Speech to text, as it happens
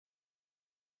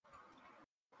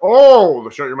Oh,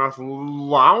 the Shut Your Mouth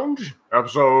Lounge,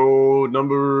 episode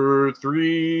number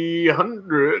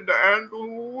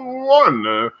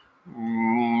 301.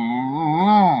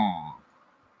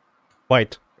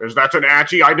 White. Is that an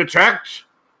Atty I detect?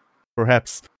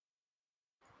 Perhaps.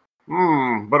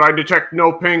 But I detect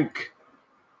no pink.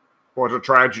 What a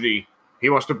tragedy. He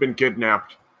must have been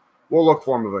kidnapped. We'll look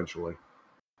for him eventually.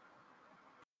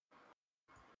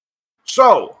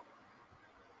 So,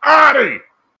 Atty!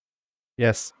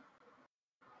 Yes.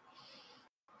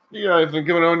 You got anything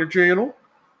coming on your channel?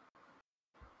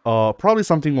 Probably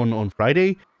something on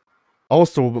Friday.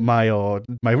 Also, my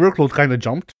workload kind of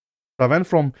jumped. I went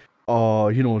from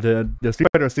the Street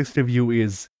Fighter 6 review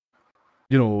is,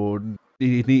 it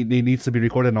needs to be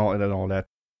recorded and all that.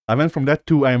 I went from that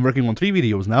to I am working on 3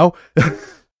 videos now.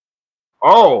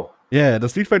 Oh! Yeah, the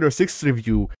Street Fighter 6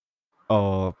 review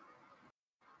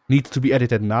needs to be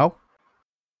edited now.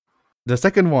 The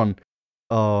second one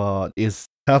is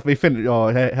halfway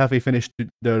finished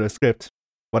the script,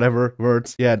 whatever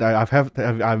words. Yeah,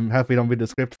 I'm halfway done with the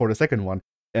script for the second one,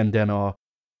 and then the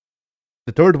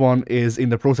third one is in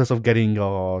the process of getting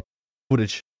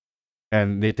footage,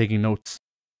 and they're taking notes.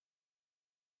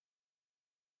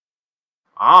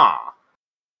 Ah.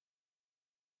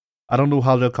 I don't know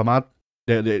how they'll come out.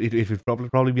 It will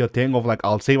probably be a thing of like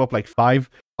I'll save up like 5,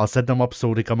 I'll set them up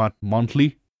so they come out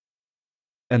monthly,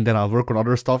 and then I'll work on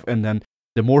other stuff, and then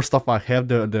the more stuff I have,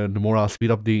 the more I'll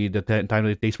speed up the time that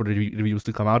it takes for the reviews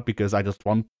to come out, because I just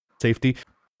want safety.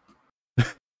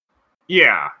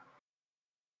 Yeah.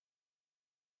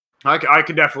 I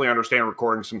can definitely understand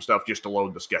recording some stuff just to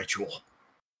load the schedule.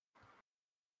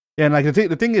 Yeah, and like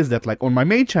the thing is that like on my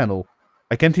main channel,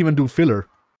 I can't even do filler,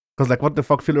 because like what the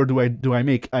fuck filler do I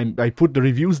make? I put the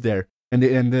reviews there, and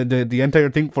the entire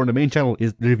thing for the main channel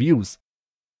is the reviews.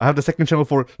 I have the second channel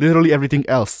for literally everything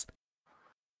else.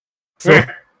 So,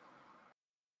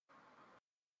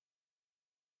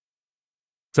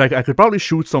 I could probably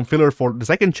shoot some filler for the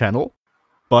second channel,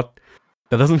 but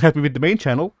that doesn't help me with the main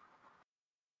channel.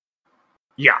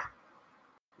 Yeah.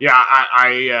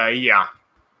 Yeah, yeah.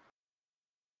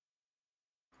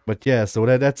 But yeah, so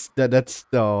that's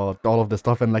all of the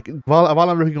stuff, and like while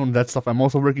I'm working on that stuff, I'm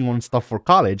also working on stuff for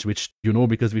college, which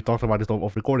because we talked about this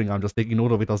off recording. I'm just taking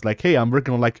note of it. I was like, hey, I'm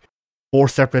working on like 4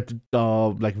 separate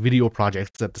like video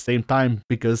projects at the same time,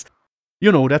 because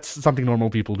that's something normal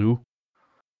people do.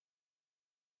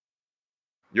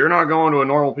 You're not going to a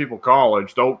normal people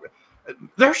college, though.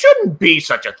 There shouldn't be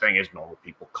such a thing as normal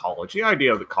people college. The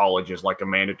idea that college is like a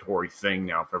mandatory thing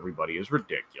now for everybody is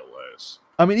ridiculous.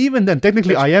 I mean, even then,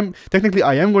 technically I am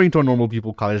going to a normal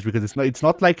people college, because it's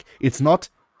not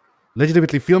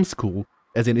legitimately film school,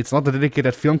 as in it's not a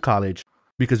dedicated film college,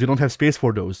 because we don't have space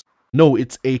for those. No,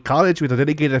 it's a college with a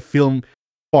dedicated film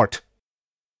part.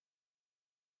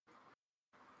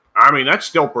 I mean, that's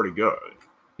still pretty good.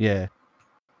 Yeah.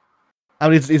 I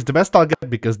mean, it's the best I'll get,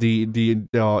 because in the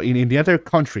entire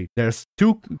country, there's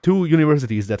two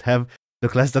universities that have the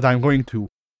class that I'm going to.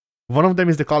 One of them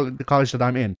is the college that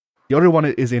I'm in. The other one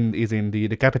is in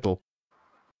the capital.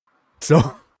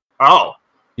 So. Oh.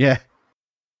 Yeah.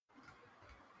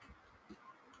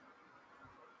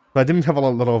 But I didn't have a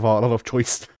lot of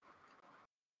choice.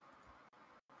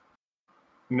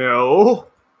 No.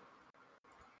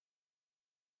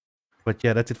 But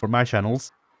yeah, that's it for my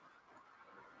channels.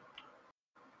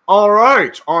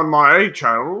 Alright, on my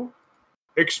channel,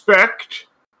 expect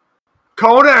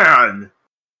Conan.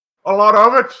 A lot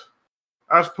of it,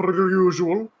 as per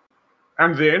usual.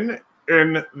 And then,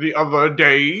 in the other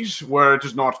days where it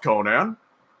is not Conan,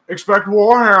 expect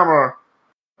Warhammer,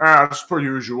 as per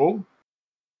usual.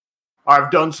 I've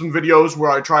done some videos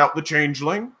where I try out the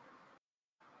Changeling.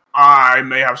 I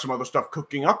may have some other stuff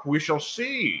cooking up, we shall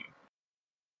see.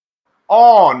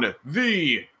 On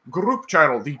the group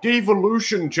channel, the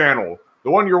Devolution channel,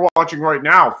 the one you're watching right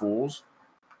now, fools,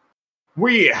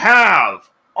 we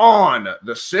have on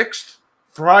the 6th,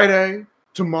 Friday,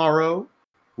 tomorrow,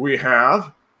 we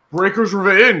have Breaker's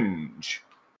Revenge.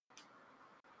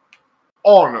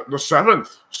 On the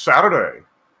 7th, Saturday,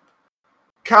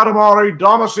 Katamari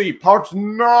Damacy Part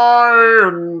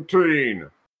 19.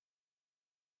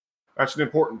 That's an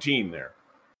important team there.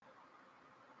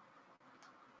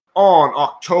 On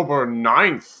October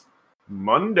 9th,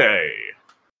 Monday,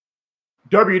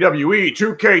 WWE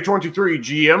 2K23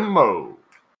 GM mode.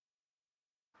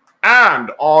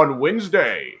 And on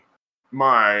Wednesday,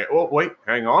 oh, wait,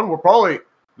 hang on.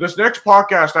 This next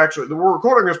podcast, actually, we're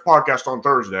recording this podcast on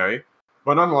Thursday,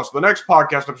 but nonetheless, the next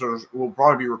podcast episode will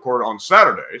probably be recorded on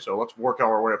Saturday, so let's work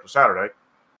our way up to Saturday.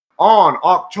 On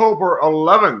October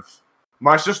 11th,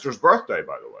 my sister's birthday,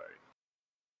 by the way,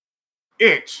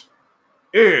 it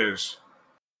is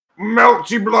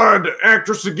Melty Blood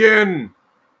Actress Again,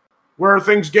 where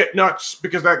things get nuts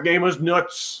because that game is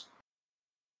nuts.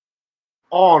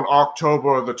 On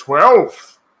October the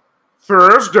 12th,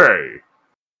 Thursday,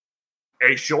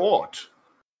 a short.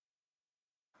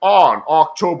 On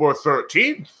October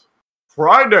 13th,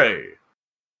 Friday,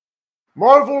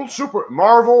 Marvel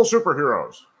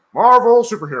Superheroes.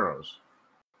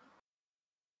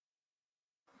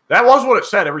 That was what it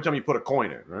said every time you put a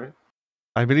coin in, right?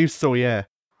 I believe so, yeah.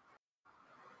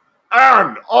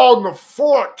 And on the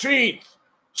 14th,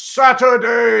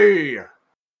 Saturday,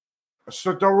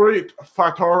 Street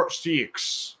Fighter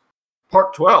 6,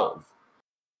 Part 12.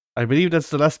 I believe that's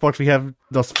the last part we have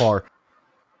thus far.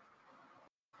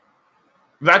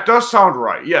 That does sound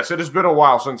right. Yes, it has been a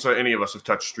while since any of us have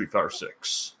touched Street Fighter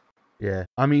 6. Yeah,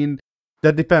 I mean,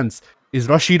 that depends. Is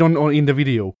Rashid on in the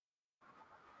video?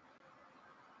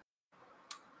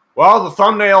 Well, the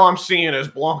thumbnail I'm seeing is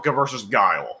Blanca versus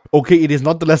Guile. Okay, it is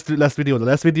not the last video. The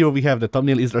last video we have, the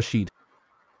thumbnail is Rashid.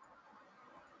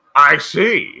 I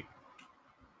see.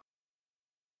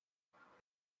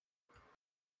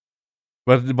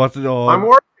 But I'm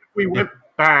worried if we went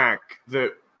back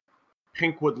that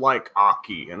Pink would like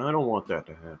Aki, and I don't want that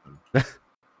to happen.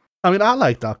 I mean, I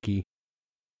liked Aki.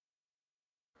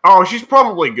 Oh, she's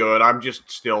probably good. I'm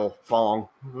just still Fong.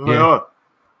 Yeah.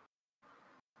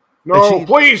 No,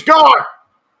 please, God!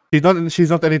 She's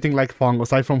not anything like Fong,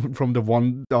 aside from the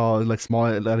one like small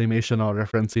animation or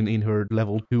reference in her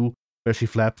level 2 where she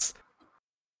flaps.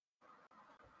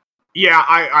 Yeah,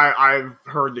 I've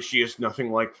heard that she is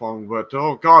nothing like Fong, but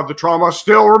oh god, the trauma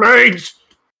still remains!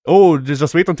 Oh,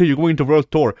 just wait until you go into World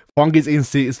Tour. Fong is in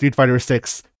Street Fighter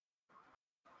 6.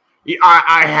 Yeah,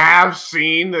 I have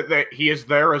seen that he is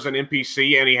there as an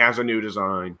NPC and he has a new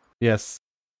design. Yes.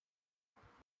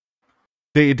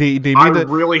 They I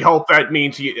really hope that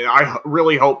means I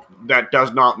really hope that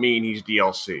does not mean he's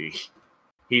DLC.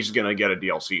 He's gonna get a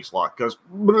DLC slot, because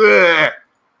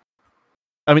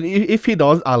I mean, if he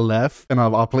does, I'll laugh and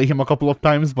I'll play him a couple of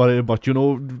times. But you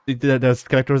know, there's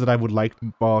characters that I would like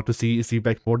to see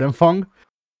back more than Fong.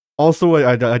 Also,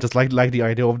 I just like the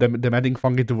idea of them adding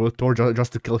Fong into World Tour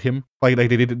just to kill him, like they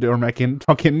did the Ermakin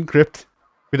fucking crypt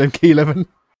with MK11.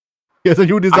 He has a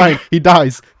new design. He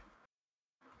dies.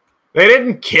 They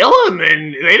didn't kill him,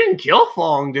 and they didn't kill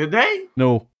Fong, did they?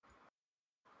 No.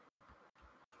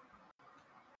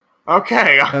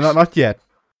 Okay. Not yet.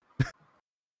 I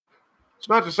was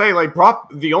about to say, like,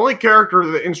 the only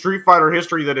character in Street Fighter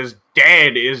history that is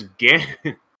dead is Gen.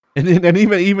 And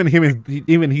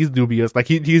even he's dubious. Like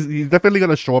he's definitely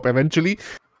gonna show up eventually.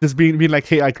 Just being like,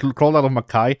 hey, I crawled out of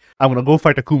Makai. I'm gonna go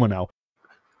fight Akuma now.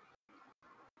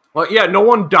 Well, yeah, no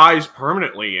one dies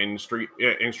permanently in Street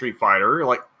Fighter.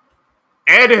 Like,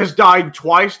 Ed has died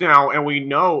twice now, and we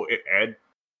know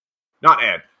not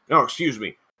Ed. No, excuse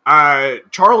me.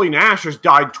 Charlie Nash has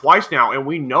died twice now, and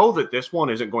we know that this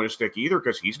one isn't going to stick either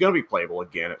because he's going to be playable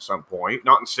again at some point.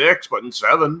 Not in 6, but in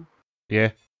 7.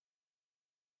 Yeah.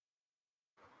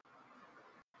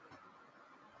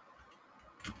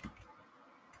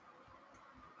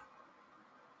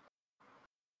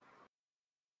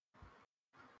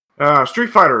 Street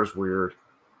Fighter is weird.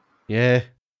 Yeah.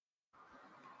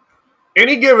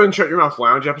 Any given Shut Your Mouth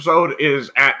Lounge episode is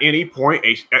at any point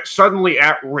suddenly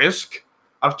at risk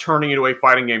of turning into a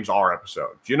Fighting Games R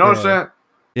episode. Do you notice that?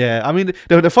 Yeah, I mean,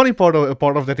 the funny part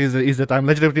of that is that I'm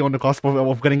legitimately on the cusp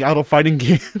of getting out of fighting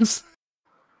games.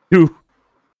 Too.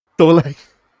 So, like...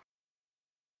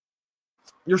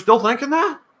 You're still thinking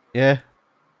that? Yeah.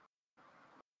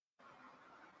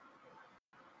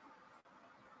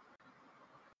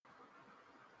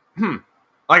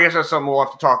 I guess that's something we'll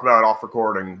have to talk about off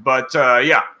recording. But,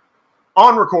 yeah.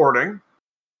 On recording.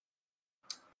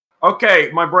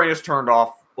 Okay, my brain is turned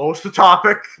off. What was the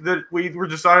topic that we were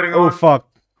deciding on? Oh, fuck.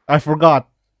 I forgot.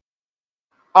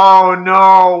 Oh,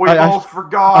 no. We both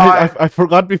forgot. I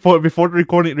forgot before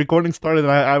the recording started,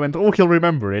 and I went, oh, he'll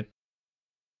remember it.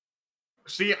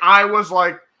 See, I was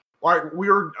like we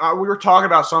were talking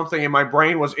about something, and my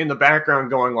brain was in the background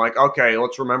going like, okay,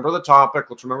 let's remember the topic.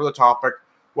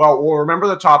 Well, we'll remember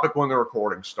the topic when the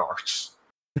recording starts.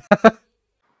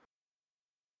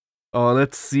 Oh,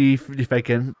 let's see if I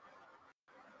can,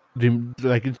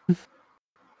 like,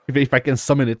 if I can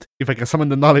summon it. If I can summon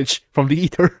the knowledge from the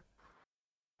ether.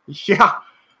 Yeah.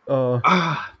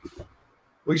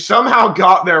 We somehow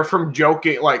got there from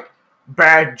joking, like,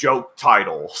 bad joke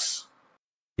titles.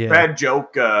 Yeah. Bad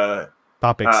joke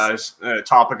topics.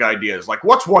 Topic ideas. Like,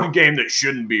 what's one game that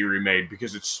shouldn't be remade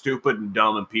because it's stupid and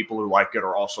dumb, and people who like it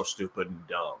are also stupid and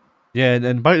dumb. Yeah,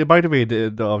 and by the way,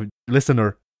 the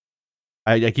listener,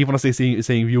 I keep on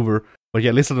saying viewer, but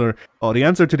yeah, listener. The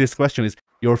answer to this question is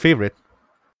your favorite.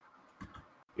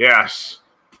 Yes.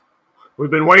 We've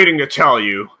been waiting to tell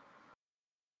you.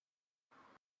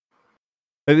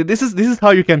 This is how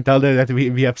you can tell that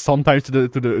we have some ties to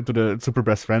the super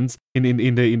best friends in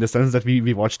the sense that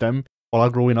we watch them while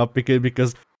growing up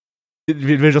because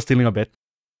we're just stealing a bit.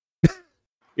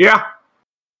 Yeah.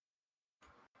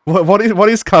 What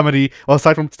is comedy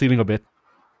aside from stealing a bit?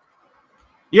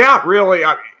 Yeah, really.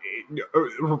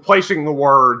 Replacing the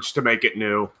words to make it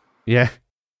new. Yeah.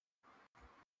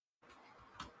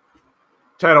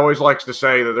 Ted always likes to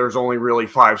say that there's only really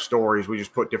 5 stories. We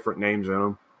just put different names in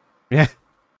them. Yeah.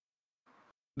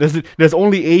 There's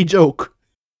only a joke.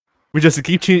 We just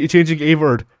keep changing a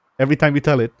word every time we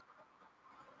tell it.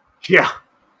 Yeah.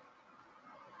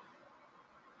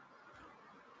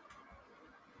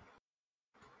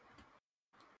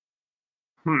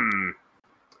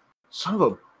 Son of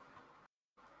a...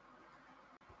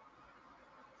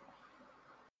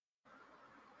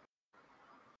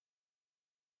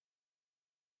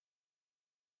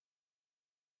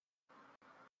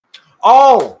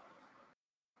 Oh!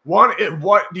 What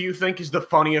do you think is the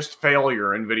funniest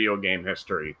failure in video game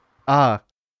history? Ah,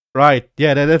 right.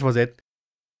 Yeah, that was it.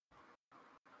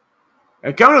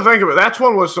 And come to think of it, that's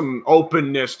one with some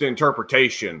openness to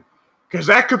interpretation. Because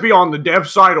that could be on the dev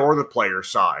side or the player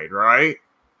side, right?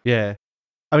 Yeah.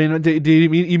 I mean, the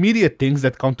immediate things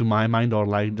that come to my mind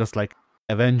are just like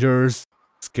Avengers,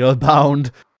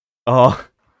 Scalebound, the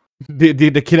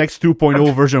Kinect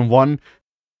 2.0 version 1.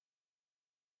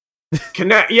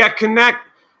 Connect.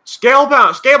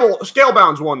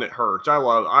 Scalebound's one that hurts. I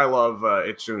love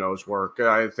Itsuno's work.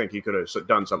 I think he could have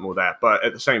done something with that, but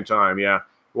at the same time, yeah,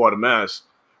 what a mess.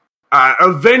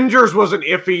 Avengers was an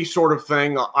iffy sort of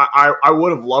thing. I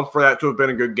would have loved for that to have been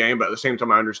a good game, but at the same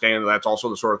time, I understand that that's also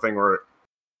the sort of thing where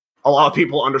a lot of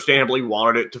people understandably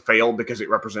wanted it to fail because it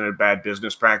represented bad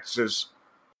business practices.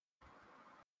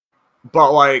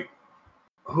 But like,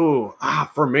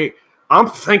 for me, I'm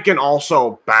thinking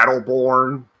also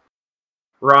Battleborn.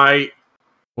 Right?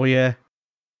 Oh yeah.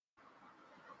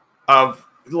 Of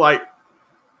like,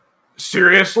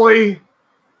 seriously?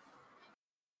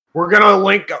 We're gonna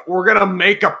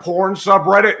make a porn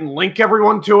subreddit and link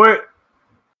everyone to it?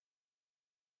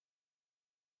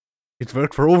 It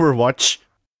worked for Overwatch.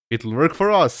 It'll work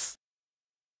for us.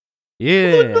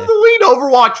 Yeah. The lead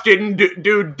Overwatch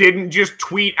didn't just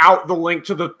tweet out the link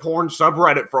to the porn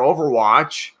subreddit for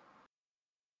Overwatch.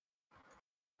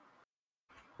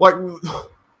 Like,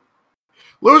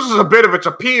 loses a bit of its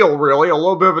appeal, really, a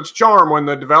little bit of its charm when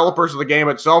the developers of the game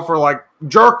itself are like,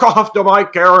 jerk off to my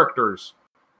characters.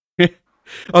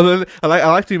 I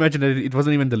like to imagine that it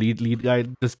wasn't even the lead guy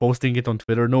just posting it on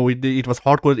Twitter. No, it was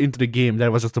hardcoded into the game. There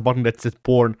was just a button that said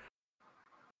porn.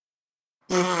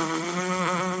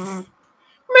 Making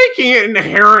it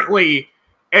inherently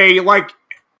a, like,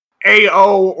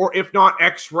 AO or if not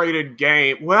X-rated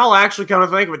game. Well, actually, come to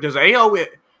think of it, does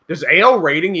AO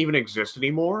rating even exist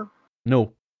anymore?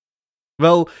 No.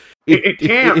 Well, it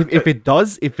can't. If it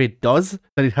does,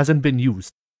 then it hasn't been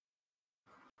used.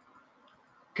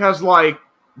 Because, like,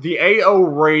 the AO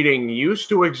rating used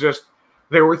to exist.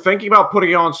 They were thinking about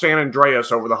putting it on San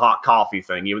Andreas over the hot coffee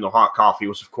thing, even though hot coffee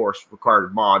was, of course,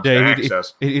 required mods to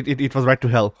access. It was right to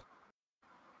hell.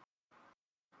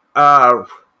 Yeah,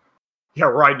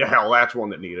 right to hell. That's one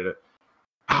that needed it.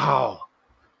 Oh,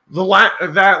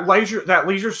 that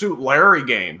Leisure Suit Larry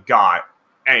game got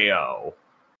AO.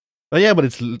 Oh yeah, but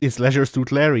it's Leisure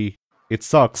Suit Larry. It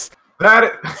sucks.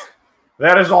 That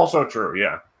is also true.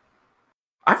 Yeah.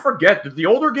 I forget. Did the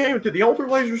older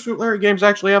Leisure Suit Larry games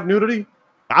actually have nudity?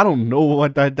 I don't know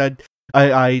what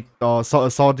I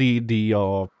saw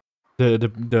the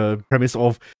premise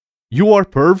of you are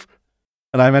perv,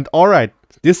 and I went, all right,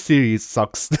 this series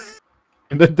sucks,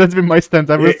 and that's been my stance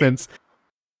ever since.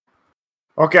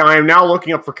 Okay, I am now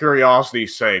looking up for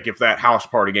curiosity's sake if that house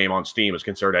party game on Steam is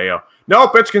considered AO.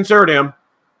 Nope, it's considered M.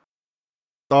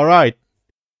 All right.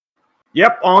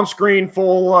 Yep, on-screen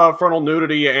full frontal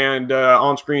nudity and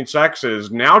on-screen sex is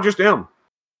now just M.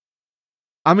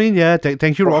 I mean, yeah,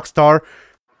 thank you, Rockstar.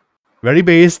 Very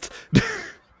based.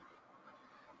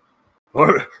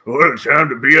 What a time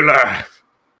to be alive.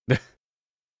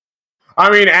 I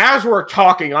mean, as we're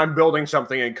talking, I'm building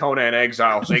something in Conan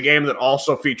Exiles, a game that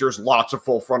also features lots of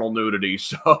full frontal nudity,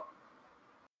 so...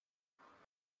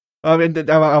 I mean,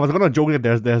 I was gonna joke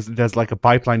that there's like a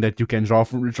pipeline that you can draw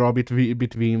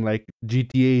between like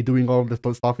GTA doing all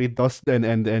the stuff it does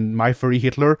and My Furry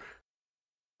Hitler.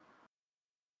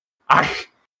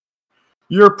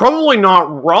 You're probably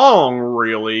not wrong,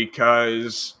 really,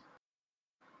 because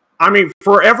I mean,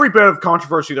 for every bit of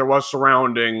controversy there was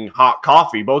surrounding hot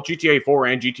coffee, both GTA 4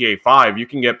 and GTA 5, you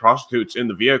can get prostitutes in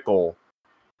the vehicle.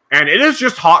 And it is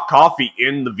just hot coffee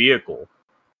in the vehicle.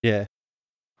 Yeah.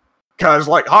 Because,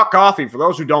 like, hot coffee, for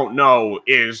those who don't know,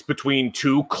 is between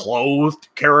two clothed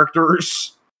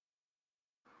characters.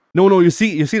 No, you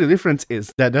see the difference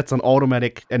is that that's an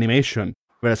automatic animation,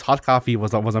 whereas hot coffee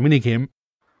was a minigame.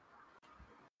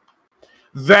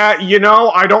 That, you know,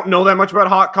 I don't know that much about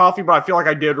hot coffee, but I feel like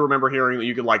I did remember hearing that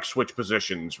you could, like, switch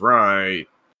positions, right?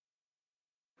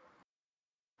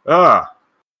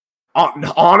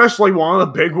 Honestly, one of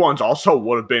the big ones also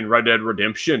would have been Red Dead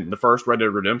Redemption. The first Red Dead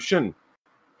Redemption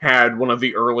had one of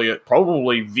the earliest,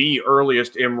 probably the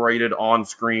earliest M-rated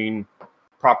on-screen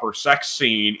proper sex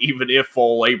scene, even if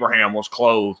full Abraham was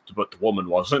clothed, but the woman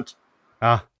wasn't.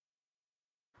 Ah.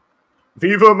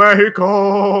 Viva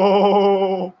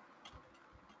Mexico!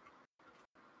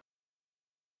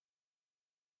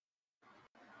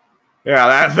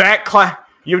 Yeah, that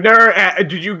you've never...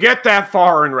 did you get that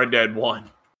far in Red Dead 1?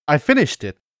 I finished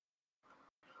it.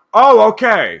 Oh,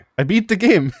 okay. I beat the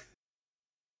game.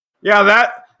 Yeah,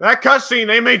 that cutscene,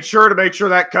 they made sure to make sure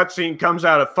that cutscene comes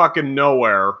out of fucking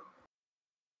nowhere.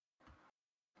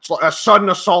 It's like a sudden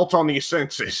assault on the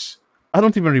senses. I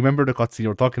don't even remember the cutscene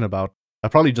you're talking about. I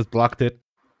probably just blocked it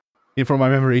from my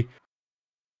memory.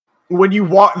 When you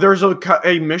walk, there's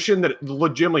a mission that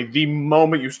legitimately, the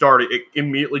moment you start it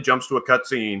immediately jumps to a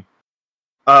cutscene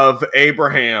of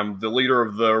Abraham, the leader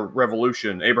of the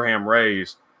revolution, Abraham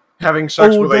Reyes, having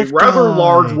sex with a rather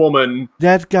large woman.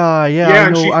 That guy,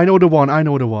 yeah, I know the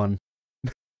one.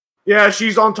 Yeah,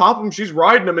 she's on top of him, she's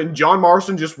riding him, and John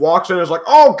Marston just walks in and is like,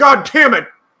 oh, god damn it!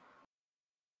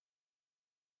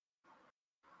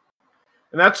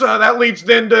 And that leads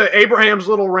then to Abraham's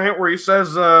little rant where he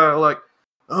says, like,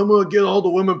 I'm gonna get all the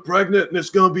women pregnant and it's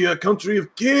gonna be a country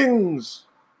of kings.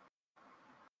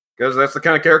 Because that's the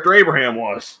kind of character Abraham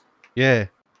was. Yeah.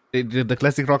 The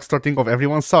classic Rockstar thing of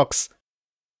everyone sucks.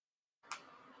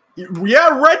 Yeah,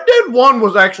 Red Dead 1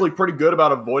 was actually pretty good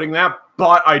about avoiding that,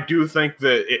 but I do think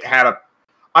that it had a...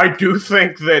 I do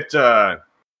think that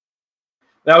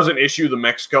that was an issue the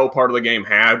Mexico part of the game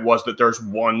had, was that there's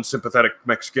one sympathetic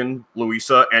Mexican,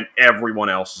 Luisa, and everyone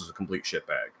else is a complete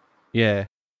shitbag. Yeah.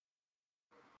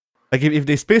 Like, if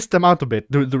they spaced them out a bit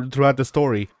throughout the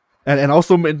story, and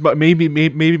also maybe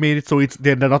made it so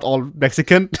they're not all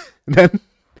Mexican, then...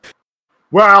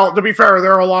 Well, to be fair,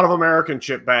 there are a lot of American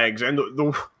shitbags, and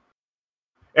the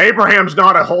Abraham's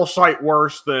not a whole sight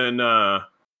worse than...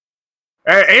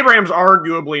 Abraham's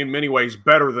arguably, in many ways,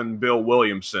 better than Bill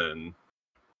Williamson,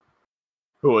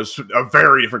 who was a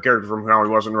very different character from how he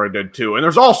was in Red Dead 2. And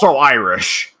there's also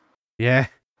Irish. Yeah.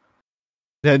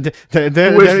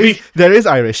 There is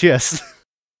Irish, yes.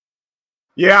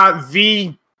 Yeah,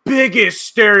 the biggest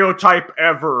stereotype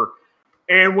ever.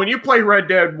 And when you play Red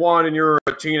Dead 1 and you're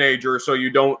a teenager, so you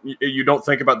don't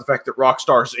think about the fact that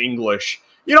Rockstar's English,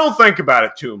 you don't think about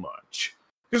it too much.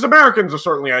 Because Americans have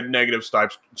certainly had negative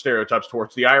stereotypes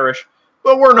towards the Irish,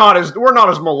 but we're not as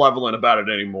malevolent about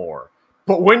it anymore.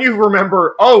 But when you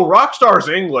remember, oh, Rockstar's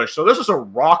English, so this is a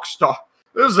Rockstar.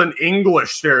 This is an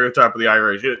English stereotype of the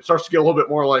Irish. It starts to get a little bit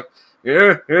more like,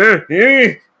 yeah.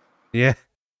 Yeah.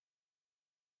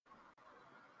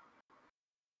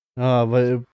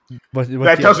 But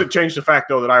that doesn't change the fact,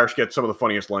 though, that Irish get some of the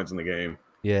funniest lines in the game.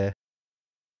 Yeah.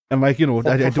 And, like, you know,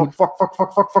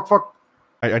 fuck.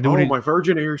 My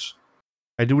virgin ears.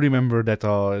 I do remember that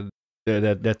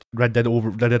that Red Dead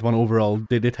 1 overall,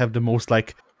 they did have the most,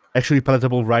 like, actually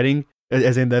palatable writing,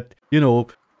 as in that, you know,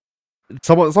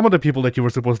 some of the people that you were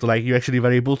supposed to like, you actually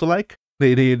were able to like.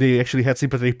 They actually had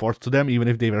sympathetic parts to them, even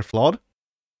if they were flawed.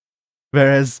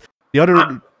 Whereas the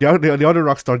other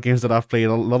Rockstar games that I've played,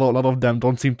 a lot of them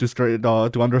don't seem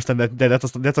to understand that's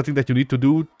a thing that you need to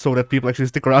do so that people actually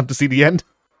stick around to see the end.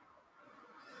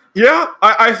 Yeah,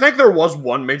 I think there was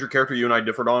one major character you and I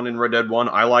differed on in Red Dead 1.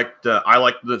 I liked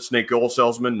the snake oil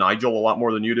salesman, Nigel, a lot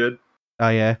more than you did. Oh,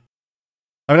 yeah.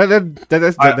 I mean,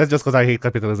 that's just because I hate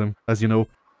capitalism, as you know.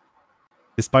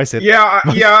 Despise it.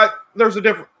 Yeah, there's a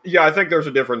difference. Yeah, I think there's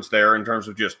a difference there in terms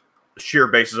of just sheer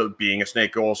basis of being a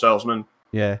snake oil salesman.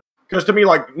 Yeah. Because to me,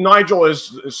 like, Nigel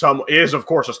is of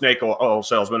course a snake oil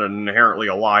salesman and inherently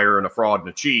a liar and a fraud and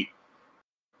a cheat.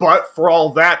 But for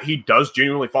all that, he does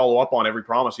genuinely follow up on every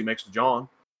promise he makes to John.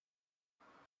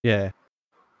 Yeah.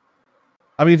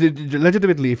 I mean,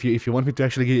 legitimately, if you want me to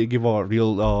actually give a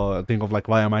real thing of like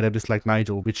why I might have disliked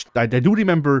Nigel, which I do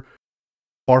remember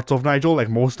parts of Nigel, like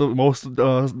most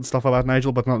stuff about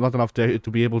Nigel, but not enough to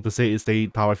be able to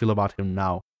say how I feel about him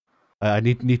now. I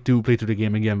need to play through the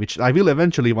game again, which I will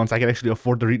eventually once I can actually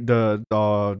afford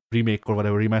the remake or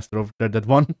whatever remaster of that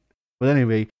one. But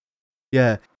anyway,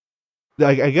 yeah,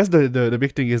 I guess the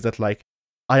big thing is that like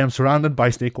I am surrounded by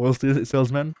snake oil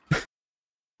salesmen,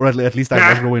 or at least I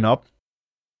was growing up.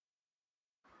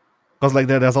 Because like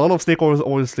there's a lot of snake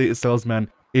oil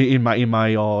salesmen in my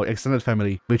extended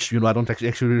family, which I don't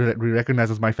actually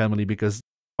recognize as my family because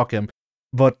fuck him.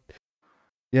 But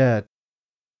yeah,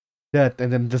 that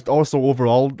and then just also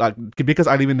overall like because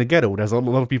I live in the ghetto, there's a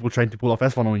lot of people trying to pull off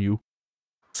S1 on you.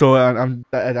 So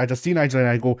I just see Nigel and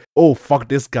I go, oh fuck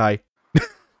this guy.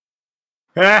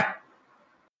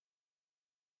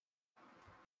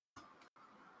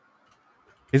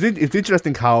 It's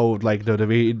interesting how like the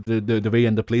way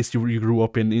and the place you grew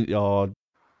up in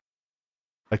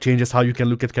like changes how you can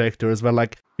look at characters. Well,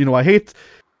 like I hate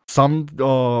some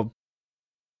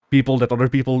people that other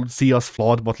people see as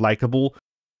flawed but likable,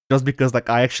 just because like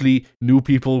I actually knew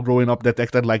people growing up that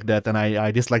acted like that, and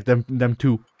I dislike them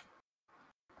too.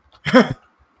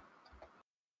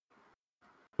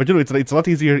 But it's a lot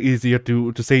easier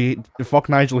to say fuck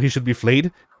Nigel, he should be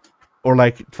flayed, or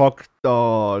like fuck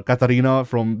Katarina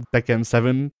from Tekken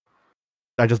 7.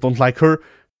 I just don't like her.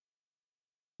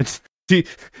 She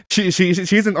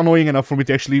isn't annoying enough for me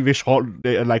to actually wish harm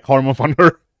upon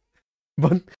her.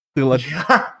 But still,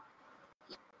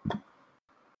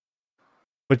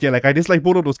 but yeah, like I dislike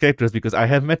both of those characters because I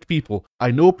have met people,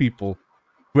 I know people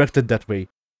who acted that way,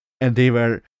 and they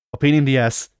were a pain in the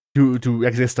ass to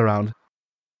exist around.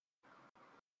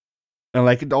 And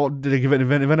like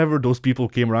whenever those people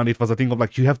came around, it was a thing of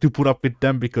like you have to put up with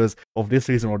them because of this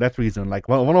reason or that reason. Like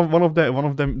one of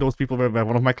them, those people were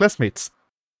one of my classmates.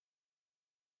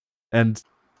 And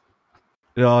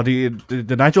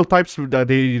the Nigel types,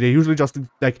 they usually just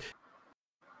like.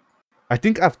 I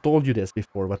think I've told you this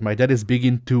before, but my dad is big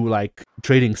into like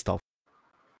trading stuff,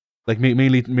 like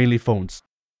mainly phones.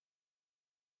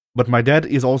 But my dad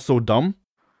is also dumb.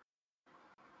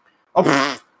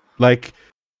 Oh, like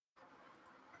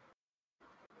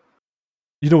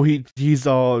he's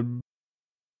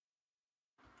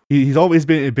always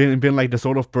been like the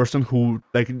sort of person who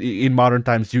like in modern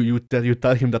times you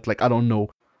tell him that like I don't know.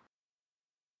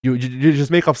 You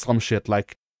just make up some shit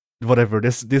like whatever.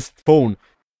 This phone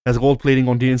has gold plating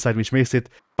on the inside, which makes it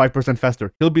 5%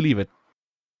 faster. He'll believe it.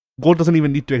 Gold doesn't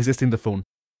even need to exist in the phone.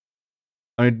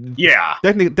 I mean, yeah.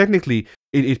 Technically,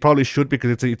 it probably should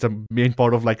because it's a main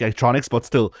part of like electronics, but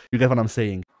still, you get what I'm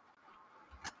saying.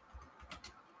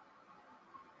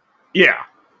 Yeah.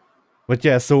 But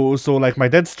yeah, so like my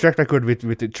dad's track record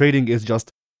with trading is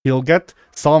just he'll get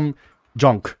some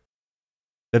junk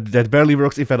that barely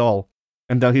works if at all,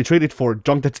 and then he'll trade it for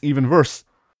junk that's even worse.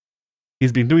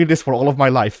 He's been doing this for all of my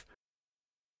life.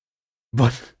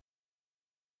 But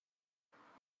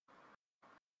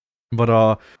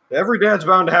every dad's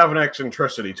bound to have an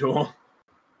eccentricity to him.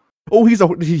 Oh,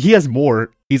 he has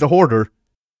more. He's a hoarder.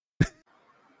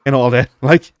 And all that.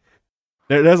 Like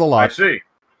there's a lot. I see.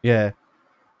 Yeah.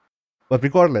 But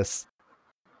regardless,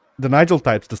 the Nigel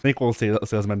types, the snake oil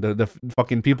salesmen, the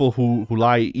fucking people who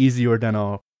lie easier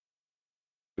than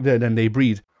they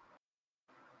breathe.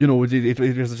 It was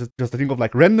just a thing of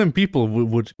like random people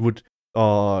would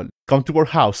come to our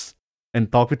house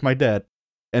and talk with my dad,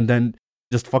 and then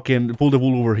just fucking pull the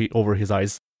wool over his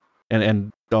eyes,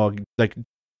 and like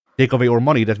take away our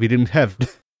money that we didn't have.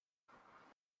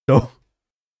 So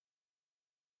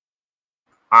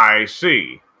I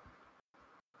see.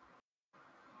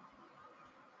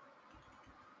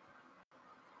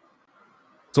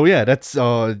 So yeah, that's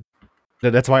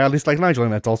why I dislike Nigel,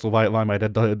 and that's also why my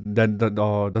dad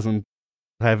doesn't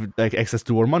have like access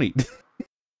to our money.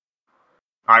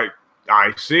 I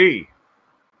see.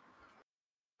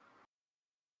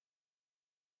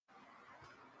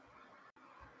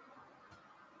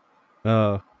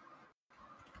 But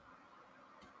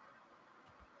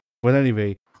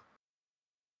anyway,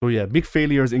 so yeah, big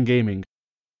failures in gaming.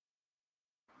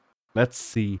 Let's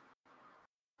see.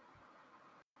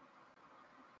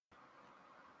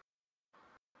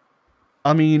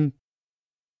 I mean,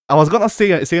 I was gonna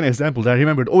say an example that I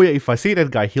remembered. Oh yeah, if I say that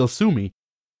guy, he'll sue me.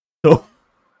 So.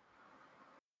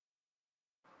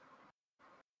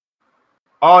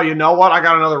 Oh, you know what? I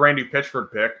got another Randy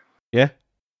Pitchford pick. Yeah.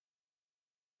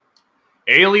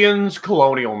 Aliens,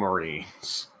 Colonial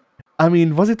Marines. I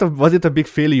mean, was it a big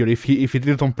failure if he did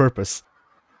it on purpose?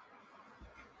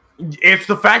 It's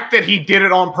the fact that he did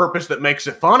it on purpose that makes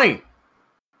it funny.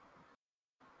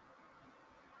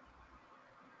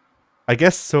 I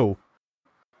guess so.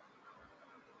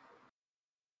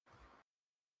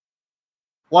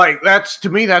 Like, to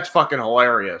me, that's fucking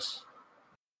hilarious.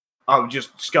 of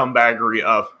just scumbaggery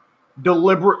of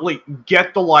deliberately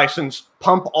get the license,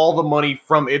 pump all the money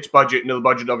from its budget into the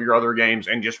budget of your other games,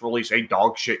 and just release a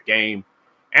dog shit game,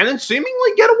 and then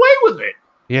seemingly get away with it.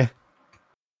 Yeah.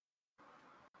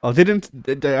 Didn't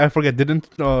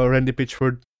Randy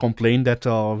Pitchford complain that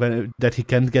that he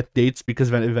can't get dates because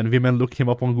when women look him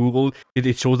up on Google,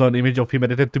 it shows an image of him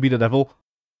edited to be the devil?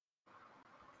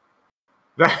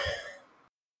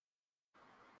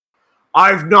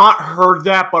 I've not heard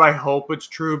that, but I hope it's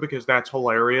true because that's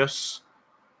hilarious.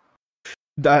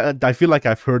 I feel like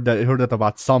I've heard that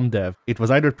about some dev. It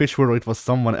was either Pitchford or it was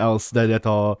someone else that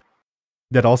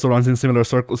also runs in similar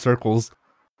circles.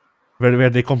 Where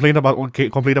they complain about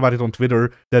it on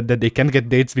Twitter that they can't get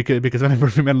dates because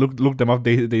whenever women look them up,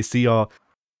 they see a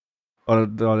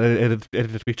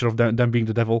edited picture of them being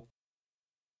the devil.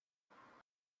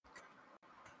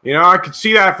 You know, I could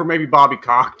see that for maybe Bobby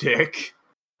Cockdick.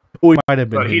 Oh, it might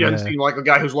have been. But he doesn't seem like a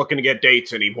guy who's looking to get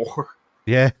dates anymore.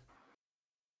 Yeah.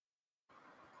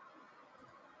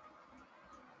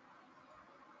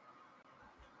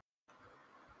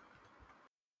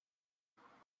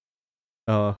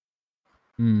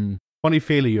 Funny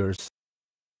failures.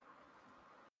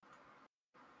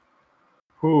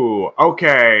 Ooh,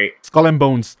 okay. Skull and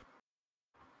Bones.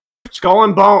 Skull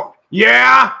and Bone.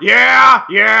 Yeah.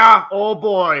 Oh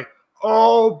boy.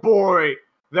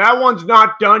 That one's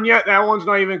not done yet. That one's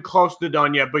not even close to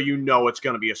done yet, but you know it's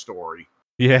going to be a story.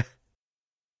 Yeah.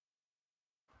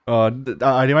 I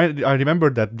remember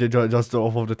that just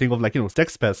off of the thing of, like, you know,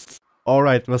 sex pests. All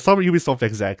right, well, some Ubisoft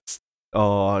execs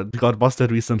got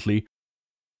busted recently.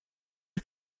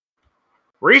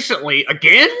 Recently?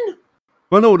 Again?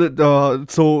 Well, no,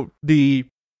 so the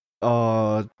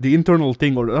internal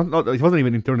thing, or not, it wasn't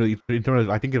even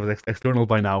internal, I think it was external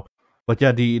by now. But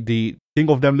yeah, the thing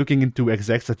of them looking into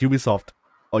execs at Ubisoft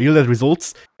yielded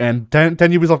results, and 10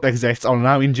 Ubisoft execs are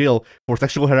now in jail for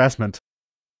sexual harassment.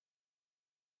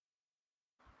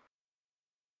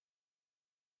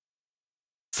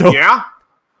 So, yeah?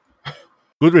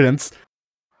 Good riddance.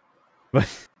 But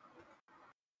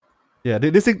yeah,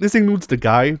 this includes the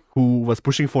guy who was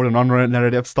pushing for the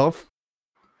non-narrative stuff.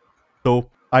 So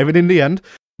I win in the end,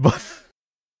 but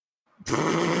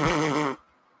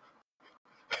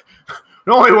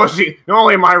not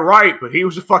only am I right, but he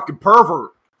was a fucking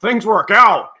pervert. Things work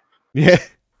out. Yeah.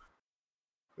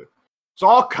 It's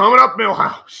all coming up,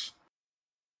 Millhouse.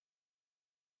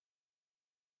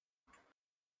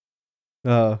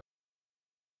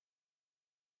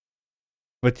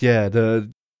 But yeah,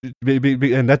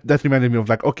 and that reminded me of,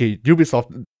 like, okay,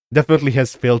 Ubisoft definitely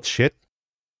has failed shit.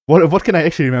 What can I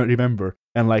actually remember?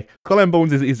 And, like, Skull and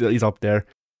Bones is up there.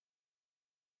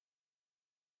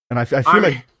 And I feel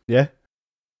like, yeah.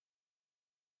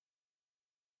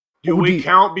 Do we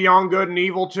count Beyond Good and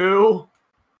Evil too?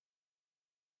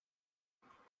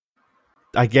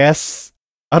 I guess.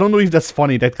 I don't know if that's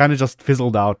funny. That kind of just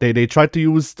fizzled out. They tried to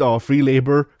use free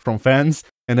labor from fans,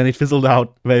 and then it fizzled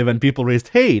out when people raised,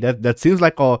 hey, that seems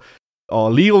like a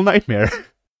legal nightmare.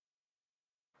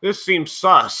 This seems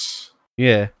sus.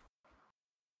 Yeah.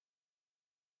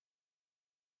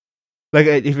 Like,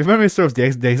 if memory serves, the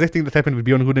exact thing that happened with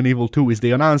Beyond Good and Evil 2 is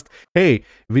they announced, hey,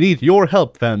 we need your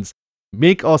help, fans.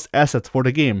 Make us assets for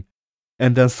the game.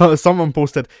 And then someone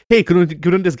posted, hey,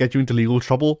 couldn't this get you into legal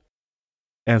trouble?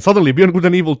 And suddenly, Beyond Good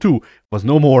and Evil 2 was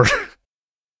no more.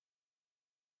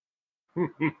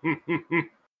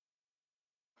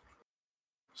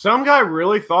 Some guy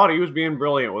really thought he was being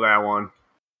brilliant with that one.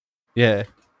 Yeah.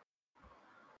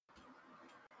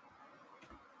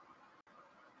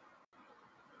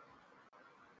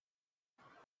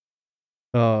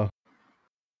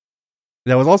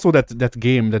 There was also that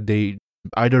game that they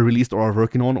either released or are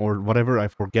working on or whatever, I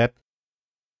forget.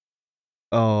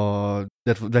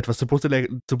 That was supposed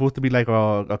to be like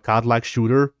a card-like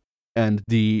shooter, and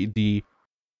the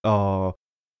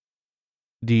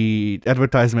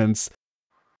advertisements,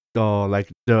 like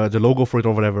the logo for it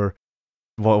or whatever,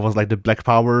 was like the Black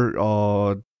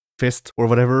Power fist or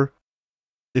whatever.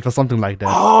 It was something like that.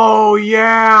 Oh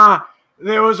yeah,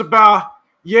 there was about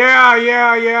yeah.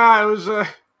 It was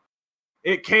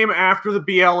it came after the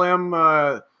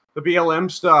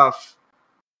BLM stuff,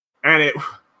 and it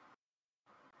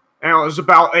was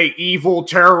about a evil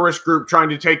terrorist group trying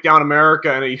to take down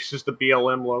America, and it uses the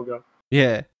BLM logo.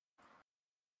 Yeah.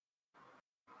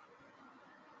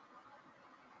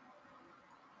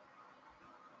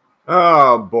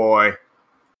 Oh boy.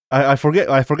 I forget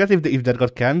if that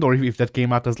got canned or if that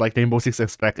came out as like Rainbow Six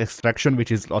Extraction,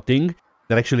 which is a thing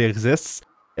that actually exists,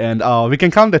 and we can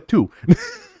count that too.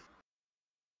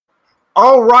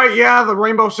 Oh right, yeah, the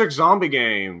Rainbow Six zombie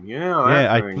game. Yeah,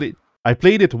 yeah, I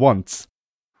played it once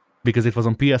because it was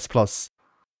on PS Plus,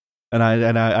 and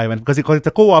I went because it's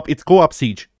a co-op. It's co-op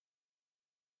Siege,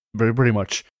 pretty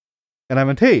much. And I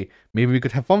went, hey, maybe we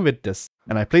could have fun with this.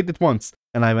 And I played it once,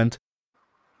 and I went,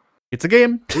 it's a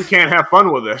game. We can't have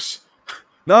fun with this.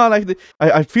 No, like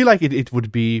I feel like it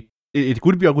would be it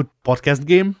could be a good podcast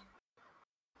game,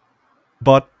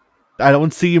 but I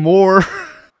don't see more.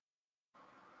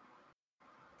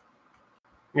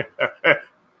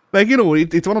 Like, you know,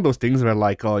 it's one of those things where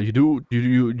like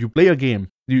you play a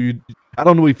game. I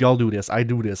don't know if y'all do this. I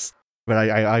do this, where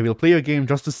I will play a game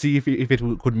just to see if it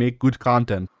could make good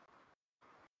content.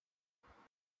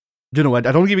 You know, I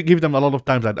don't give them a lot of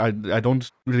times. I don't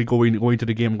really go into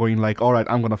the game going like, all right,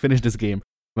 I'm gonna finish this game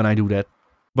when I do that.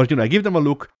 But you know, I give them a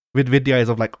look with the eyes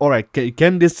of like, all right,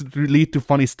 can this lead to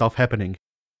funny stuff happening?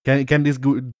 Can this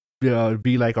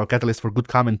be like a catalyst for good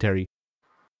commentary?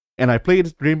 And I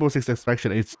played Rainbow Six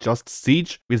Extraction. It's just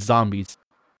Siege with zombies,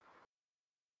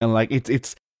 and like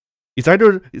it's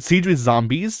either Siege with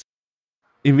zombies,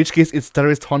 in which case it's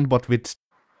terrorist hunt but with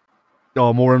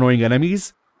more annoying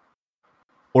enemies,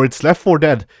 or it's Left 4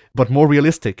 Dead but more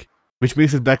realistic, which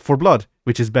makes it Back 4 Blood,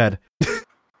 which is bad.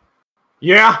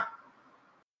 Yeah.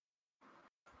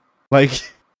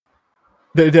 Like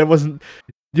there wasn't.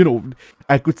 You know,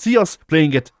 I could see us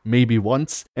playing it maybe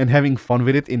once and having fun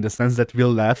with it in the sense that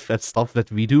we'll laugh at stuff that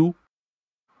we do.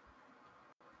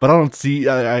 But I don't see,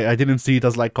 I didn't see it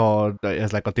as like a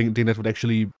thing that would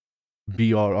actually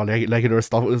be our regular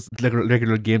stuff,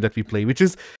 regular game that we play, which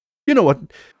is, you know what,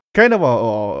 kind of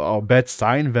a bad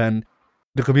sign when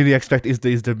the community aspect is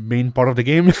the main part of the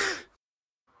game.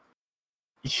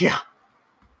 Yeah.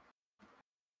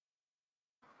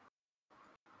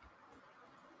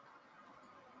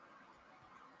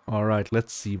 All right,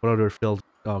 let's see what other failed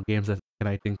games that can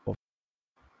I think of.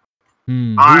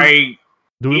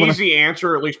 Easy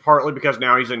answer, at least partly because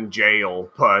now he's in jail.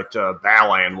 But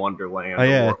Balan Wonderland,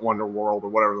 or Wonder World, or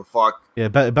whatever the fuck. Yeah,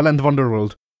 Balan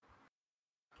Wonderworld.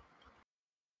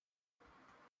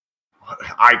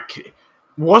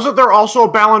 Wasn't there also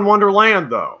a Balan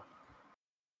Wonderland though?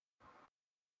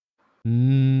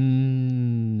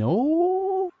 No,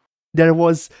 there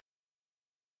was.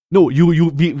 No,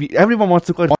 everyone wants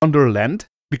to call it Wonderland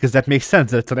because that makes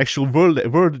sense. That's an actual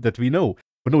word that we know.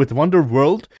 But no, it's Wonder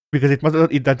World because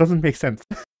that doesn't make sense.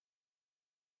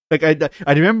 Like I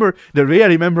remember the way I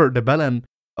remember the Balan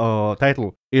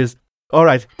title is, all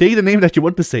right, take the name that you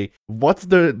want to say. What's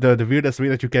the weirdest way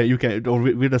that you can or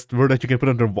weirdest word that you can put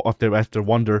after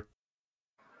Wonder?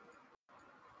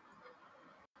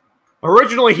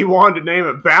 Originally, he wanted to name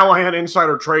it Balan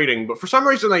Insider Trading, but for some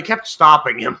reason they kept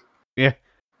stopping him. Yeah.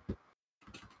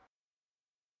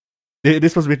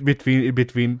 This was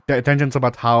between tangents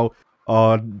about how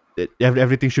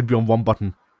everything should be on one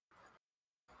button.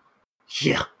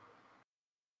 Yeah.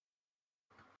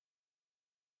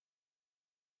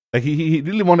 Like he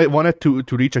really wanted to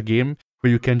reach a game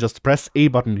where you can just press a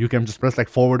button, you can just press like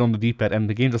forward on the D-pad, and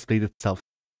the game just plays itself.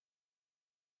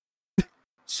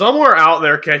 Somewhere out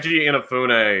there, Keiji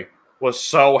Inafune was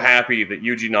so happy that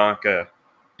Yuji Naka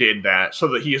did that, so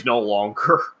that he is no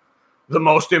longer the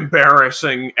most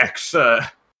embarrassing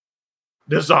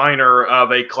designer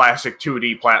of a classic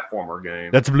 2D platformer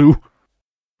game. That's blue.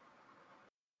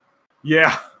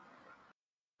 Yeah.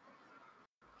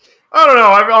 I don't know,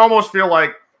 I almost feel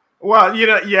like, well, you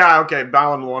know, yeah, okay,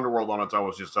 Balan Wonderworld on its own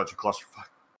was just such a clusterfuck.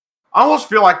 I almost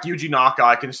feel like Yuji Naka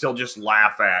I can still just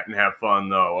laugh at and have fun,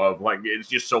 though, of, like, it's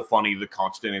just so funny, the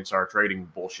constant insider trading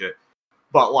bullshit.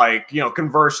 But, like, you know,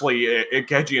 conversely,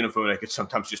 Keiji Inafune could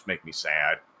sometimes just make me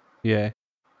sad. Yeah.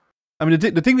 I mean,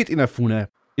 the thing with Inafune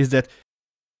is that,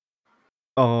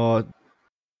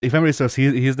 if memory serves,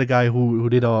 he's the guy who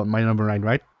did My Number 9,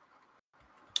 right?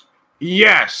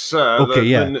 Yes. Okay,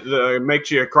 yeah. The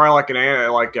makes you cry like an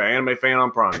anime fan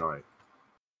on Prime Night.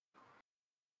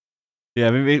 Yeah,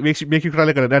 it makes you cry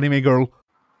like an anime girl.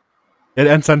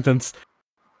 End sentence.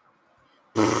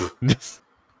 Oh,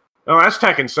 that's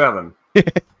Tekken 7.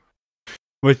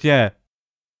 But yeah.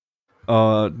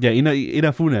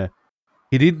 Inafune.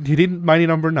 He did Mighty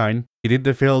Number 9. He did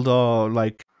the failed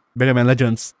like Mega Man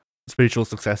Legends spiritual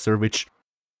successor, which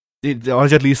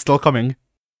allegedly is still coming.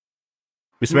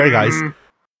 We swear, guys.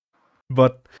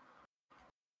 But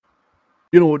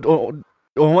you know,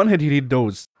 on one hand he did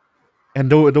those. And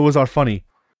those are funny.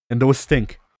 And those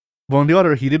stink. But on the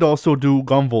other, he did also do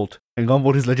Gunvolt. And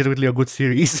Gunvolt is legitimately a good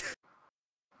series.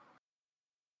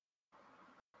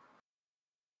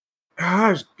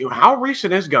 How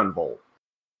recent is Gunvolt?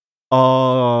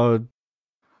 I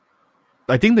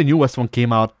think the newest one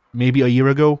came out maybe a year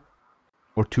ago.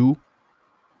 Or two.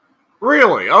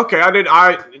 Really? Okay,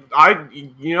 I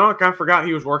kind of forgot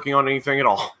he was working on anything at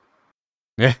all.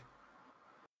 Yeah.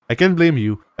 I can't blame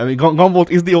you. I mean,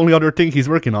 Gunvolt is the only other thing he's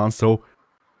working on, so...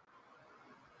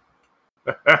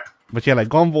 But yeah, like,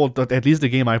 Gunvolt, at least the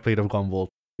game I played of Gunvolt,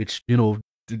 which, you know,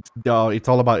 it's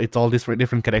all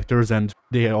different characters, and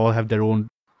they all have their own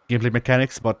gameplay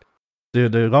mechanics, but the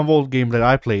Gunvolt game that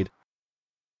I played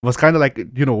was kind of like,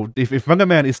 you know, if Mega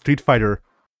Man is Street Fighter,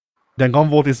 then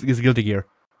Gunvolt is Guilty Gear.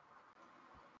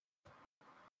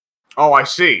 Oh, I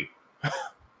see.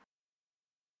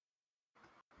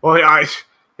 Well,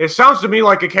 it sounds to me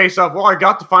like a case of, well, I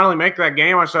got to finally make that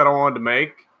game I said I wanted to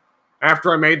make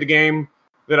after I made the game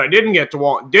that I didn't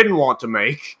want to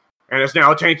make, and it's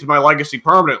now tainted my legacy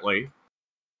permanently.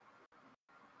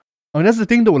 I mean, that's the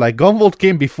thing though, like, Gunvolt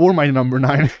came before Mighty Number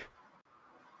 9.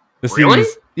 The Really?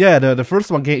 series. Yeah, the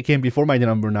first one came before Mighty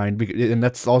Number 9, and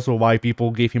that's also why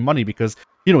people gave him money, because,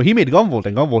 you know, he made Gunvolt,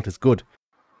 and Gunvolt is good.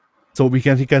 So he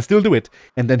can still do it,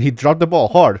 and then he dropped the ball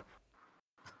hard.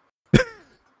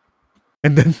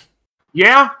 And then...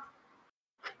 Yeah?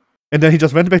 And then he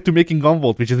just went back to making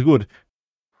Gunvolt, which is good.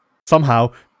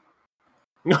 Somehow.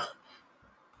 Well,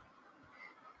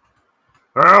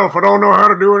 if I don't know how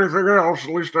to do anything else,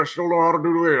 at least I still know how to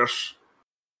do this.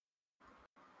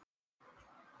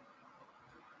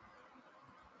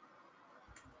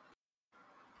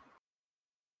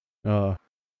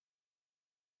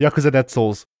 Yakuza Dead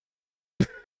Souls.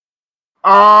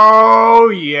 Oh,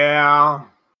 yeah.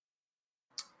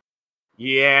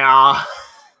 Yeah.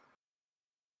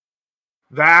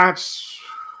 That's...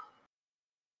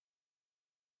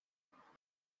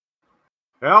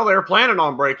 Well, they were planning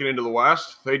on breaking into the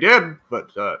West. They did,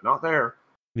 but not there.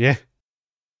 Yeah.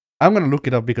 I'm gonna look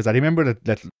it up because I remember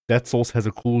that Dead Souls has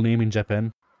a cool name in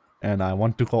Japan, and I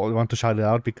want to shout it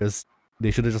out because they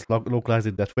should have just localized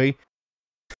it that way.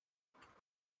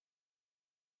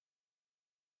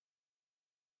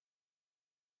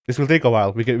 This will take a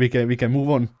while. We can move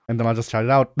on, and then I'll just shout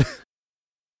it out.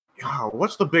 Oh,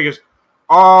 what's the biggest?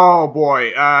 Oh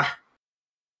boy,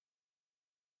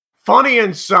 funny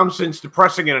in some sense,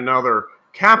 depressing in another.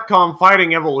 Capcom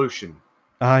fighting Evolution.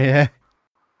 Ah, yeah.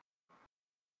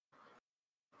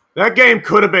 That game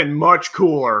could have been much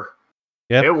cooler.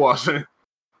 Yep. It wasn't.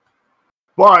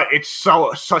 But it's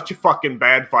such a fucking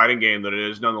bad fighting game that it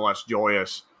is nonetheless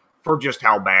joyous for just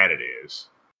how bad it is.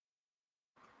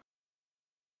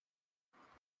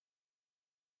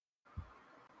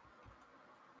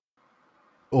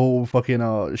 Oh, fucking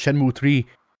Shenmue 3.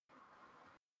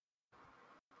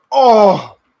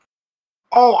 Oh,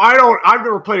 I've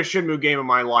never played a Shenmue game in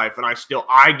my life, and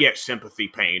I get sympathy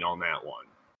pain on that one.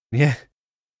 Yeah.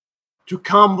 To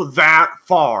come that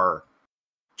far,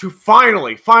 to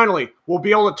finally, we'll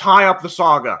be able to tie up the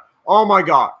saga. Oh my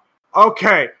god.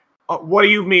 Okay, what do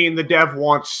you mean the dev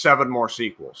wants 7 more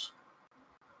sequels?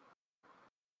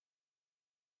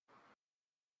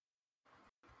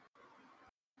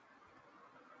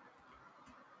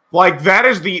 Like, that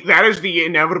is the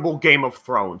inevitable Game of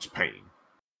Thrones pain,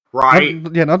 right?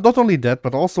 Not only that,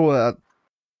 but also,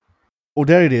 oh,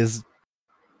 there it is.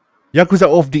 Yakuza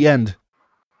of the End.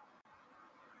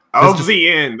 The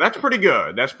End. That's pretty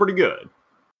good. That's pretty good.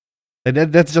 And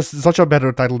that's just such a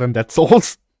better title than Dead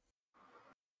Souls.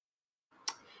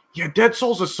 Yeah, Dead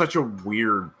Souls is such a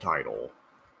weird title.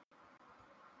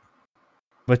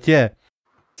 But yeah.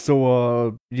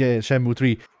 So, yeah, Shenmue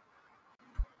 3.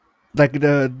 Like,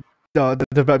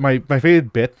 my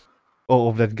favorite bit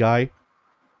of that guy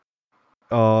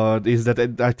is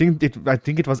that I think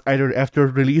it was either after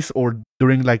release or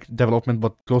during, like, development,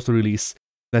 but close to release,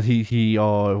 that he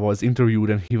was interviewed,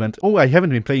 and he went, "Oh, I haven't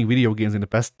been playing video games in the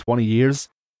past 20 years."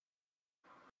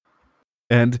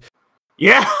 And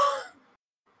yeah,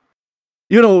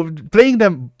 you know, playing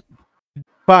them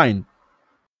fine,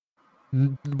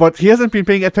 but he hasn't been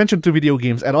paying attention to video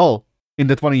games at all in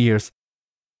the 20 years.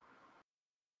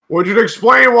 Would you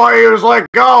explain why he was like,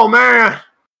 "Oh man,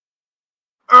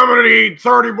 I'm gonna need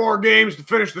 30 more games to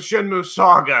finish the Shenmue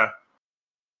saga"?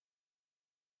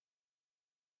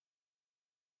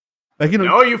 Like, you know,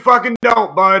 no, you fucking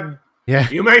don't, bud. Yeah.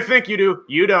 You may think you do.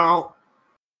 You don't.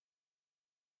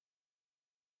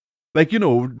 Like, you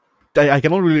know, I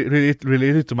can only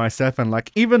relate it to myself, and,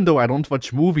 like, even though I don't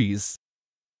watch movies,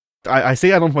 I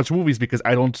say I don't watch movies because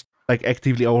I don't, like,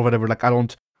 actively or whatever, like, I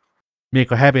don't make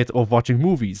a habit of watching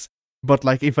movies. But,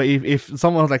 like, if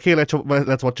someone's like, "Hey,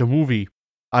 let's watch a movie,"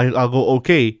 I'll go,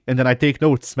 "Okay," and then I take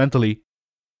notes mentally.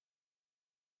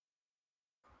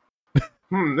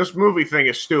 This movie thing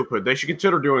is stupid. They should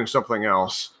consider doing something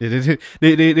else.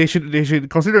 They should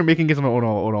consider making it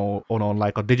on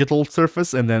like a digital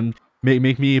surface, and then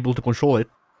make me able to control it.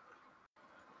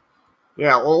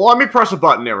 Yeah, well, let me press a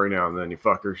button every now and then, you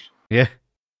fuckers. Yeah.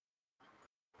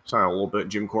 Sound a little bit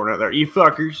Jim Cornette there. You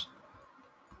fuckers.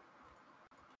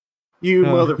 You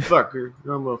motherfucker.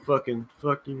 I'm a fucking.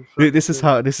 This is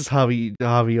how we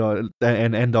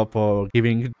and end up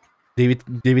giving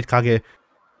David Kage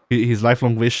his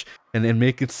lifelong wish and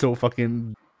make it so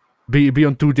fucking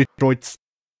Beyond Two Detroits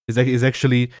is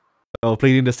actually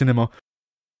played in the cinema.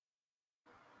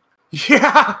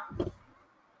 Yeah.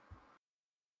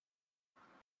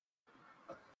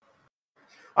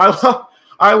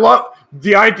 I love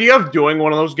the idea of doing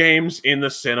one of those games in the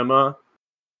cinema.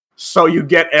 So you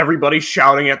get everybody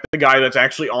shouting at the guy that's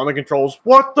actually on the controls.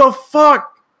 What the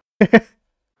fuck?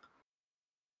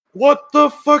 What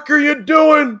the fuck are you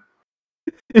doing?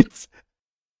 It's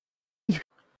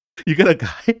you get a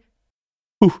guy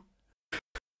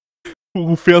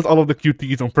who fails all of the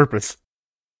QTEs on purpose.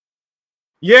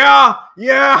 Yeah,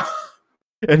 yeah.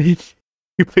 And he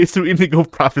plays through Indigo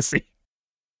Prophecy.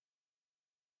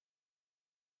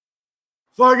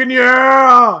 Fucking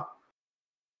yeah.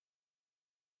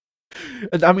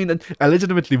 And I mean, I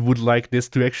legitimately would like this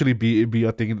to actually be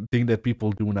a thing that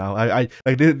people do now. I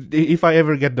like if I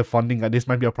ever get the funding, this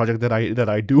might be a project that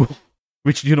I do,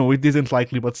 which it isn't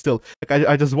likely, but still, like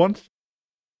I just want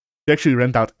to actually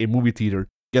rent out a movie theater,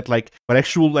 get like an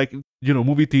actual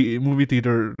movie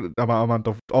theater amount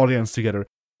of audience together,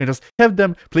 and just have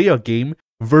them play a game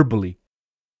verbally,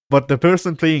 but the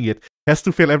person playing it has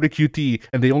to fail every QTE,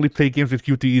 and they only play games with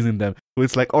QTEs in them. So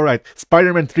it's like, all right,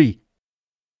 Spider-Man 3.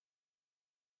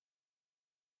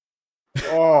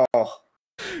 Oh.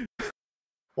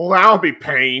 Well, that'll be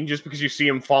pain, just because you see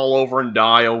him fall over and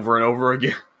die over and over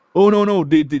again. Oh, no,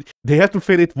 they have to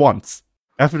fail it once.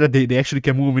 After that, they actually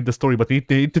can move in the story, but they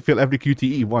need to fail every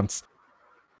QTE once.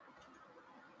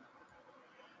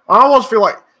 I almost feel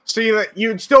like, see, that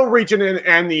you'd still reach an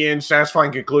end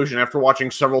satisfying conclusion after watching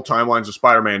several timelines of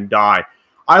Spider-Man die.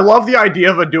 I love the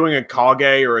idea of doing a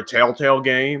Kage or a Telltale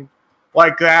game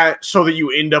like that, so that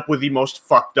you end up with the most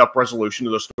fucked up resolution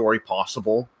of the story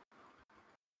possible.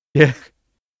 Yeah.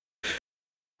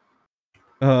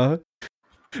 But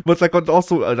like, I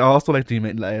also like to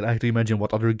imagine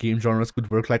what other game genres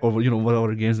could work like, or what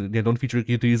other games that don't feature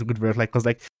QTEs could work like. Because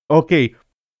like, okay,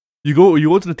 you go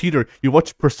to the theater, you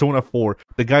watch Persona 4.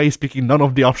 The guy is picking none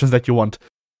of the options that you want.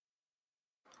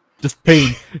 Just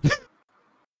pain.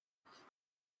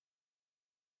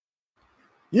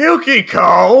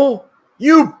 Yukiko,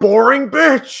 you boring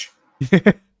bitch.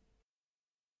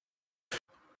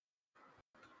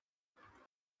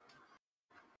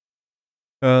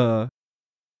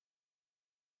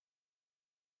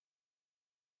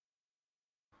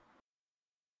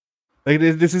 Like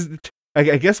this is,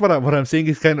 I guess what I'm saying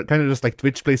is kind of just like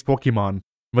Twitch plays Pokemon,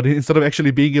 but instead of actually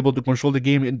being able to control the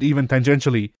game and even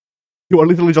tangentially, you are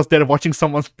literally just there watching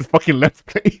someone's fucking let's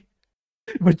play,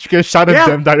 but you can shout at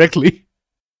them directly.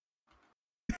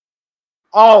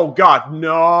 Oh god,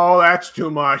 no, that's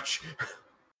too much.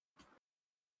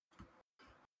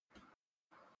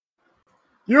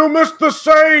 You missed the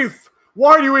save!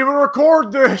 Why do you even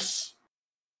record this?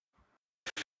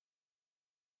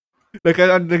 Like,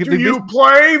 do you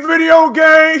play video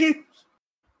games?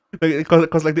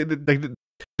 Because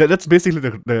that's basically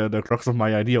the crux of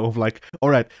my idea of like, all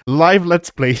right, live let's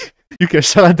play. You can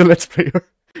shout at the let's player.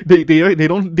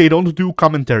 They don't do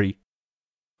commentary.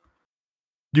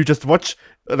 You just watch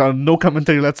no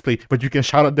commentary let's play, but you can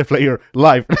shout at the player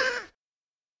live.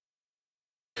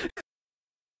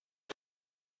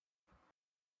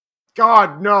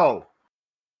 God no.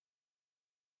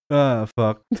 Ah,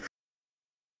 fuck.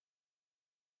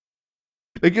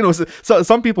 Like, so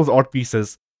some people's art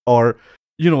pieces are,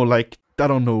 like, I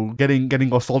don't know,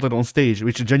 getting assaulted on stage,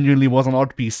 which genuinely was an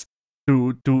art piece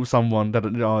to someone that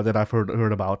I've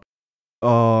heard about.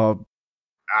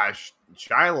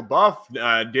 Shia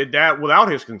LaBeouf did that without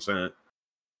his consent.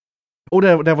 Oh,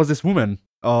 there was this woman.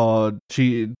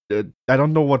 She I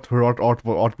don't know what her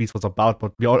art piece was about,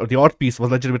 but the art piece was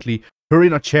legitimately her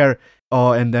in a chair,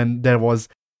 and then there was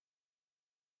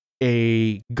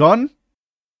a gun,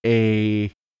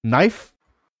 a knife,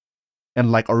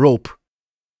 and like a rope,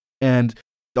 and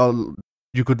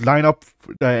you could line up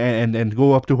and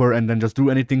go up to her and then just do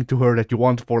anything to her that you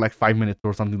want for like 5 minutes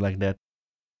or something like that,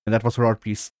 and that was her art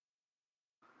piece.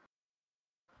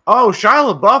 Oh,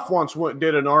 Shia LaBeouf once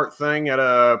did an art thing at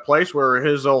a place where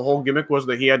his whole gimmick was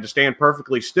that he had to stand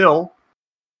perfectly still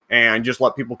and just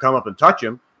let people come up and touch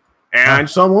him, and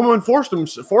some woman forced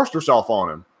herself on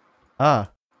him.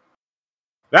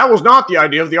 That was not the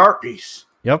idea of the art piece.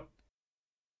 Yep.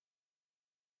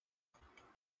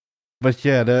 But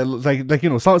yeah, like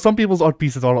some people's art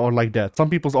pieces are like that. Some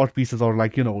people's art pieces are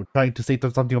like trying to say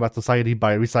something about society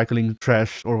by recycling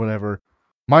trash or whatever.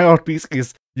 My art piece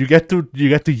is you get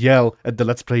to yell at the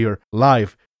Let's Player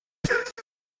live.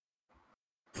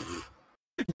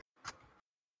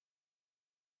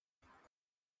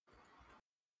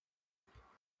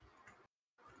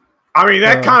 I mean,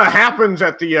 that kind of happens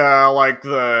at the like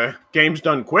the Games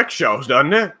Done Quick shows,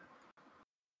 doesn't it?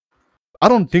 I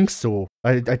don't think so.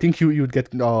 I think you'd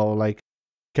get like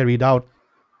carried out.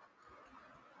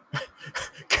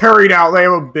 Carried out. They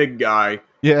have a big guy.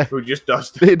 Yeah, who just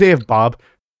does. They have Bob.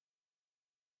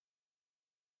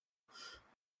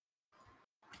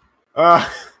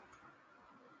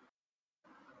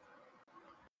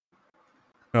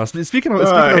 Speaking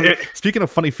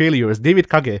of funny failures, David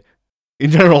Kage,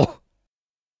 in general.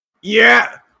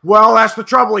 Yeah, well, that's the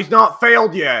trouble. He's not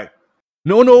failed yet.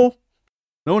 No.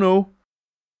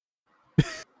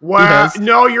 Well,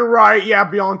 no, you're right. Yeah,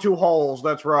 Beyond Two Holes.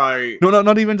 That's right. No,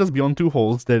 not even just Beyond Two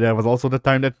Holes. There was also the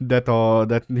time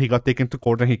that he got taken to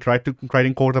court and he cried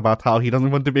in court about how he doesn't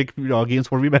want to make games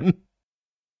for women.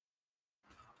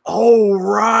 Oh,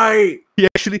 right. He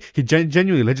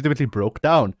genuinely, legitimately broke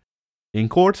down in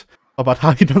court about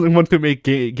how he doesn't want to make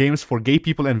games for gay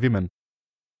people and women.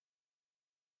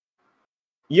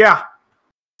 Yeah.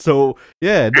 So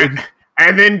yeah.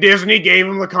 And then Disney gave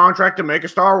him the contract to make a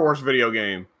Star Wars video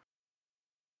game.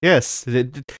 Yes,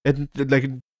 like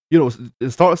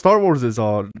Star Wars'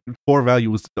 core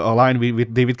values align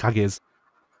with David Kage's.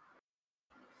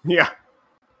 Yeah,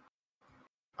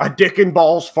 a dick and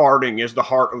balls farting is the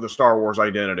heart of the Star Wars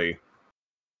identity.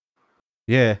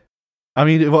 Yeah, I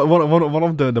mean one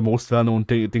of the most well-known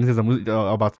things is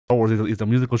about Star Wars is the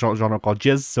musical genre called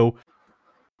jazz. So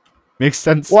makes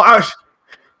sense. Well,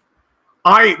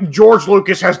 George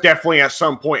Lucas has definitely at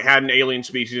some point had an alien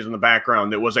species in the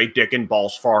background that was a dick and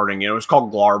balls farting. It was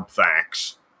called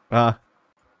Glarbthax. Or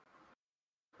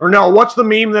no, what's the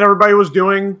meme that everybody was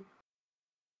doing?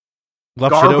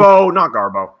 Garbo, not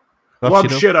Garbo.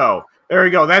 Glubshido. There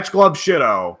you go. That's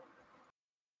Glubshido.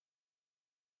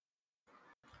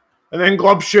 And then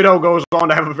Glubshido goes on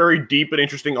to have a very deep and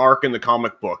interesting arc in the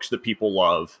comic books that people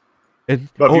love.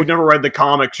 But if you've never read the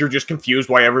comics, you're just confused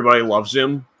why everybody loves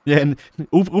him. Yeah, and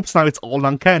oops, now it's all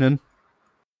non-canon.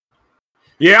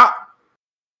 Yeah.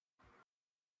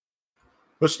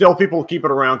 But still, people keep it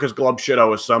around because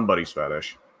Glubshido is somebody's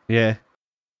fetish. Yeah.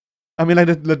 I mean,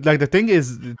 the thing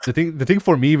is, the thing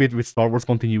for me with Star Wars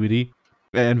continuity,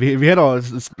 and we had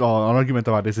an argument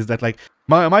about this, is that like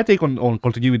my take on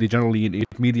continuity generally in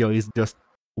media is just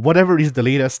whatever is the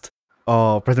latest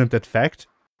presented fact.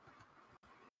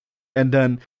 And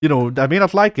then, I may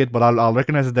not like it, but I'll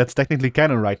recognize that that's technically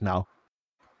canon right now.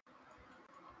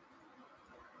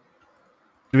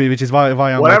 Which is why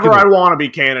I'm whatever like, I want to be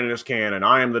canon is canon.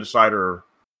 I am the decider.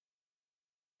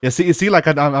 Yeah, see, like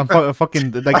I'm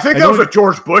fucking. Like, I think that was a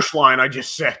George Bush line I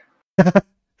just said.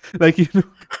 Like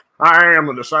I am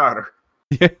the decider.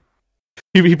 Yeah,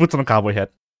 he puts on a cowboy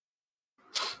hat.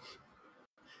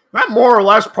 That more or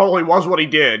less probably was what he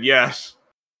did. Yes.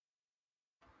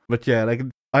 But yeah, like.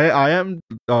 I am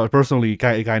personally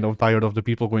kind of tired of the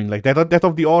people going like death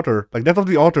of the author. Like death of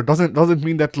the author doesn't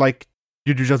mean that like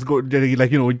you just go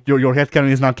like your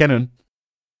headcanon is not canon.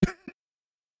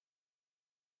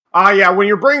 Yeah, when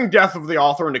you're bringing death of the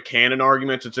author into canon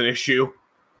arguments, it's an issue.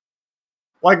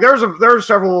 Like there are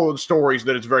several stories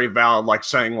that it's very valid, like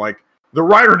saying like the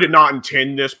writer did not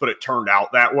intend this, but it turned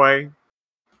out that way.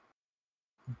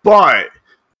 But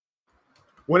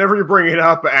whenever you bring it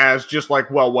up as just like,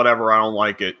 well, whatever, I don't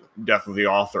like it, death of the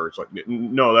author, it's like,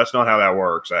 no, that's not how that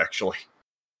works, actually.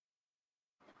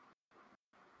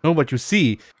 No, but you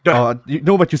see, I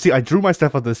drew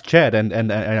myself as this Chad,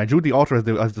 and I drew the author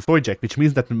as the story jack, which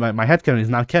means that my headcanon is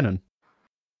now canon.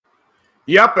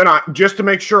 Yep, and just to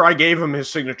make sure, I gave him his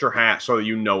signature hat so that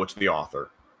you know it's the author.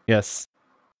 Yes.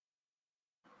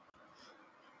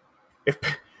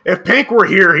 If Pink were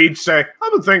here, he'd say,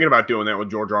 I've been thinking about doing that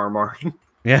with George R. R. Martin.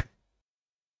 Yeah.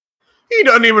 He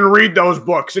doesn't even read those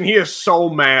books, and he is so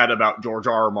mad about George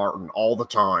R. R. Martin all the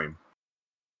time.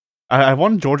 I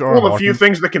want George R. R. Martin. One of the few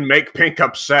things that can make Pink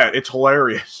upset. It's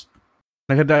hilarious.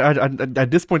 Like at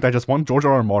this point, I just want George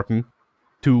R. R. Martin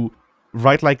to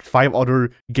write like 5 other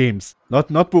games, not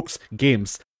books,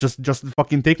 games. Just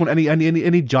fucking take on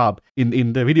any job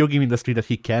in the video game industry that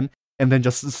he can. And then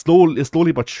just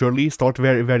slowly but surely start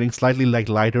wearing slightly like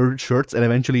lighter shirts, and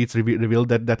eventually it's revealed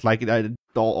that like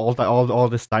all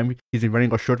this time he's been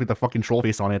wearing a shirt with a fucking troll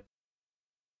face on it.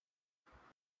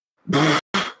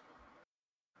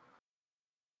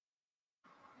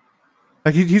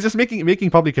 Like he's just making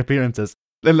public appearances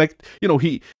And like, you know,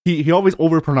 he always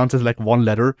overpronounces like one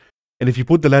letter, and if you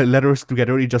put the letters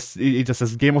together, it just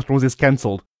says Game of Thrones is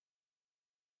cancelled.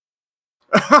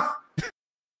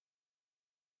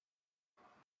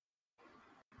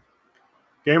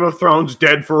 Game of Thrones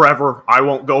dead forever. I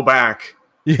won't go back.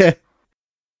 Yeah.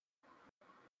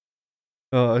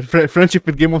 Friendship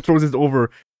with Game of Thrones is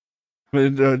over.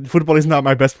 Football is not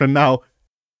my best friend now.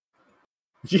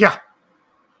 Yeah.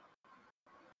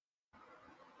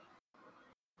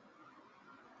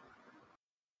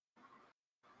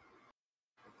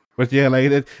 But yeah,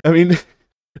 like I mean,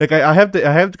 like I have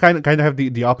kind of have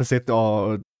the opposite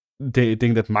the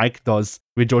thing that Mike does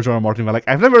with George R. R. Martin. Where, like,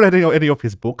 I've never read any of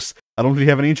his books. I don't really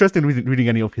have any interest in reading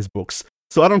any of his books,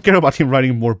 so I don't care about him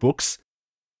writing more books.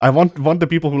 I want the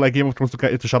people who like Game of Thrones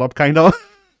to shut up, kind of,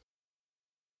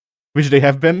 which they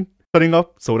have been shutting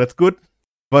up, so that's good.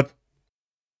 But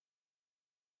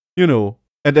you know,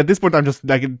 at this point, I'm just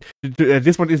like, at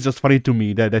this point, it's just funny to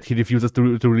me that he refuses to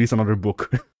release another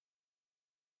book.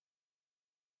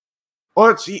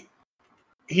 Well, it's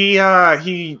he's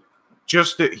a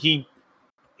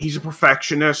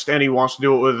perfectionist and he wants to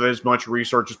do it with as much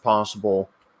research as possible.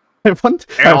 I want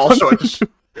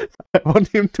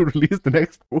him to release the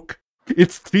next book.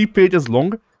 It's 3 pages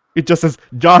long. It just says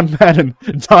John Madden,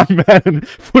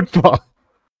 football.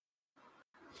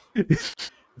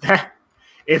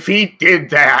 If he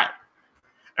did that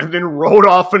and then rode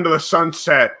off into the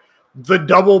sunset, the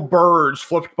double birds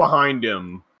flipped behind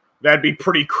him, that'd be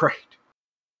pretty great.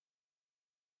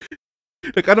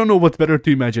 Like, I don't know what's better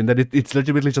to imagine, that it's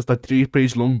legitimately just a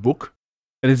 3-page long book,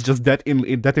 and it's just that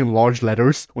in large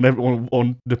letters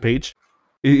on the page.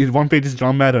 One page is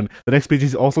John Madden, the next page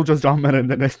is also just John Madden,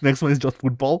 the next one is just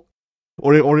football,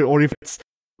 or if it's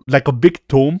like a big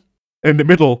tome in the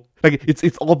middle, like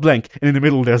it's all blank, and in the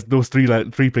middle there's those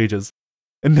 3 pages,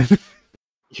 and then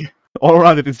yeah. All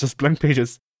around it it's just blank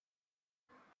pages.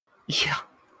 Yeah.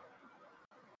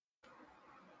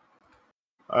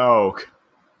 Oh.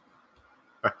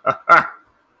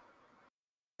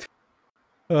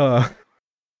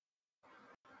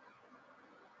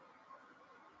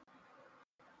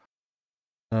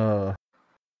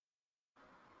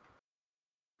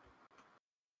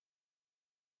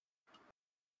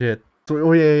 Shit. So,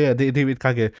 oh yeah, David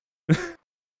Kage.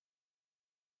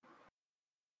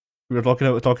 We were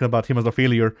talking about him as a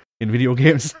failure in video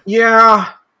games.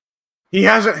 Yeah. He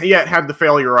hasn't yet had the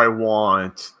failure I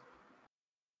want.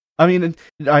 I mean,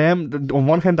 I am, on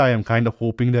one hand, I am kind of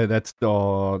hoping that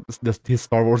his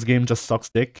Star Wars game just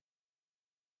sucks dick.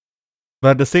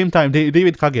 But at the same time,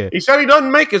 David Kage... He said he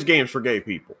doesn't make his games for gay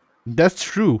people. That's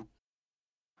true.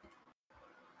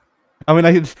 I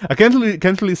mean, I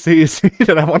can't really say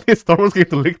that I want his Star Wars game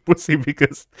to lick pussy,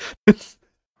 because...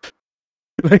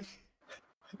 like...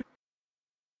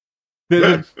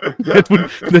 that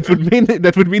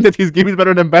would mean that his game is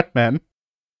better than Batman.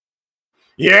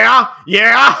 Yeah.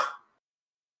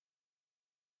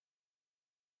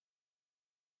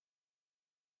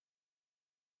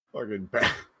 Fucking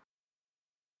bad.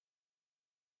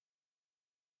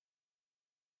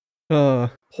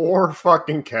 Poor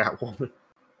fucking Catwoman.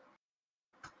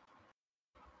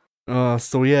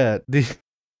 So yeah,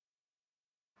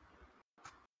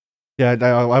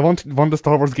 I want the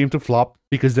Star Wars game to flop,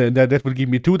 because then that will give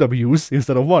me 2 W's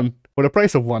instead of 1 for the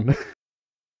price of 1.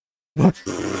 But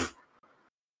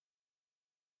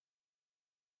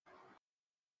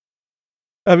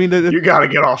I mean, you gotta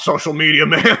get off social media,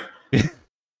 man.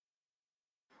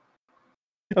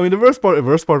 I mean, the worst part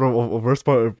with Star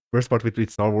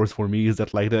Wars for me is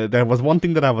that, like, there was one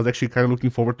thing that I was actually kind of looking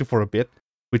forward to for a bit,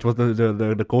 which was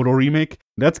the KOTOR remake.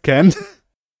 That's canned.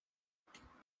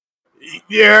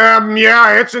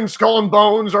 Yeah, it's in Skull and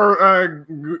Bones or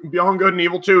Beyond Good and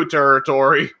Evil 2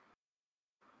 territory.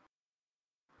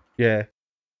 Yeah.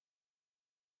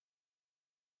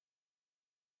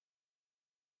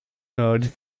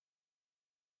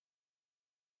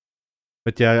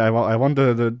 But yeah, I want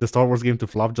the Star Wars game to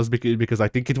flop, just because I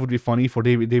think it would be funny for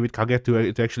David Kage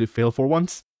to actually fail for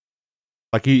once.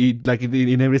 Like he like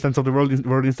in every sense of the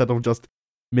word, instead of just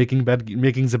making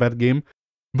the bad game.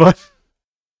 But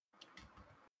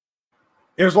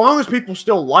as long as people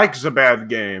still like the bad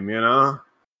game, you know.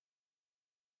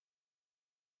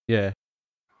 Yeah.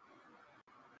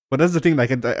 But that's the thing.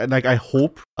 Like I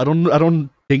hope, I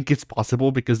don't think it's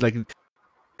possible, because like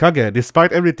Kage,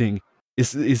 despite everything,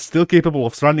 is still capable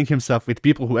of surrounding himself with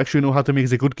people who actually know how to make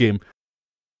the good game.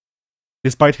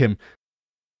 Despite him.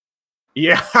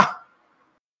 Yeah.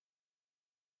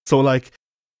 So like,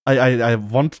 I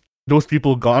want those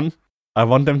people gone. I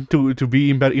want them to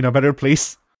be in a better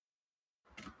place.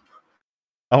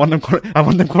 I want them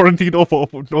quarantined off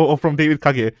from David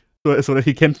Kage so that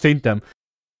he can't taint them.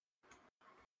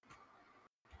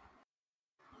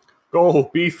 Go,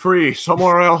 be free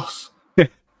somewhere else.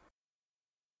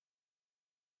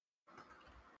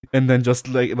 And then just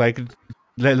let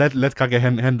Kage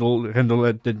handle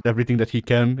everything that he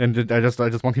can, and I just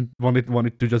want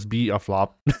it to just be a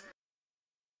flop.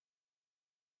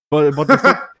 but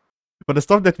the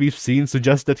stuff that we've seen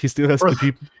suggests that he still has to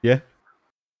keep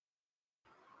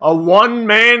a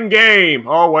one-man game.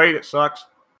 Oh wait, it sucks.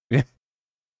 Yeah,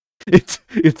 it's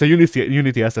a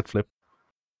Unity asset flip.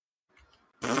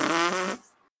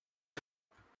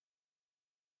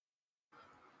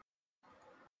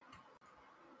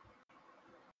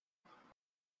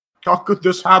 How could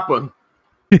this happen?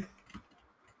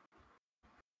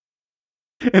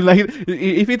 And like,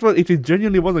 if it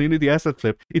genuinely was a Unity asset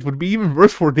flip, it would be even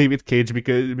worse for David Cage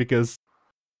because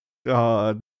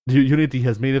Unity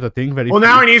has made it a thing very. Well,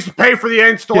 now he needs to pay for the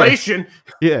installation.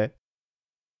 Yeah.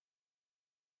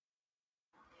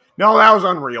 No, that was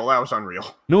Unreal. That was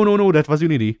Unreal. No, that was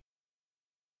Unity.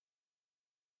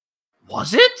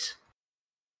 Was it?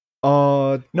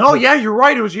 No, yeah, you're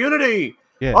right. It was Unity.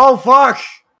 Yeah. Oh fuck.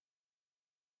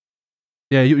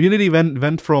 Yeah, Unity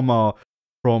went from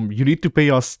you need to pay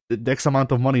us the X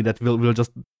amount of money that we'll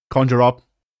just conjure up.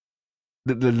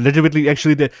 Legitimately,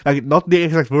 actually, like not the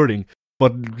exact wording,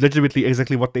 but legitimately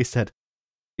exactly what they said.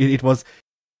 It was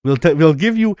we'll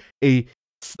give you a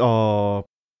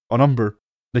number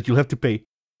that you'll have to pay.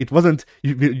 It wasn't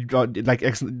like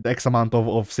X amount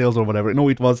of sales or whatever. No,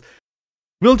 it was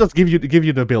we'll just give you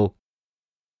the bill.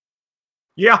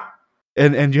 Yeah.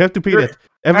 And you have to pay that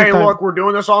every time. Look, we're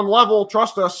doing this on level.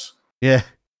 Trust us. Yeah.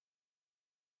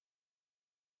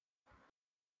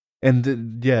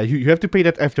 And you have to pay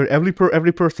that after every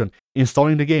person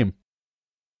installing the game.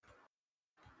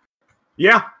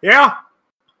 Yeah.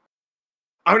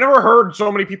 I've never heard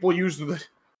so many people mention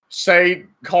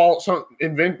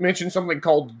something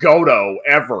called Godot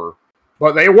ever,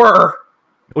 but they were.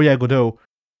 Oh yeah, Godot.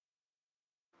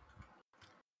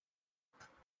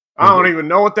 I don't even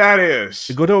know what that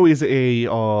is. Godot is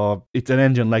it's an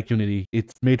engine like Unity.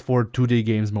 It's made for 2D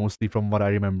games mostly, from what I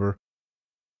remember.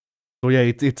 So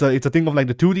yeah, it's a thing of like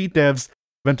the 2D devs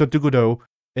went onto Godot,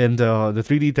 and the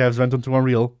 3D devs went onto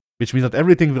Unreal, which means that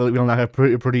everything will now have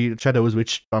pretty shadows,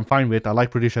 which I'm fine with. I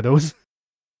like pretty shadows.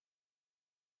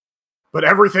 But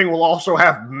everything will also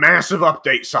have massive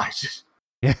update sizes.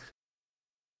 Yeah.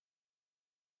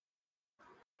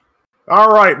 All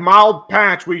right, mild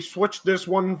patch. We switched this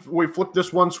one. We flipped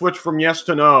this one switch from yes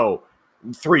to no.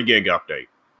 3 gig update.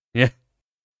 Yeah.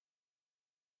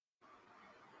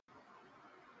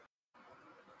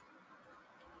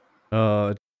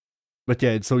 But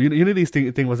yeah, so Unity's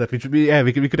thing was that we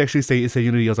could actually say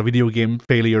Unity as a video game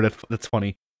failure. That's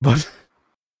funny, but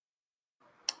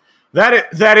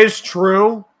that is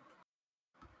true.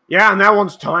 Yeah, and that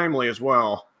one's timely as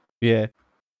well. Yeah.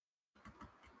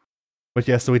 But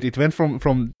yeah, so it went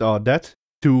from that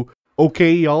to,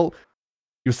 okay, y'all,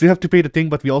 you still have to pay the thing,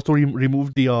 but we also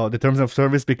removed the terms of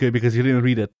service because you didn't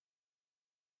read it.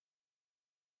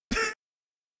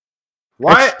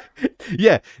 What?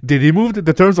 Yeah, they removed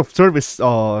the terms of service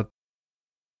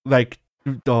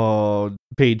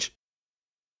page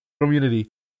from Unity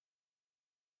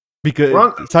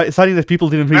because citing that people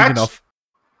didn't read enough.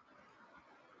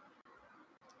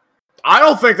 I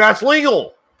don't think that's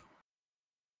legal.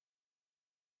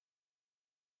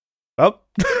 Oh.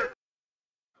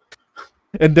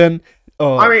 And then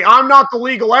I mean, I'm not the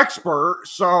legal expert,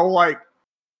 so like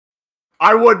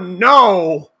I wouldn't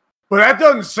know, but that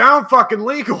doesn't sound fucking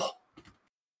legal.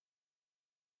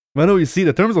 Well, no, you see,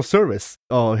 the terms of service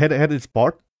had its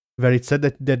part where it said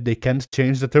that they can't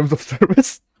change the terms of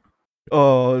service.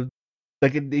 Like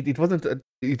it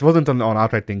wasn't an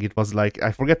outright thing. It was like,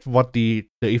 I forget what the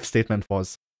if statement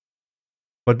was,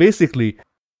 but basically,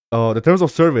 the terms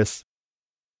of service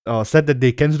said that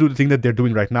they can't do the thing that they're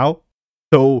doing right now,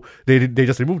 so they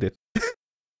just removed it.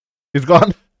 It's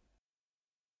gone.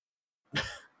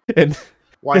 And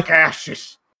like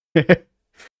ashes.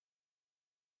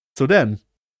 So then,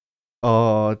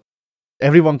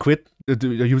 everyone quit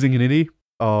using Unity.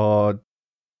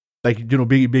 Like, you know,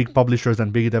 big publishers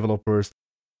and big developers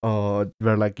were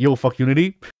like, yo, fuck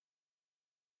Unity.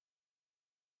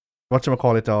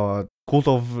 Whatchamacallit, Cult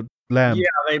of Lamb. Yeah,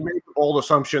 they made the bold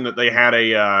assumption that they had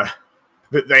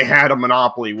a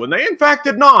monopoly when they in fact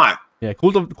did not. Yeah,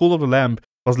 Cult of the Lamb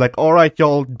was like, all right,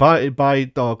 y'all, buy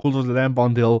the Cult of the Lamb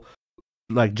bundle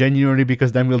like January,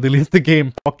 because then we'll delete the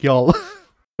game. Fuck y'all.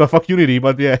 Well, fuck Unity,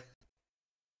 but yeah.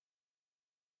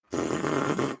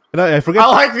 And I forget. I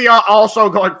like the also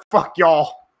going fuck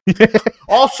y'all.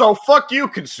 Also, fuck you,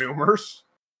 consumers.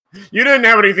 You didn't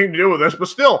have anything to do with this, but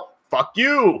still, fuck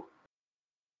you.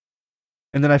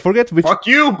 And then I forget which... Fuck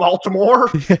you, Baltimore.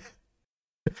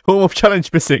 Home of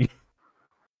challenge pissing.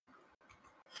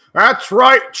 That's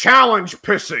right, challenge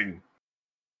pissing.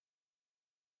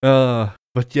 But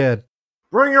yeah.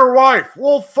 Bring your wife,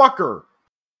 we'll fuck her.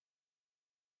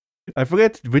 I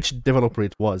forget which developer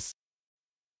it was.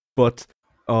 But,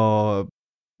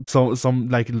 some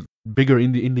like bigger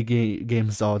indie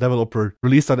games developer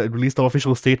released an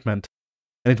official statement,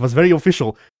 and it was very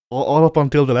official all up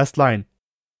until the last line,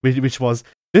 which was,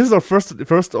 "This is our first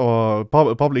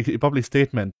public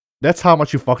statement. That's how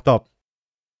much you fucked up."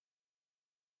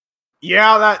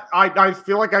 Yeah, that I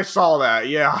feel like I saw that.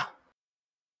 Yeah.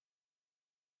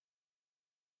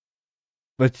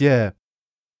 But yeah,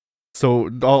 so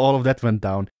all of that went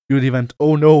down. Unity went,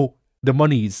 "Oh no, the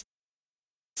monies."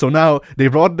 So now they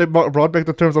brought back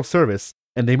the terms of service,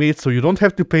 and they made so you don't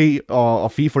have to pay a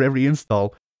fee for every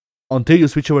install until you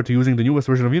switch over to using the newest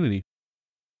version of Unity.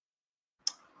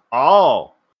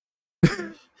 Oh.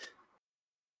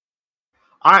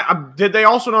 Did they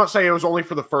also not say it was only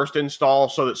for the first install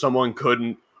so that someone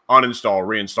couldn't uninstall,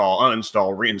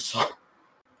 reinstall?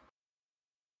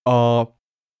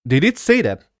 They did say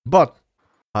that, but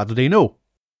how do they know?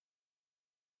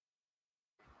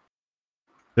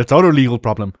 That's our legal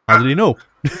problem. How do they know?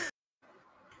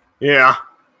 Yeah.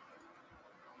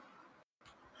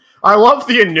 I love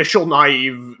the initial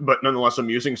naive, but nonetheless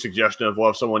amusing suggestion of,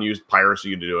 well, if someone used piracy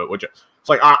to do it, which it's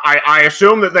like, I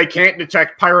assume that they can't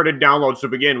detect pirated downloads to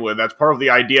begin with. That's part of the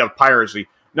idea of piracy.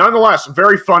 Nonetheless,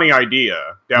 very funny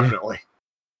idea, definitely. Yeah.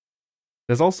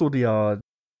 There's also the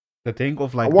thing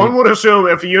of like... One would assume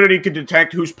if Unity could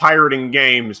detect who's pirating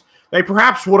games, they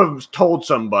perhaps would have told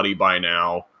somebody by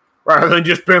now, rather than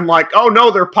just been like, oh no,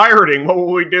 they're pirating, what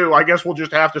will we do? I guess we'll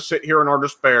just have to sit here in our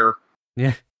despair.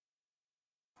 Yeah.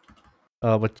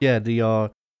 But yeah,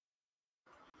 the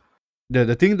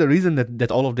reason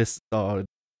that all of this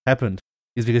happened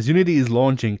is because Unity is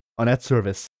launching an ad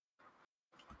service.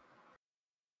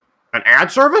 An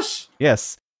ad service?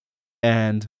 Yes,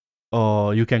 and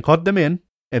you can cut them in,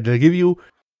 and they'll give you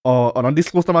an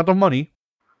undisclosed amount of money,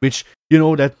 which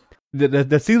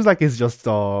that seems like it's just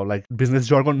like business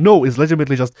jargon. No, it's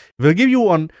legitimately just we'll give you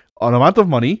an amount of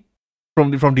money from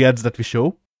the ads that we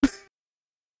show.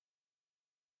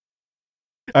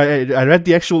 I read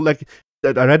the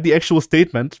actual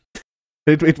statement.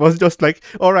 It was just like,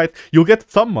 all right, you'll get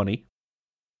some money,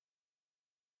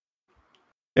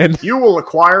 and you will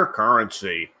acquire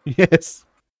currency. Yes,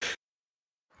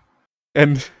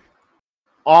 and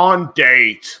on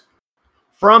date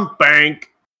from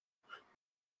bank.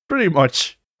 Pretty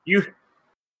much.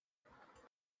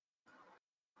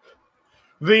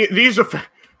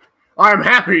 I'm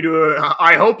happy to.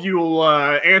 I hope you'll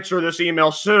answer this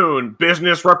email soon,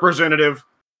 business representative.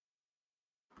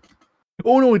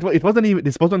 Oh no, it wasn't even.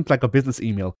 This wasn't like a business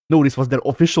email. No, this was their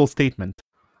official statement.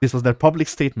 This was their public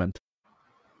statement.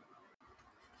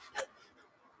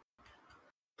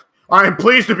 I am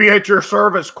pleased to be at your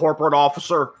service, corporate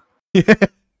officer.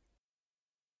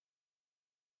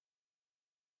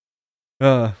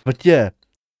 But yeah.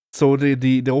 So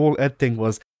the whole ad thing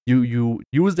was you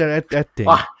use their ad thing.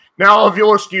 Now, if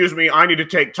you'll excuse me, I need to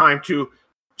take time to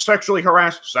sexually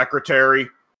harass secretary.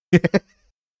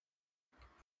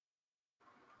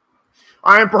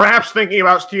 I am perhaps thinking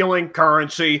about stealing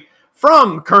currency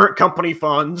from current company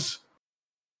funds.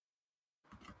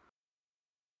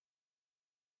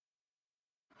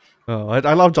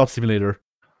 I love Job Simulator.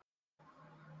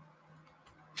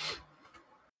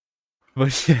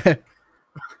 But yeah.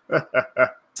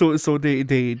 So they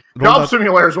Job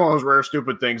Simulator is one of those rare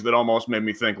stupid things that almost made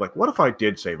me think, like, what if I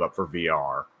did save up for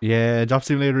VR? Yeah, Job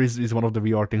Simulator is one of the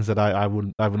VR things that I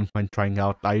wouldn't mind trying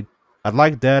out. I'd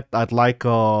like that. I'd like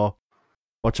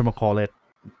whatchamacallit?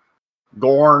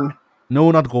 Gorn. No,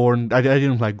 not Gorn. I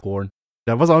didn't like Gorn.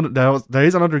 There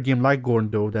is another game like Gorn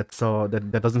though that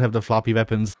doesn't have the floppy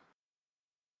weapons.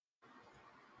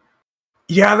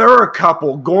 Yeah, there are a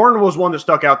couple. Gorn was one that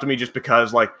stuck out to me just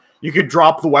because, like, you could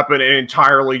drop the weapon and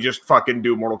entirely just fucking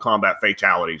do Mortal Kombat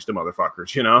fatalities to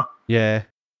motherfuckers, you know? Yeah.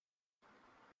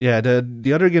 Yeah,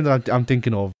 the other game that I'm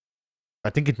thinking of, I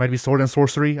think it might be Sword and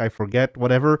Sorcery, I forget,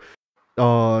 whatever.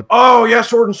 Oh, yeah,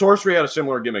 Sword and Sorcery had a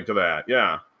similar gimmick to that,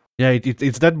 yeah. Yeah,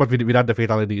 it's that, but without the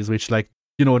fatalities, which, like,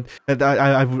 you know,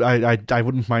 I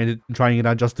wouldn't mind trying it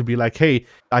out just to be like, hey,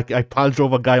 I pile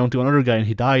drove a guy onto another guy and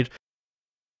he died.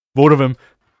 Both of them.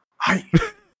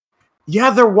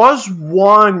 Yeah, there was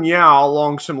one,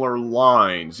 along similar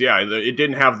lines. Yeah, it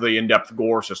didn't have the in-depth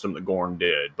gore system that Gorn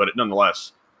did, but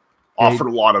nonetheless. offered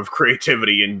a lot of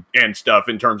creativity and stuff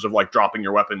in terms of like dropping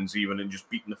your weapons even and just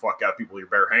beating the fuck out of people with your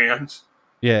bare hands.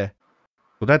 Yeah.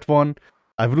 So that one,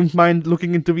 I wouldn't mind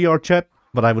looking into VR chat,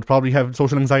 but I would probably have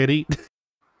social anxiety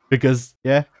because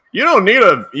yeah. You don't need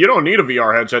a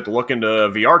VR headset to look into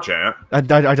VR chat.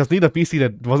 I just need a PC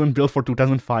that wasn't built for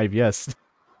 2005. Yes.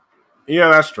 Yeah,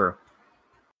 that's true.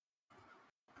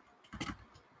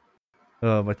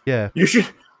 But yeah, you should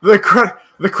the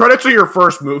credits of your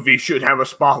first movie should have a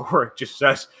spot where it just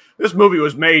says this movie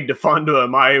was made to fund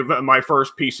my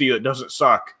first PC that doesn't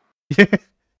suck. Yeah.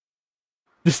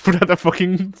 Just put out a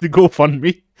fucking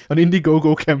GoFundMe, an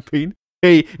Indiegogo campaign.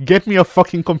 Hey, get me a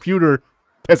fucking computer,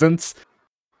 peasants.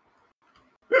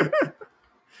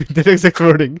 That exact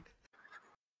wording.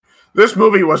 This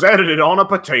movie was edited on a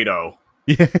potato.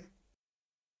 Yeah.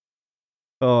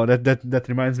 Oh, that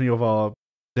reminds me of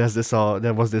there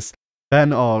was this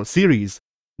fan series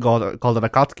called An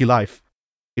Akatsuki Life.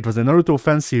 It was a Naruto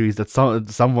fan series that some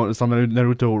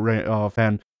Naruto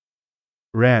fan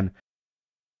ran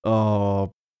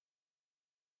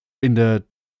in the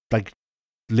like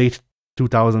late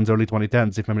 2000s, early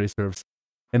 2010s, if memory serves.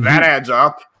 And that adds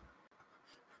up.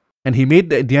 And he made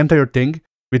the entire thing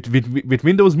with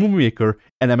Windows Movie Maker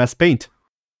and MS Paint.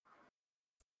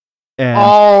 And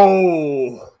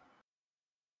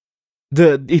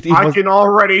I can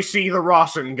already see the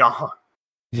Rasengan.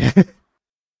 Yeah.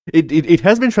 It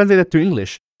has been translated to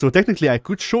English, so technically I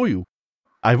could show you.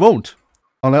 I won't.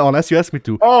 Unless you ask me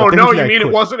to. Oh, no, you mean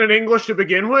it wasn't in English to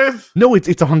begin with? No,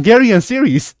 it's a Hungarian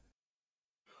series.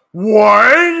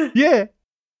 What? Yeah.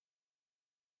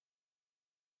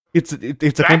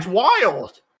 That's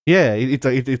wild. Yeah, it's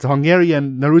a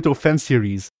Hungarian Naruto fan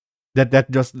series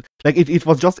that just like it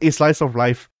was just a slice of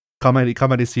life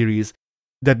comedy series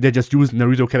that they just used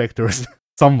Naruto characters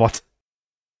somewhat.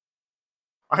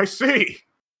 I see.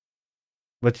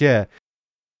 But yeah,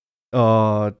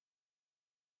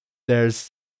 there's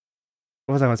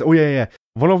what was I gonna say? Oh yeah.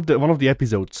 One of the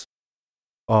episodes,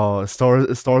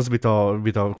 stars with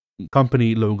a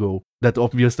company logo that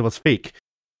obviously was fake,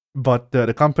 but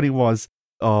the company was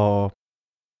what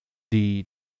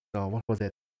was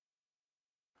it?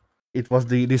 It was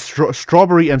the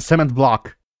Strawberry and Cement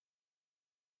Block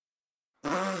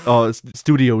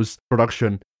Studios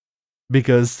production,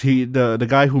 because the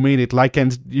guy who made it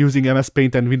likened using MS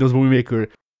Paint and Windows Movie Maker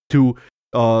to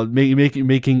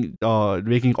making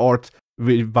art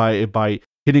by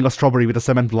hitting a strawberry with a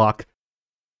cement block.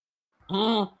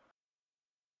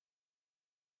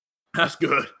 That's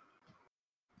good.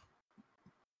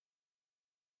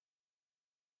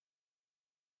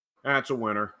 That's a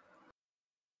winner.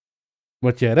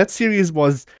 But yeah, that series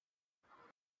was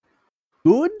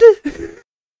good.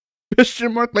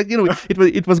 Question mark? Like, you know,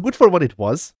 it was good for what it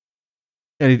was,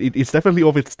 and it's definitely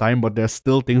of its time. But there's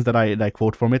still things that I like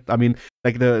quote from it. I mean,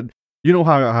 like you know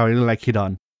how I really like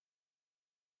Hidan,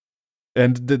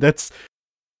 and that's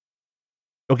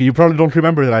okay. You probably don't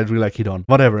remember that I really like Hidan.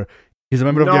 Whatever. He's a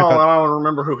member of the. No, I don't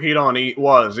remember who Hidan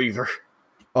was either.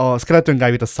 Oh, skeleton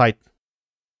guy with a scythe.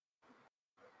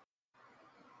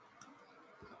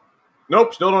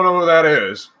 Nope, still don't know who that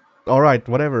is. All right,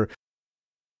 whatever.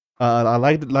 I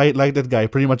like that guy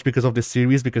pretty much because of this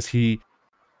series, because he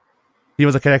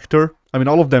was a character. I mean,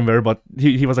 all of them were, but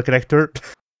he was a character.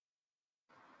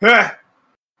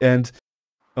 And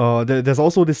there's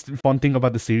also this fun thing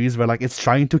about the series where like it's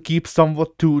trying to keep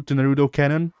somewhat to Naruto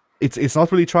canon. It's not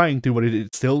really trying to, but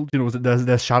it's still, you know, there's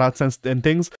shoutouts and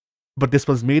things. But this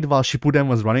was made while Shippuden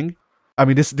was running. I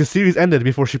mean, this series ended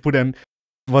before Shippuden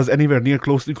was anywhere near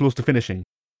close to finishing.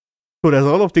 So there's a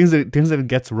lot of things that it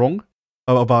gets wrong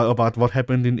about what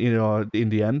happened in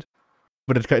the end,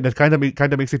 but that kind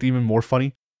of makes it even more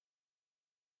funny.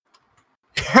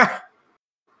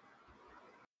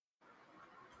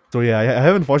 So yeah, I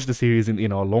haven't watched the series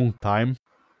in a long time.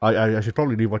 I should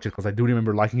probably rewatch it because I do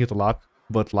remember liking it a lot.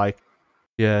 But like,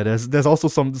 yeah, there's also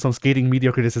some skating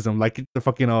media criticism. Like the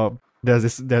fucking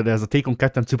there's a take on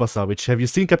Captain Tsubasa. Which, have you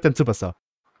seen Captain Tsubasa?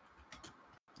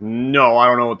 No, I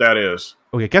don't know what that is.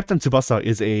 Okay, Captain Tsubasa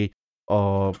is a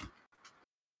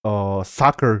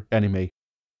soccer anime.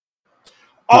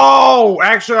 Oh,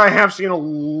 actually,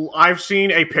 I've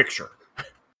seen a picture.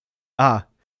 I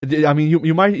mean,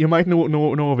 you might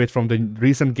know of it from the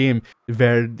recent game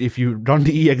where if you run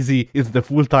the EXE, it's the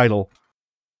full title,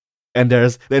 and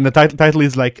the title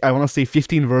is like, I want to say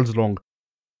 15 words long.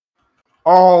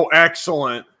 Oh,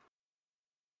 excellent.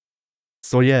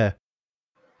 So yeah,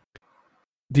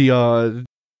 there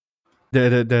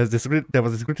was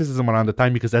this criticism around the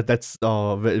time, because that's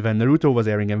when Naruto was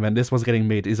airing and when this was getting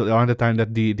made is around the time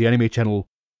that the anime channel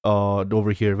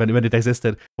over here, when it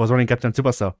existed, was running Captain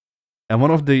Tsubasa. And one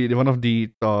of the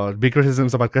big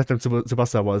criticisms about Captain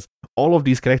Tsubasa was all of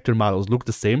these character models look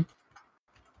the same.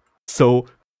 So,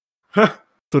 so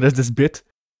there's this bit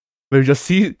where you just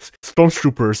see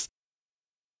stormtroopers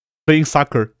playing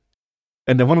soccer,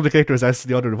 and then one of the characters asks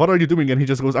the other, "What are you doing?" And he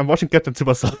just goes, "I'm watching Captain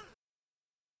Tsubasa."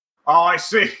 Oh, I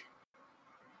see.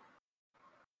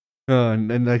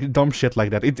 And like dumb shit like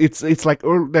that. It's like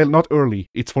not early.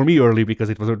 It's for me early because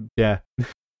it was yeah,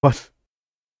 but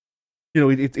you know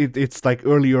it's like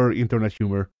earlier internet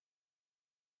humor.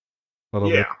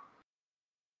 Yeah.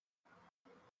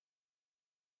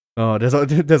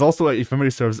 There's also, if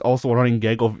memory serves, also a running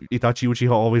gag of Itachi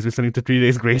Uchiha always listening to 3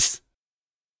 Days Grace.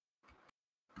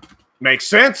 Makes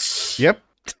sense. Yep.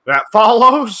 That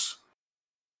follows.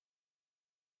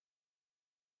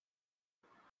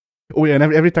 Oh yeah, and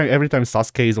every time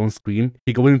Sasuke is on screen,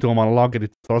 he goes into a monologue and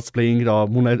it starts playing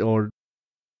Moonlight, or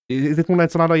is it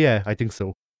Moonlight Sonata? Yeah, I think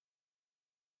so.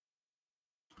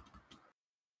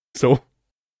 So,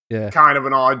 yeah. Kind of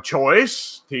an odd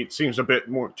choice. It seems a bit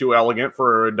more too elegant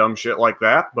for a dumb shit like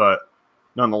that, but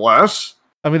nonetheless.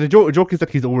 I mean, the joke is that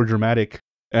he's over dramatic,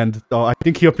 and I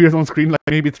think he appears on screen like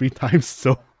maybe 3 times.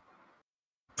 So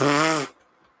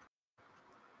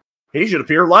he should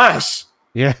appear less.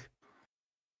 Yeah.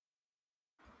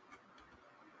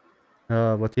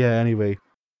 But yeah, anyway.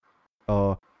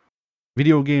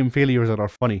 Video game failures that are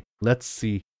funny. Let's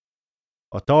see.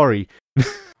 Atari.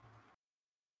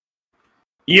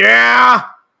 Yeah!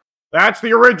 That's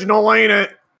the original, ain't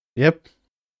it? Yep.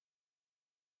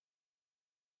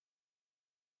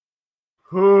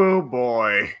 Oh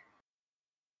boy.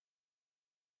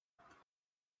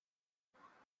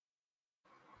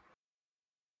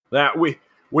 That we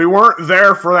weren't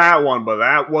there for that one, but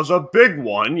that was a big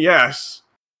one, yes.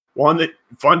 One that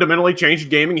fundamentally changed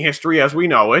gaming history as we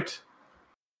know it.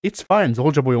 It's fine,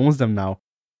 Soulja Boy owns them now.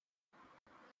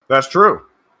 That's true.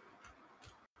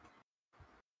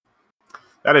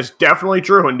 That is definitely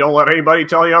true, and don't let anybody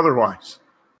tell you otherwise.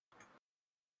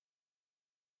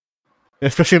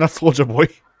 Especially not Soulja Boy.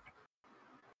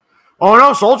 Oh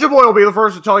no, Soulja Boy will be the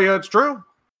first to tell you it's true.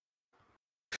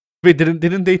 Wait,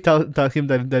 didn't they tell him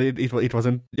that it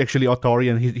wasn't actually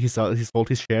Atari and he sold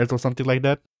his shares or something like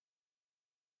that?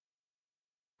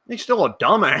 He's still a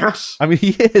dumbass. I mean, he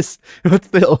is, but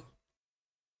still.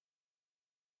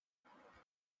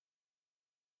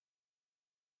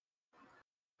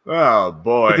 Oh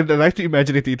boy! I like to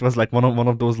imagine it was like one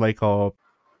of those like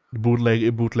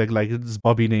bootleg like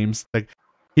Bobby names. Like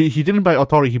he didn't buy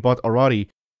Atari, he bought Arari.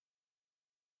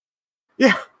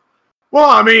 Yeah. Well,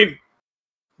 I mean,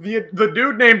 the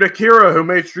dude named Akira who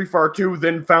made Street Fighter 2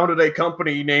 then founded a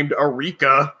company named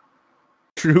Arika.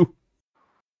 True.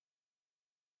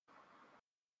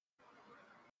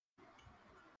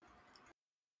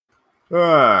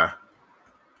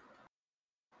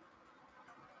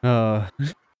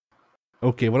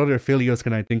 Okay, what other failures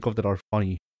can I think of that are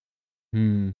funny?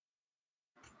 I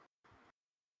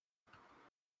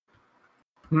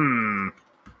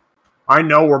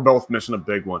know we're both missing a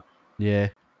big one. Yeah.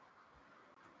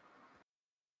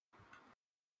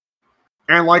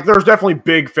 And, like, there's definitely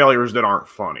big failures that aren't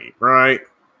funny, right?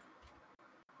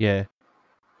 Yeah.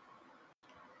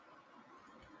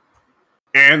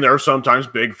 And there are sometimes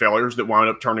big failures that wind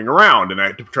up turning around and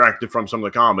that detracted from some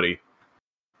of the comedy.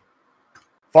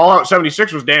 Fallout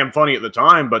 76 was damn funny at the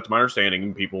time, but to my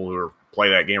understanding, people who play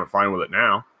that game are fine with it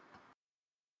now.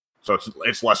 So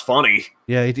it's less funny.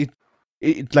 Yeah, it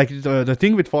like the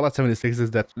thing with Fallout 76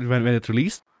 is that when it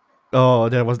released,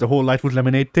 there was the whole Lightfoot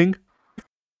Lemonade thing,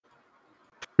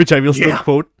 which I will still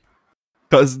quote,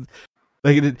 because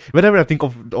like whenever I think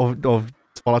of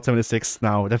Fallout 76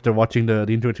 now, after watching the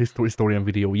Internet Historian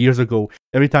video years ago,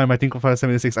 every time I think of Fallout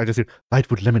 76, I just hear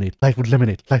Lightfoot Lemonade, Lightfoot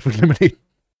Lemonade, Lightfoot Lemonade.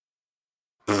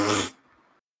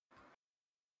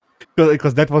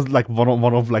 Because that was like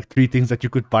one of like 3 things that you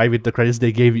could buy with the credits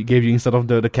they gave you instead of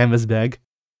the canvas bag.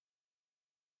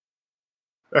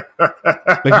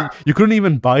 Like you couldn't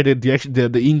even buy the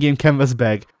in-game canvas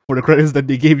bag for the credits that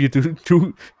they gave you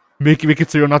to make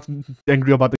it so you're not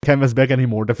angry about the canvas bag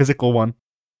anymore, the physical one.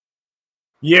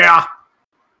 Yeah.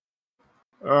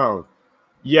 Oh,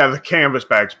 yeah. The canvas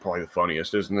bag's probably the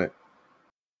funniest, isn't it?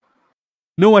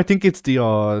 No, I think it's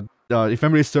the if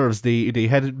memory serves, they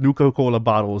had new Coca-Cola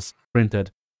bottles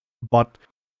printed, but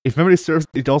if memory serves,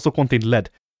 it also contained lead.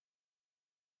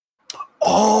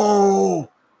 Oh,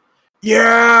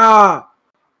 yeah.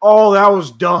 Oh, that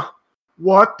was dumb.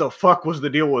 What the fuck was the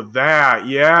deal with that?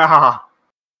 Yeah.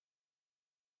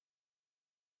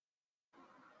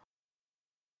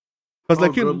 Because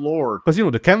like good lord. Because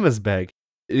the canvas bag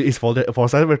is for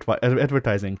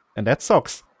advertising, and that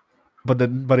sucks. but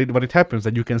it happens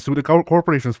that you can sue the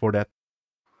corporations for that.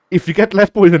 If you get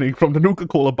lead poisoning from the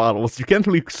Nuka-Cola bottles, you can't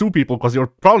really sue people because you're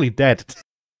probably dead.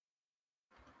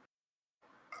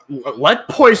 Lead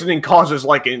poisoning causes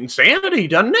like insanity,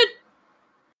 doesn't it?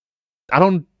 I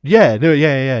don't. Yeah,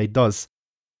 it does.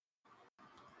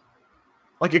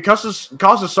 Like it causes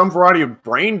some variety of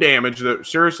brain damage that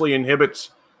seriously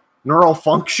inhibits neural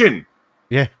function.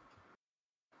 Yeah.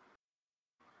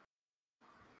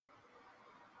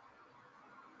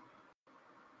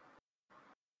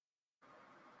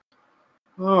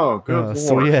 Oh, good lord.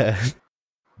 So yeah,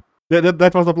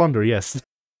 that was a blunder. Yes.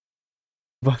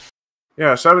 But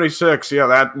yeah, 76.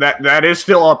 Yeah, that is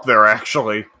still up there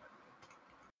actually.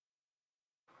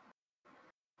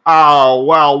 Oh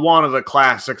well, one of the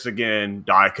classics again,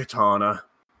 Daikatana.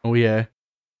 Oh yeah.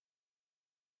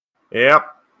 Yep,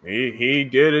 he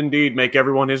did indeed make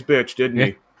everyone his bitch, didn't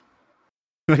he?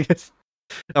 I guess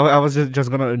I was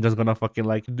just gonna fucking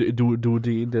like do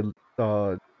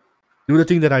the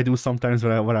thing that I do sometimes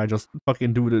when I just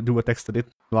fucking do a text edit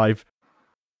live.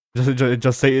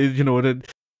 Just say you know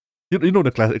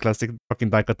the classic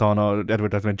fucking Daikatana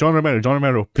advertisement. John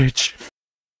Romero, bitch.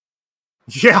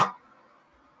 Yeah.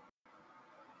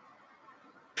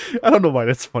 I don't know why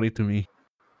that's funny to me.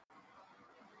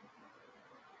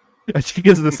 I think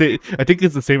it's the same. I think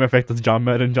it's the same effect as John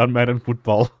Madden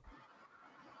football.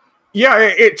 Yeah,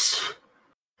 it's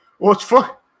fun.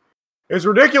 It's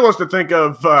ridiculous to think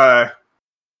of that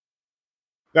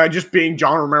just being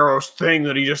John Romero's thing,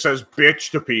 that he just says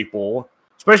bitch to people.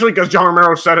 Especially because John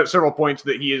Romero said at several points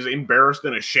that he is embarrassed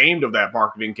and ashamed of that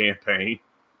marketing campaign.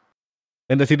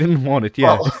 And that he didn't want it,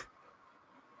 yeah. Well,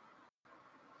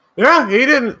 yeah, he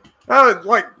didn't. What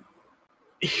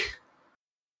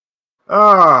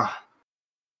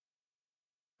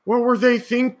were they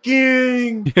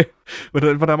thinking? Yeah,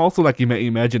 but I'm also like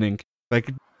imagining,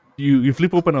 like you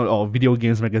flip open a video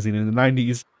games magazine in the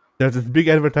 90s. There's this big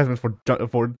advertisement for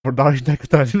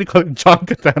Daikatana. They call it John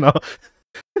Katana.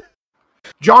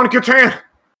 John Katana.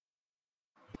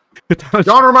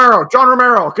 John Romero,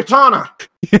 Katana.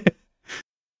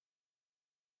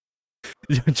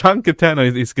 John Katana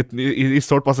his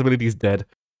sword possibility is dead.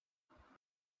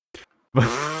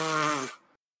 But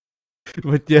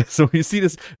yeah, so you see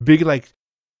this big like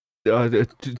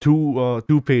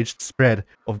two-page spread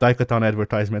of Daikatana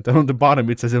advertisement, and on the bottom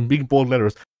it says in big bold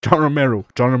letters, John Romero,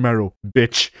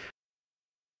 bitch.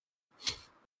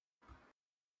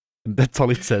 And that's all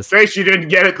it says. In case you didn't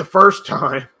get it the first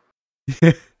time.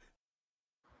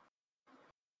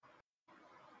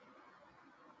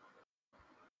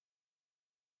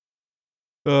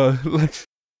 Like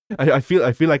I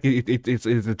feel like it's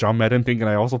a John Madden thing, and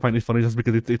I also find it funny just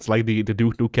because it's like the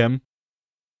Duke Nukem.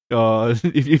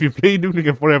 If you play Duke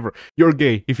Nukem Forever, you're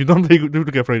gay. If you don't play Duke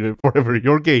Nukem Forever,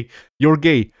 you're gay. You're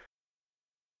gay.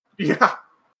 Yeah.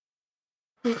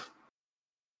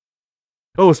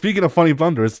 Oh, speaking of funny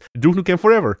blunders, Duke Nukem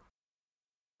Forever.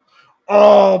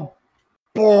 Oh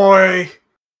boy.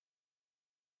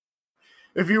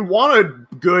 If you want a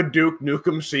good Duke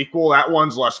Nukem sequel, that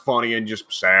one's less funny and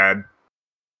just sad.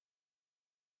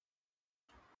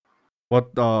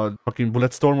 What, fucking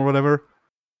Bulletstorm or whatever?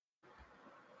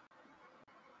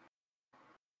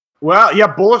 Well,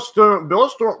 yeah, Bulletstorm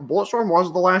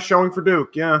was the last showing for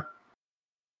Duke, yeah.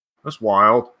 That's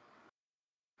wild.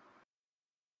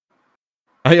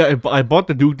 I bought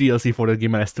the Duke DLC for the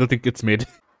game, and I still think it's mid.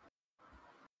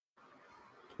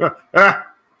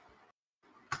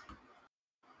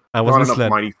 I was Not misled.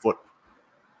 enough Mighty Foot.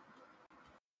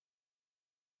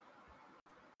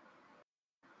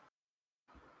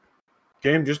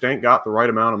 Game just ain't got the right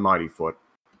amount of Mighty Foot.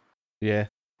 Yeah.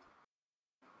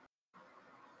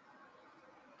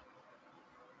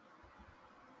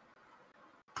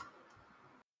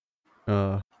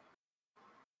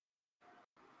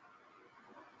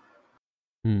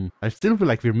 I still feel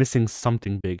like we're missing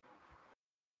something big.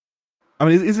 I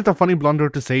mean, is it a funny blunder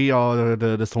to say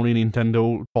the Sony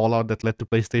Nintendo fallout that led to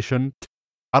PlayStation?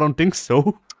 I don't think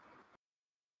so.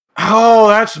 Oh,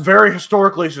 that's very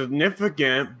historically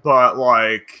significant, but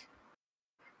like,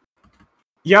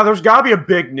 yeah, there's got to be a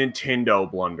big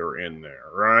Nintendo blunder in there,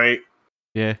 right?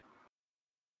 Yeah.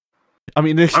 I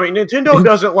mean, Nintendo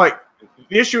doesn't like.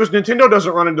 The issue is Nintendo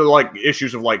doesn't run into like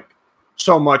issues of like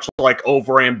so much like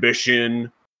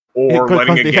overambition or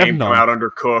letting a game come out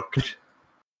undercooked.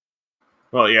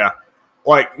 Well, yeah,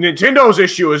 like Nintendo's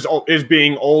issue is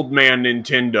being old man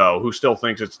Nintendo who still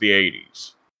thinks it's the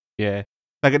 80s. Yeah,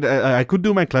 like I could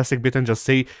do my classic bit and just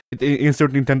say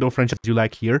insert Nintendo franchise you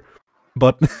like here,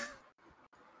 but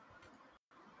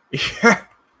yeah,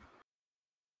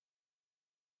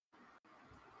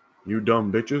 you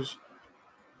dumb bitches.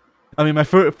 I mean, my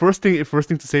first thing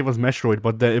to say was Metroid,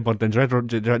 but then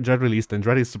Dread released, and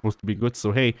Dread is supposed to be good.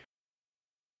 So hey,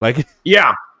 like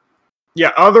Yeah,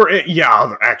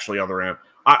 actually, Other M.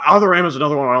 Other M is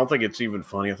another one. I don't think it's even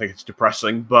funny. I think it's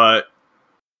depressing, but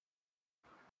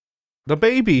the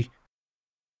baby.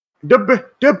 The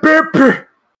baby.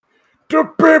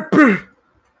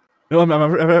 No, I'm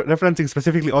referencing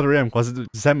specifically Other M because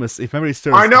Samus, if memory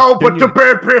serves. I know, but the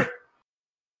baby.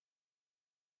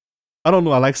 I don't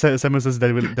know. I like Samus's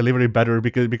delivery better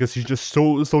because she's just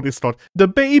so distraught. The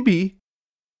baby.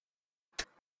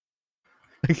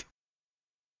 Like,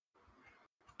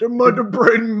 the mother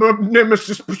brain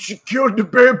nemesis, but she killed the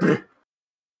baby.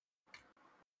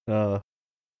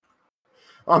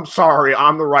 I'm sorry.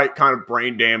 I'm the right kind of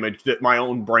brain damage that my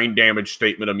own brain damage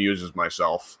statement amuses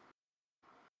myself.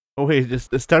 Oh hey, just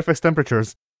the Starfax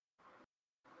temperatures.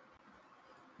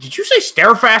 Did you say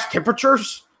Starfast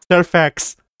temperatures?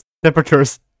 Starfax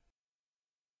temperatures.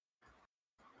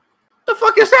 The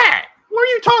fuck is that? What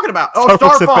are you talking about? Oh, Star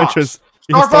Fox Star Fox. Adventures.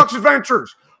 Star Fox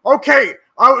Adventures. Okay,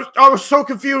 I was so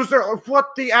confused there. What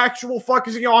the actual fuck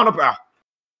is he on about?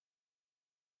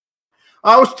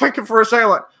 I was thinking for a second,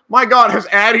 like, my God, is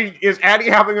Addy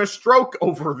having a stroke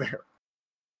over there?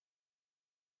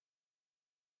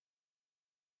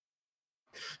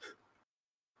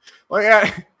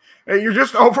 Like, you're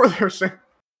just over there saying,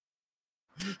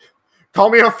 call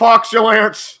me a fox, you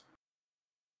Lance.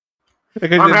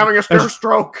 I'm having a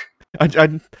stroke. I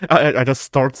just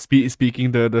start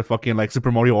speaking the fucking like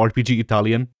Super Mario RPG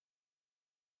Italian.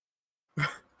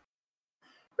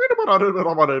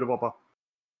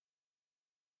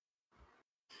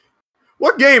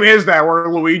 What game is that where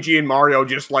Luigi and Mario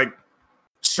just like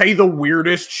say the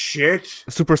weirdest shit?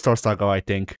 Superstar Saga, I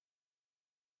think.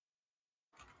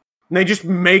 And they just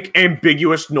make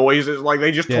ambiguous noises. Like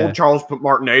they just told Charles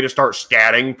Martinet to start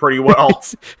scatting pretty well.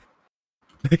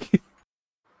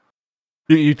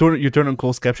 you turn on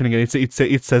closed captioning and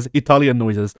it says Italian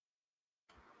noises.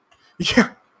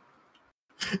 Yeah.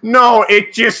 No,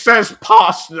 it just says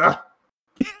pasta.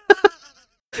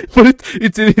 But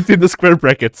it's in the square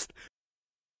brackets.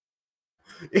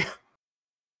 Yeah.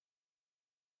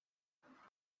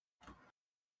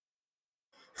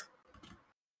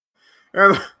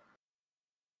 And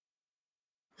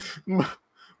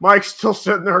Mike's still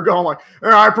sitting there going like,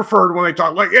 I preferred when they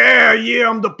talk like, yeah,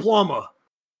 I'm the plumber.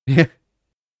 Yeah.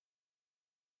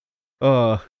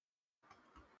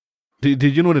 Did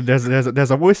you know that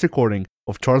there's a voice recording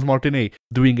of Charles Martinet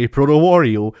doing a Proto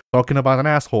Wario talking about an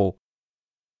asshole?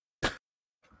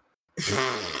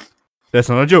 That's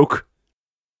not a joke.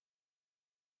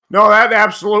 No, that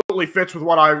absolutely fits with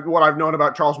what I've known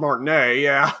about Charles Martinet.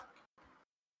 Yeah.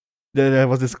 There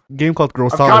was this game called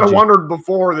Grossology. I've kind of wondered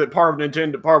before that part of why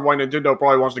Nintendo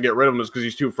probably wants to get rid of him is because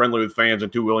he's too friendly with fans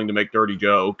and too willing to make dirty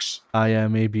jokes. Yeah,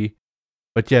 maybe.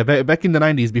 But yeah, back in the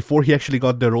 90s, before he actually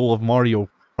got the role of Mario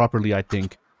properly, I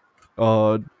think,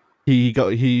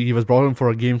 he was brought in for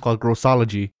a game called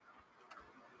Grossology.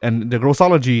 And the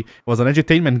Grossology was an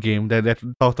edutainment game that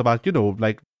talked about,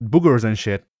 like boogers and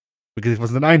shit, because it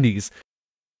was the 90s.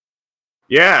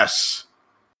 Yes.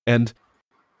 And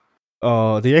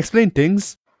they explain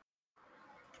things,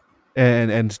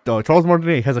 and Charles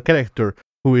Martinet has a character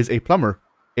who is a plumber,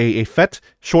 a fat,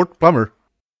 short plumber,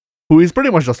 who is pretty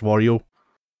much just Wario.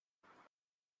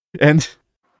 And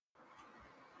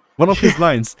one of his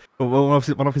lines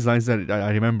that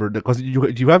I remember, because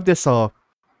you have this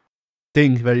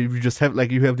thing where you just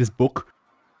have you have this book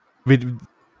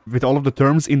with all of the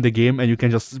terms in the game, and you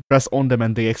can just press on them,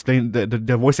 and they explain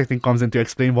the voice acting comes in to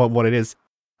explain what it is.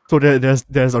 So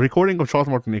there's a recording of Charles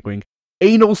Martinet going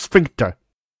anal sphincter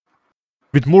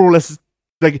with more or less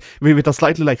with a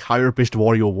slightly higher pitched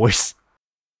Wario voice.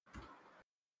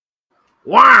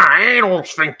 Wow, anal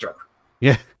sphincter.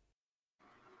 Yeah.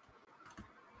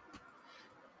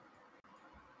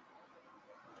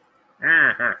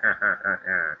 I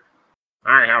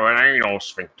have an anal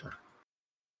sphincter.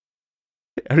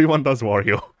 Everyone does,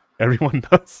 Wario. Everyone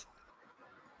does.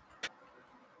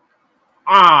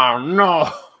 Oh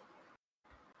no.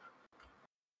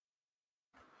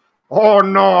 Oh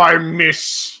no, I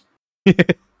miss.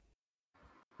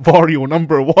 Wario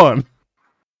number 1.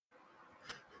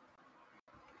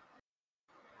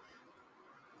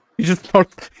 He just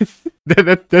thought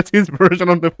that's his version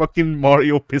of the fucking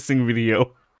Mario pissing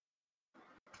video.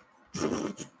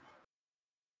 Do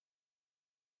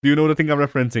you know the thing I'm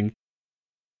referencing?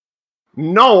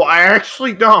 No, I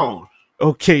actually don't.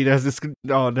 Okay, there's this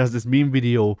meme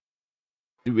video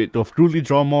of crudely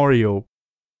drawn Mario,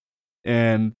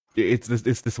 and it's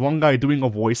this one guy doing a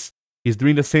voice. He's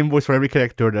doing the same voice for every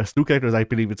character. There's 2 characters, I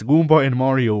believe. It's Goomba and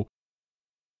Mario,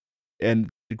 and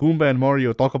Goomba and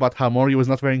Mario talk about how Mario is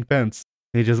not wearing pants.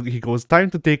 He goes, time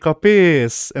to take a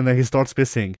piss, and then he starts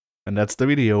pissing, and that's the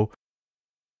video.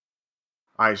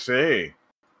 I see.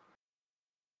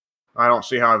 I don't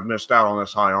see how I've missed out on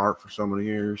this high art for so many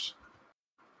years.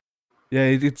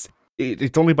 Yeah,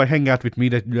 it's only by hanging out with me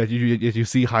that you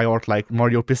see high art like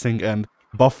Mario pissing and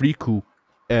Buff Riku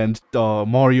and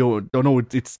Mario. No,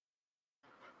 it's.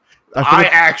 I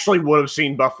actually would have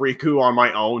seen Buff Riku on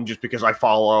my own just because I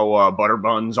follow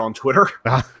Butterbuns on Twitter.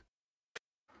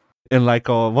 And like,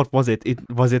 what was it?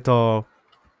 Was it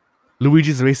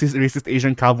Luigi's racist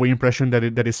Asian cowboy impression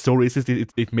that is so racist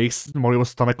it makes Mario's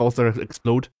stomach ulcer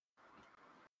explode?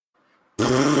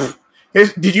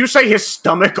 Did you say his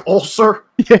stomach ulcer?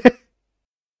 Yeah.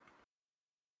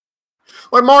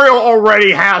 Like, Mario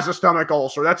already has a stomach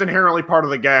ulcer. That's inherently part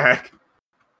of the gag.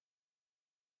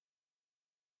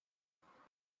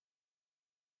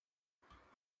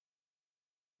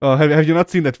 Have you not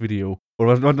seen that video?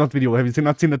 Or not video, have you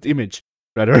not seen that image,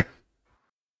 rather?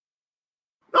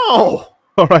 No!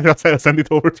 Alright, I'll send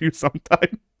it over to you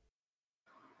sometime.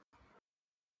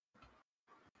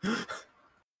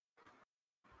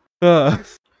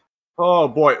 Oh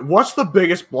boy, what's the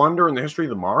biggest blunder in the history of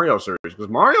the Mario series? Because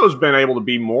Mario's been able to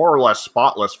be more or less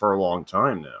spotless for a long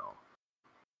time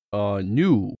now.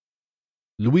 New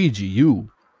Luigi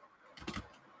U.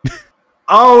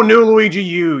 Oh, new Luigi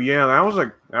U. Yeah,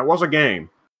 that was a game.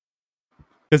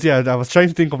 Because yeah, I was trying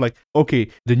to think of like, okay,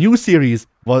 the new series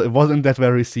wasn't that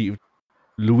well received.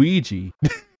 Luigi.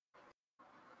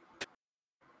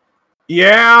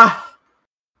 Yeah.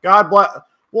 God bless.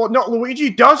 Well, no, Luigi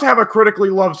does have a critically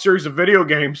loved series of video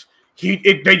games.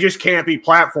 They just can't be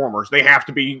platformers. They have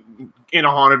to be in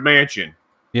a haunted mansion.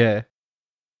 Yeah.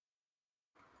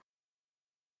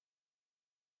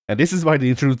 And this is why they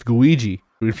introduced Luigi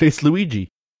to replace Luigi.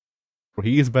 For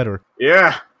he is better.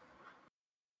 Yeah.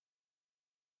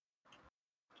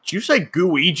 Did you say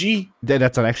Gooigi?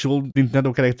 That's an actual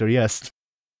Nintendo character, yes.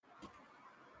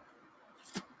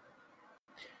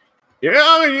 Yeah,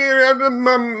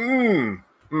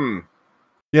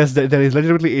 Yes, there is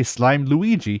legitimately a slime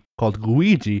Luigi called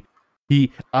Luigi.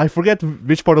 I forget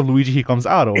which part of Luigi he comes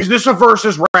out of. Is this a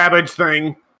versus Rabbids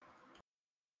thing?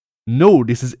 No,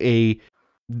 this is a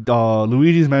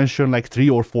Luigi's Mansion like 3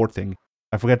 or 4 thing.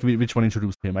 I forget which one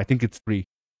introduced him. I think it's 3.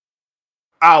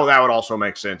 Oh, that would also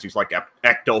make sense. He's like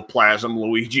ectoplasm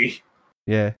Luigi.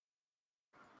 Yeah.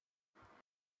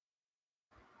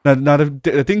 Now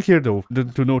the thing here, though,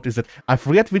 to note is that I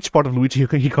forget which part of Luigi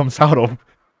he comes out of.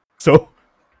 So,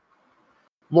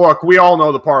 look, we all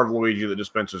know the part of Luigi that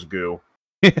dispenses goo.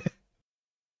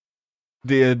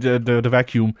 the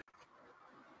vacuum.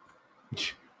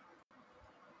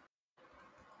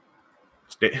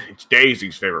 It's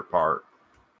Daisy's favorite part.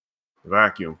 The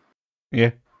vacuum.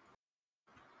 Yeah.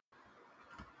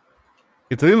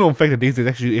 It's a little known fact that Daisy is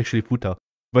actually Futa.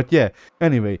 But yeah,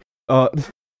 anyway,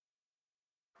 that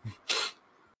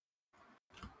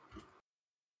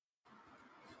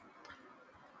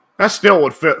still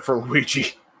would fit for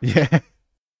Luigi. Yeah.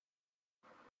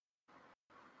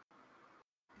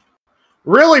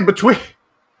 Really,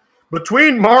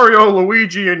 between Mario,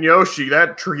 Luigi, and Yoshi,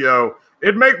 that trio,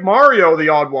 it'd make Mario the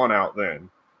odd one out then.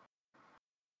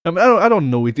 I mean, I don't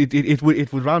know. It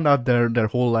would round out their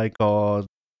whole like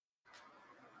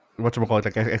whatchamacallit,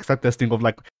 like acceptance thing of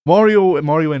like Mario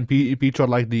and Peach are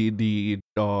like the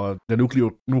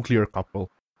nuclear couple.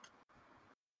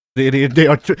 They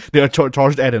are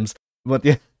charged atoms, but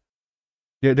yeah,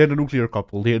 they're the nuclear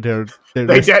couple. They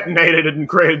detonated and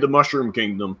created the Mushroom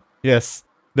Kingdom. Yes,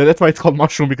 that's why it's called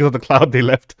Mushroom, because of the cloud they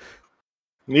left.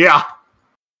 Yeah.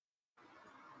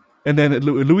 And then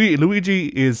Luigi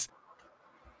is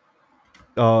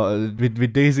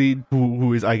with Daisy,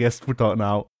 who is I guess Futa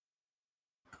now.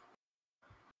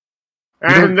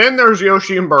 And then there's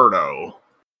Yoshi and Birdo.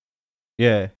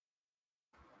 Yeah.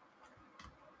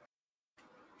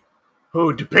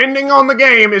 Who, depending on the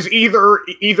game, is either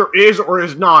is or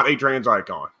is not a trans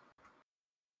icon.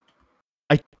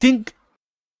 I think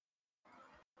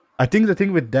the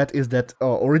thing with that is that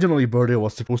originally Birdo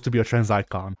was supposed to be a trans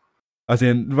icon. As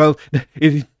in, well,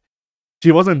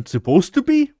 she wasn't supposed to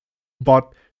be,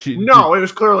 but it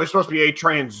was clearly supposed to be a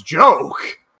trans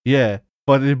joke. Yeah.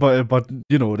 But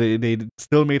you know, they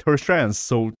still made her trans,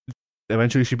 so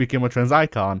eventually she became a trans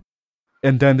icon.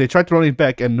 And then they tried to run it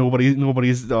back, and nobody's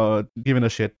giving a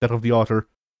shit. That of the author,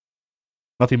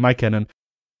 not in my canon.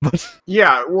 But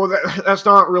yeah, well, that's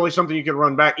not really something you can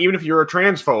run back. Even if you're a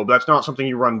transphobe, that's not something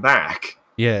you run back.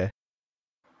 Yeah,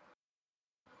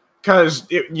 because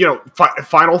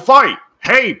final fight.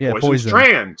 Hey, yeah, Poison's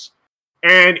trans.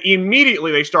 And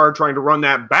immediately they started trying to run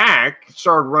that back,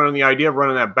 started running the idea of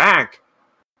running that back.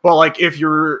 But like if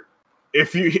you're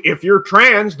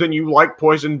trans, then you like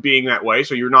Poison being that way,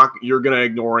 so you're gonna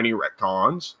ignore any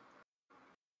retcons.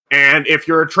 And if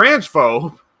you're a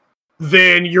transphobe,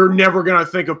 then you're never gonna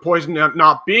think of Poison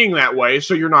not being that way,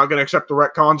 so you're not gonna accept the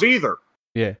retcons either.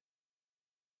 Yeah.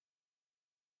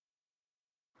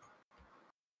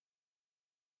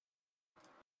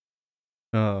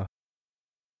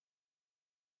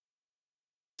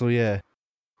 So yeah.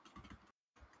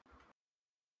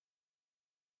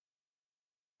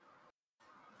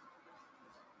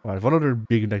 Alright, what other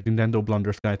big like Nintendo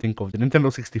blunders can I think of? The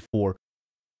Nintendo 64.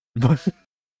 But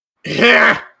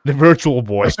Yeah! The Virtual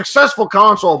Boy. A successful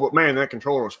console, but man, that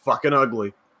controller was fucking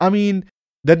ugly. I mean,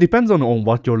 that depends on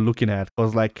what you're looking at,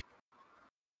 because like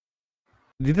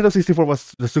Nintendo 64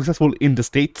 was successful in the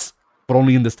States, but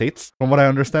only in the States, from what I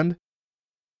understand.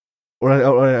 Or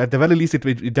at the very least,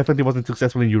 it definitely wasn't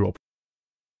successful in Europe.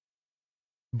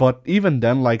 But even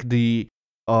then, like the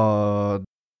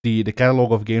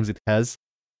catalog of games it has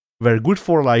were good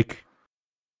for like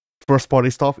first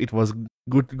party stuff. It was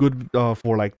good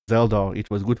for like Zelda. It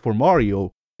was good for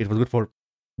Mario. It was good for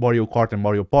Mario Kart and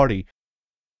Mario Party.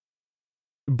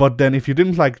 But then if you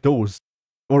didn't like those,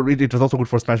 or it was also good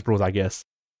for Smash Bros, I guess.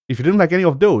 If you didn't like any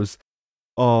of those,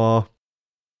 well,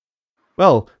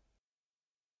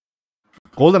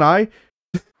 GoldenEye.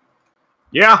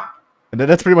 Yeah. And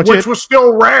that's pretty much it. Which was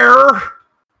still rare.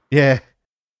 Yeah.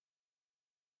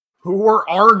 Who were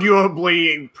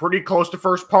arguably pretty close to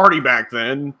first party back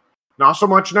then. Not so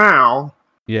much now.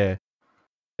 Yeah.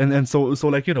 And so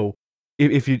like, you know,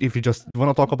 if you just want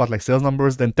to talk about like sales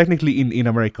numbers, then technically in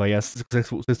America, yes,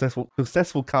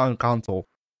 successful console.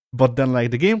 But then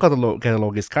like the game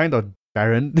catalog is kind of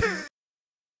barren.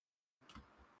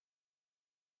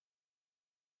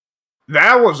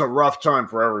 That was a rough time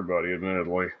for everybody,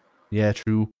 admittedly. Yeah,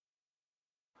 true.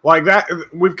 Like that,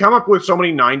 we've come up with so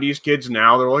many 90s kids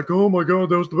now. They're like, oh my god,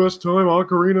 that was the best time.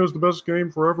 Ocarina is the best game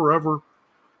forever, ever.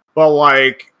 But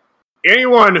like,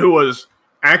 anyone who was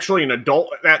actually an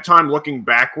adult at that time looking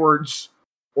backwards,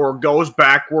 or goes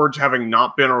backwards having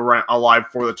not been alive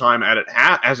for the time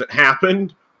as it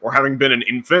happened, or having been an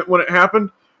infant when it happened,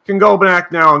 can go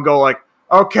back now and go like,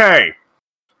 okay,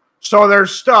 so there's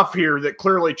stuff here that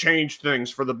clearly changed things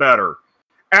for the better.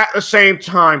 At the same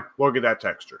time, look at that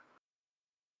texture.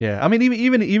 Yeah, I mean,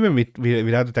 even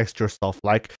without the texture stuff,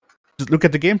 like, just look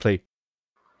at the gameplay.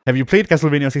 Have you played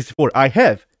Castlevania 64? I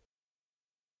have.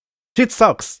 Shit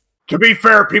sucks. To be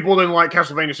fair, people didn't like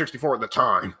Castlevania 64 at the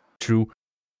time. True.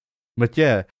 But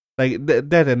yeah, like,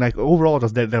 that and like, overall,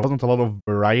 there wasn't a lot of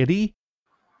variety.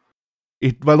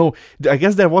 Well, no, I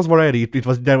guess there was variety.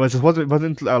 There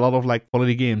wasn't a lot of like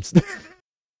quality games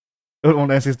on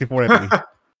N64 at least.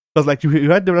 Because like you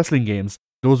had the wrestling games,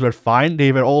 those were fine.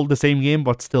 They were all the same game,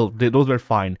 but still, those were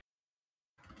fine.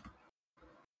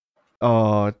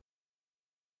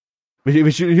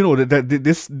 Which you know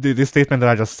this statement that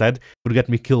I just said would get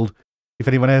me killed if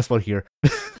anyone else were here.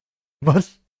 but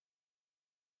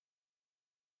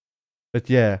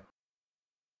yeah.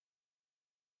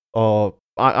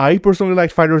 I personally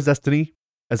liked Fighter's Destiny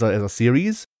as a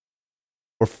series,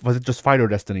 or was it just Fighter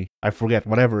Destiny? I forget.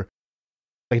 Whatever.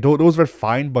 Like those were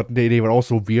fine, but they were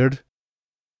also weird,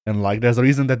 and like there's a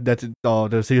reason that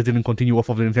the series didn't continue off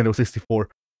of the Nintendo 64.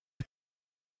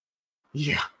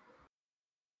 Yeah.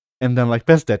 And then like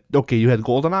past that, okay, you had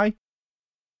GoldenEye.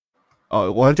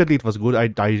 Well, actually it was good.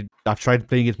 I've tried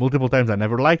playing it multiple times. I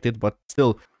never liked it, but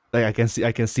still, like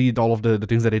I can see all of the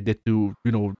things that it did to,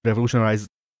 you know, revolutionize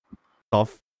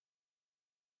stuff.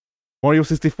 Mario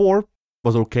 64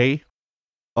 was okay.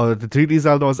 The 3D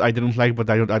Zeldas I didn't like, but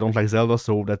I don't like Zelda,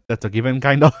 so that's a given,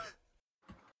 kind of.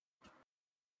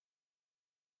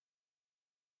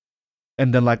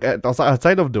 And then like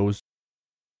outside of those,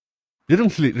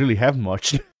 didn't really have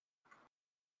much.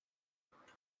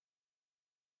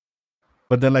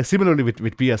 But then like similarly with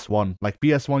PS1, like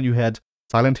PS1 you had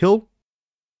Silent Hill,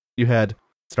 you had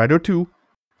Strider 2,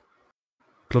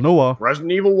 Klonoa,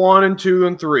 Resident Evil 1 and 2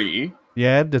 and 3.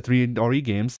 Yeah, the 3 RE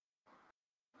games.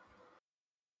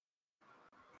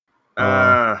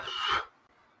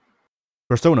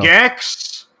 Persona.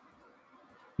 Gex?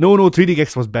 No, 3D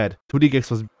Gex was bad. 2D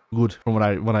Gex was good from what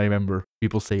I remember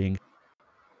people saying.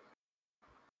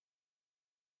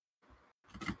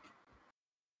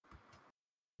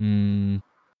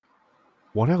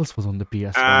 What else was on the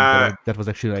PS1 that was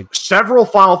actually like several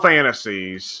Final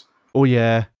Fantasies? Oh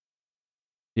yeah.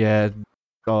 Yeah,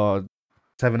 7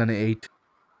 and 8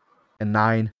 and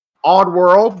 9.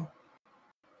 Oddworld.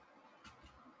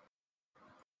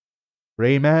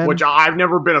 Rayman, which I've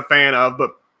never been a fan of,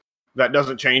 but that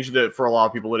doesn't change that for a lot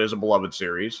of people it is a beloved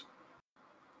series.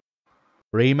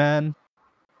 Rayman,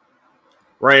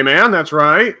 Rayman, that's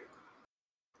right.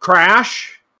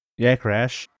 Crash. yeah,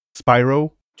 Crash,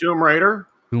 Spyro, Tomb Raider.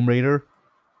 Tomb Raider,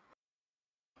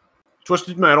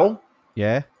 Twisted Metal.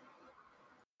 yeah.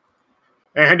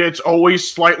 And it's always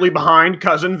slightly behind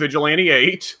Cousin Vigilante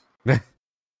 8.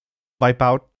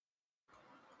 Wipeout.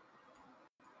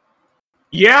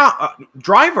 Yeah,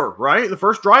 Driver, right? The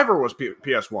first Driver was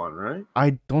PS1, right?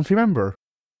 I don't remember.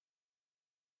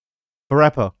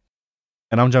 Parappa.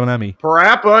 And I'm Jamanami.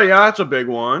 Parappa, yeah, that's a big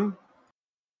one.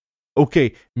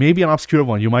 Okay, maybe an obscure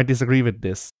one. You might disagree with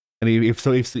this. And if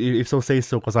so, say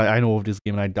so, because I know of this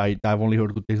game and I've only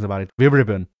heard good things about it. Wib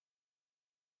Ribbon.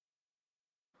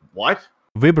 What?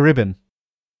 Wib Ribbon.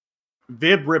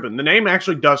 Vib Ribbon. The name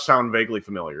actually does sound vaguely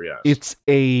familiar, yes. It's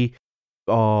a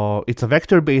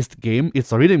vector-based game.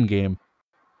 It's a rhythm game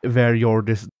where you're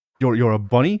a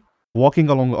bunny walking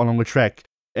along a track,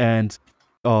 and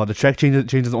the track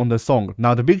changes on the song.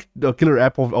 Now, the big killer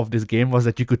app of this game was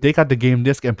that you could take out the game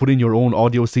disc and put in your own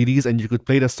audio CDs, and you could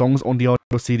play the songs on the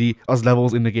audio CD as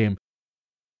levels in the game.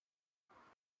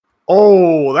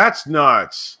 Oh, that's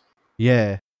nuts.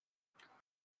 Yeah.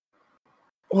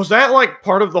 Was that like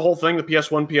part of the whole thing the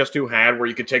PS1, PS2 had, where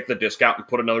you could take the disc out and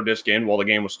put another disc in while the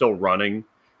game was still running?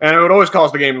 And it would always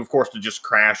cause the game, of course, to just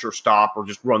crash or stop or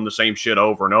just run the same shit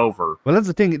over and over. Well, that's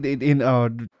the thing.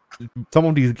 In some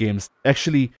of these games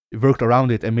actually worked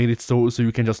around it and made it so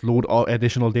you can just load all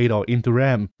additional data into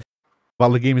RAM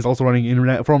while the game is also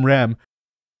running from RAM.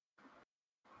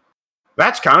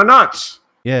 That's kind of nuts.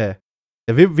 Yeah.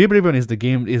 The Wib Ribbon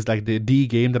is like the D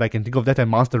game that I can think of, that and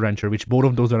Monster Rancher, which both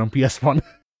of those are on PS1.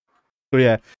 So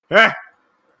yeah.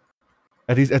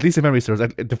 At least if memory serves.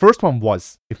 The first one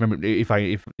was, if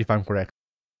I'm correct.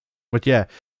 But yeah.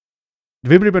 The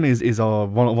Wib Ribbon is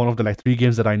one of the like 3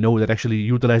 games that I know that actually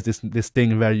utilize this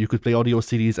thing where you could play audio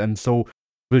CDs, and so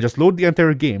we'll just load the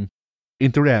entire game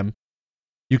into RAM.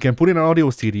 You can put in an audio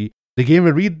CD. The game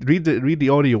will read the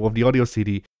audio of the audio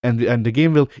CD, and the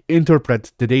game will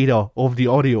interpret the data of the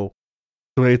audio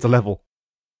so that it's a level.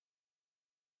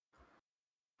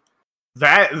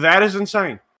 That is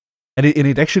insane. And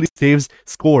it actually saves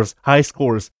high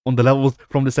scores on the levels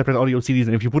from the separate audio CDs.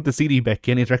 And if you put the CD back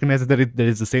in, it recognizes that it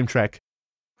is the same track,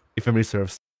 if memory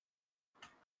serves.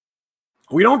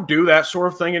 We don't do that sort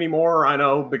of thing anymore, I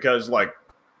know, because like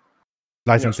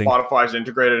licensing. Spotify's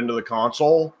integrated into the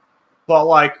console. But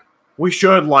like we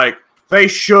should they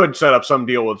should set up some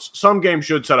deal with some game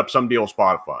should set up some deal with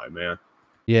Spotify, man.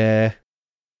 Yeah.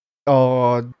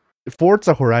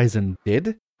 Forza Horizon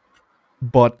did,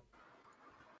 but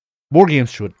more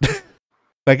games should.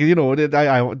 Like, what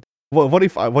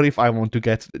if I want to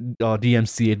get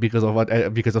DMCA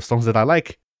because of songs that I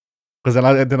like? Because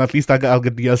then at least I'll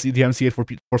get DMCA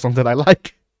for songs that I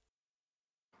like.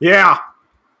 Yeah.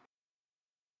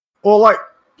 Well, like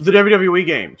the WWE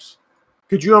games.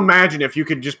 Could you imagine if you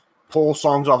could just pull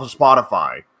songs off of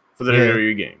Spotify for the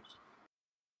WWE games?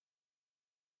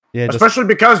 Yeah, especially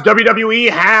because WWE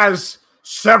has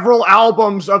several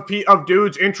albums of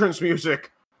dudes' entrance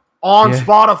music on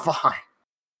Spotify.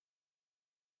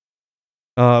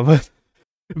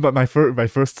 But my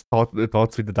first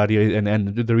thoughts with the idea,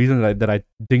 and the reason that I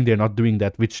think they're not doing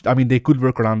that, which I mean they could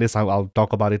work around this. I'll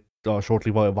talk about it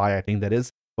shortly why I think that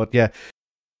is. But yeah,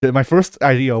 my first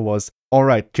idea was, all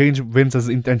right, change Vince's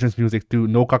entrance music to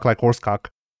 "No Cock Like Horse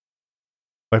Cock"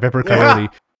 by Pepper Coyote.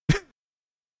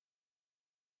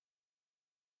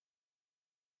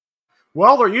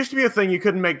 Well, there used to be a thing you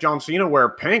couldn't make John Cena wear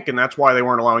pink, and that's why they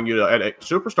weren't allowing you to edit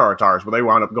superstar attires, but they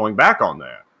wound up going back on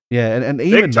that. Yeah, and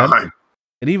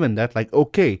even that, like,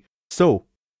 okay, so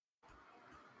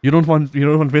you don't want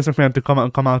Vince McMahon to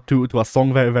come out to a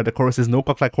song where the chorus is "No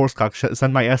Cock Like Horse Cock,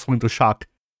 send my asshole into shock."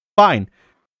 Fine,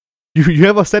 you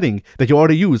have a setting that you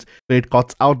already use where it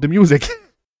cuts out the music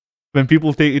when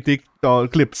people take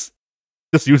clips.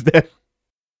 Just use that.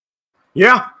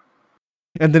 Yeah.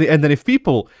 And then if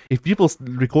people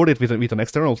record it with an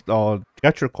external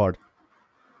capture card,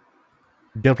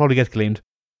 they'll probably get claimed.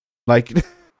 Like,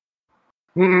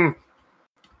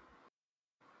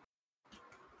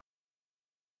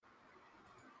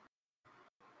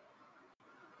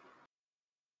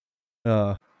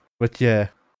 but yeah.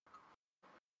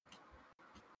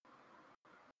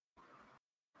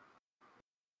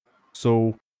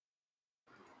 So,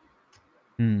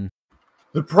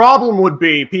 The problem would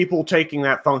be people taking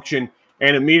that function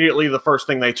and immediately the first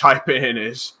thing they type in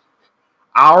is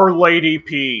 "Our Lady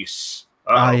Peace."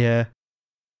 Yeah.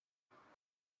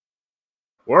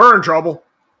 We're in trouble.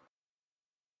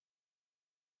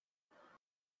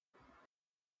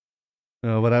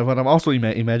 But I'm also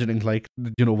imagining, like,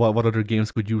 you know, what other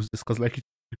games could use this, because like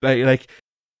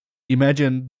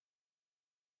imagine,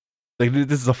 like,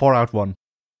 this is a far out one,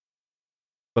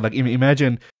 but like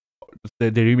imagine they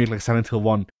remake like Silent Hill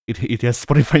 1. It has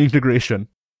Spotify integration.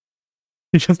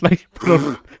 You just like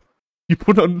you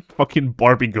put on fucking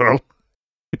Barbie girl.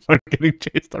 Start getting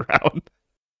chased around.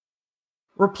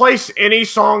 Replace any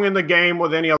song in the game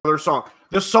with any other song.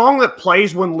 The song that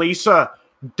plays when Lisa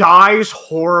dies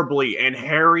horribly and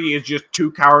Harry is just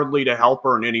too cowardly to help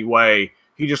her in any way.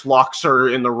 He just locks her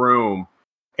in the room.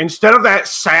 Instead of that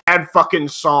sad fucking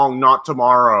song, Not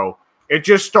Tomorrow, it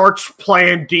just starts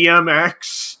playing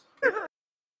DMX.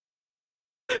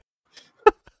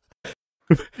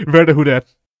 Where the who that?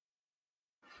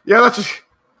 Yeah, that's...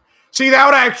 See, that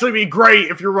would actually be great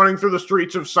if you're running through the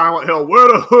streets of Silent Hill.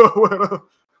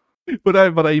 But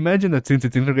I imagine that since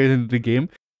it's integrated into the game,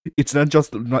 it's not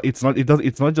just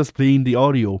playing the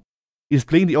audio. It's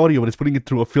playing the audio, but it's putting it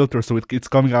through a filter, so it's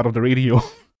coming out of the radio.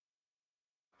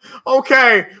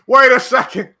 Okay, wait a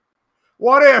second.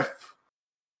 What if?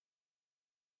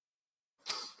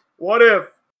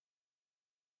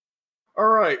 All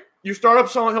right, you start up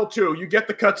Silent Hill 2, you get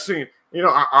the cutscene. You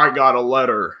know, I got a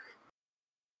letter.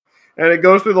 And it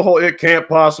goes through the whole, it can't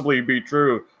possibly be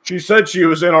true. She said she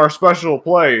was in our special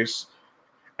place.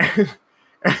 And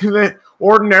then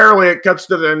ordinarily it cuts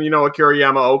to then, you know, Akira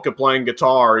Yamaoka playing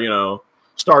guitar, you know,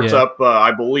 starts up,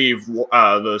 I believe,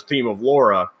 the theme of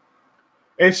Laura.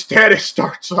 Instead, it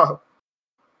starts up,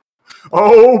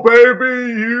 oh,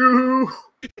 baby,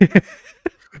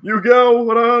 you got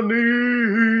what I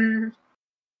need.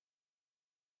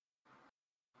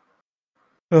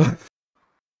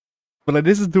 But like,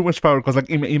 this is too much power, because like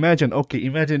imagine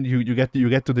you get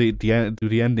to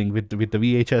the ending with the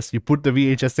VHS. You put the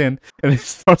VHS in and it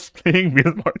starts playing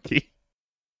Bill Markey.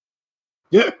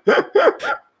 Yeah.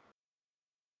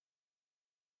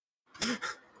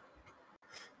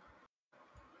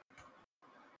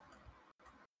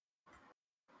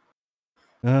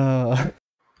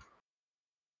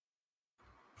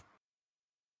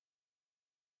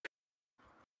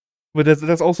 But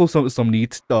there's also some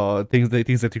neat things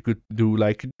that you could do,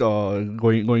 like going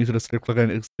to the strip club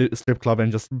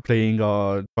and just playing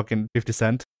fucking 50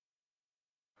 Cent.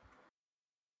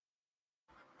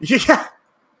 Yeah.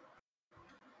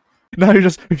 Now you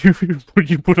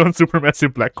put on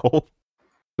Supermassive Black Hole,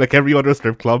 like every other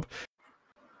strip club.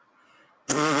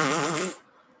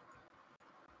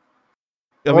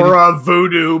 Or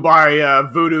Voodoo by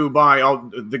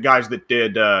all the guys that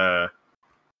did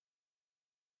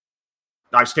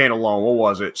I Stand Alone. What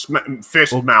was it?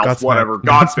 Fist Mouth, Godsmack. whatever.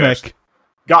 Godfist.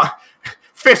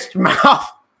 Fist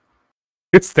Mouth.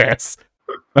 It's that's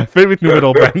my favorite new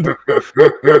metal band.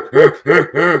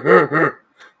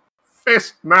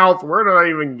 Fist Mouth. Where did I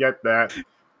even get that?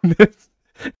 That's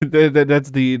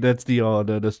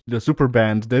the super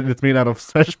band that's made out of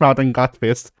Smash Mouth and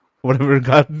Godfist. Whatever,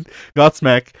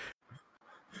 Godsmack.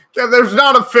 Yeah, there's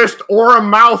not a fist or a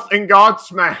mouth in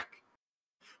Godsmack.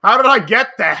 How did I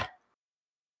get that?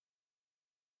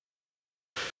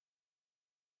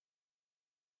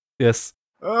 Yes.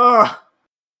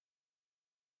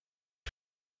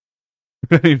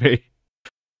 Anyway.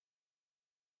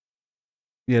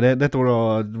 Yeah, that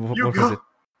were what was it?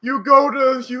 You go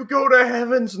to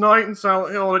Heaven's Night in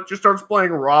Silent Hill and it just starts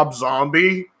playing Rob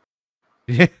Zombie.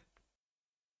 Yeah.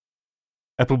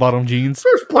 Apple bottom jeans.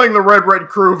 There's playing the Red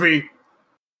Groovy.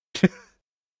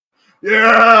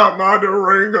 Yeah, my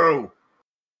Durango.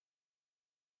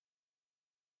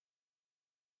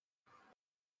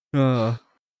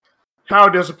 How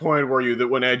disappointed were you that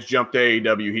when Edge jumped to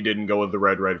AEW, he didn't go with the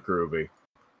Red Groovy?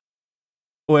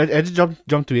 Oh, Edge jumped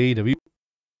to AEW?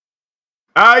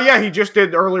 Yeah, he just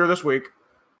did earlier this week.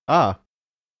 Ah.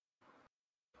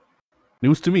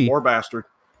 News to me. Poor bastard.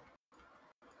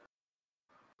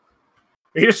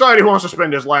 He decided he wants to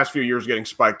spend his last few years getting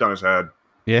spiked on his head.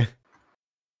 Yeah.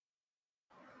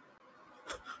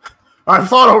 I've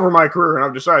thought over my career and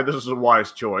I've decided this is a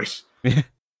wise choice. Yeah.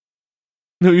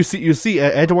 No, you see,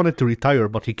 Ed wanted to retire,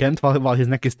 but he can't while his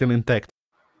neck is still intact.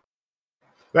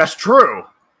 That's true.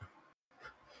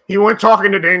 He went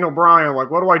talking to Daniel Bryan, like,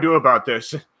 what do I do about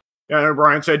this? And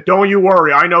Bryan said, don't you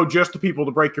worry, I know just the people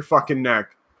to break your fucking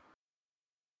neck.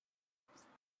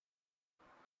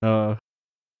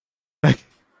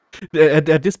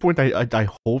 At this point, I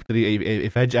hope that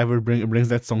if Edge ever brings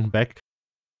that song back,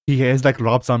 he has like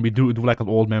Rob Zombie do like an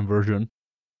old man version,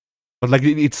 but like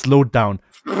it's slowed down.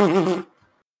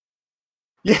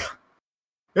 Yeah,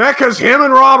 because him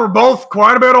and Rob are both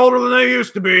quite a bit older than they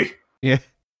used to be. Yeah.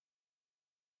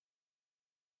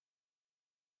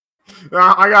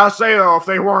 I gotta say though, if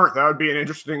they weren't, that'd be an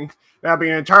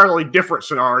entirely different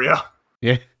scenario.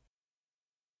 Yeah.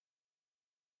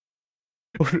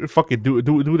 Fuck it, do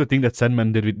the thing that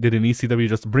Sandman did in ECW,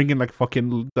 just bring in like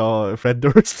fucking Fred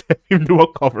Durst and him do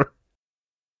a cover.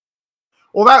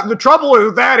 Well, the trouble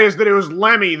with that is that it was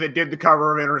Lemmy that did the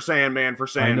cover of Enter Sandman for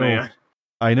Sandman.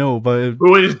 I know, but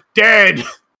who is dead.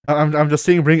 I'm just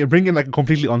saying, bring in like a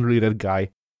completely unrelated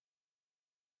guy.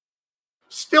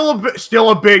 Still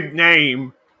a big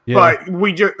name, but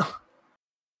we just.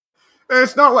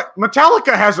 It's not like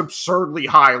Metallica has absurdly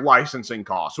high licensing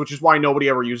costs, which is why nobody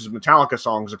ever uses Metallica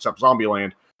songs except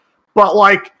Zombieland. But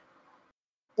like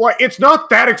it's not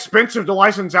that expensive to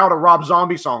license out a Rob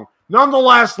Zombie song.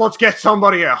 Nonetheless, let's get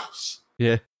somebody else.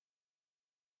 Yeah.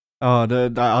 I'll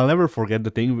never forget the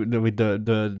thing with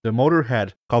the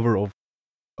Motorhead cover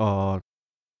of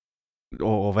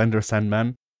Enter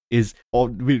Sandman is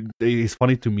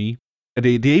funny to me.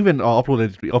 They even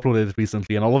uploaded it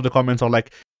recently, and all of the comments are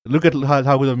like, "Look at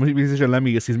how good a musician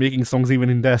Lemmy is. He's making songs even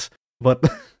in death." But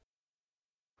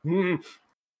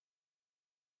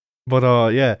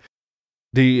yeah,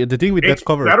 the thing with that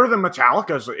cover, it's better than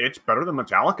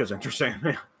Metallica's Enter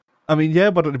Sandman. I mean,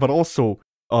 yeah, but also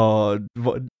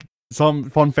some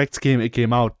fun facts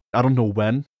came out. I don't know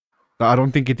when. I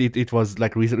don't think it was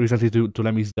like recently to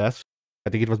Lemmy's death. I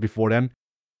think it was before then.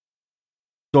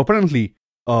 So apparently,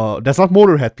 that's not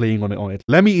Motorhead playing on it.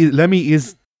 Lemmy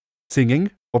is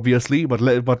singing, obviously, but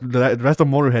the rest of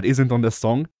Motorhead isn't on this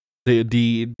song. The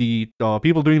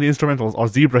people doing the instrumentals are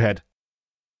Zebrahead.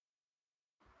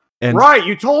 And, right,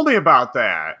 you told me about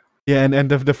that. Yeah, and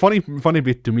the funny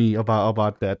bit to me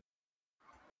about that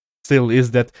still is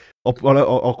that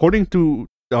according to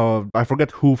I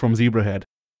forget who from Zebrahead,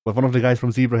 but one of the guys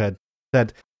from Zebrahead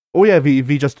said, "Oh yeah,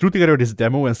 we just threw together this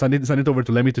demo and sent it over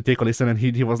to Lemmy to take a listen," and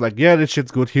he was like, "Yeah, this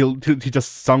shit's good." He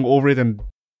just sung over it, and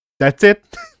that's it.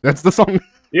 That's the song.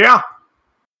 Yeah.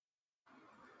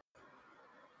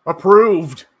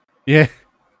 Approved. Yeah.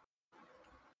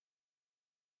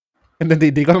 And then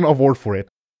they got an award for it.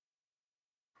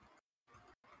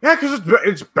 Yeah, because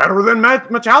it's better than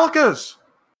Metallica's.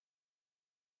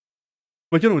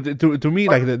 But you know, to me,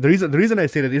 like the reason I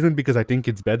say that isn't because I think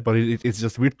it's bad, but it's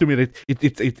just weird to me that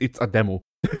it's a demo.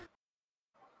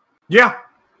 Yeah.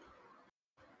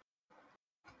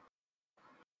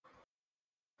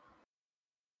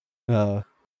 All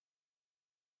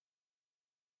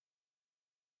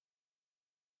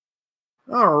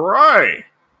right.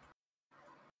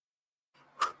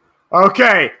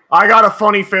 Okay, I got a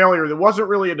funny failure. That wasn't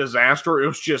really a disaster. It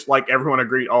was just like everyone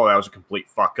agreed, oh, that was a complete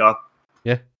fuck up.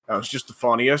 Yeah. That was just the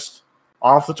funniest.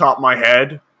 Off the top of my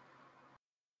head.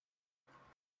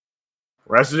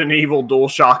 Resident Evil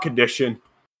DualShock Edition.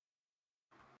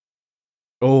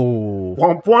 Oh.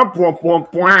 Womp, womp, womp,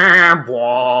 womp,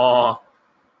 womp,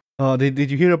 womp. Did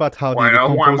you hear about how the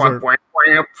composer...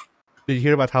 Did you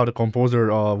hear about how the composer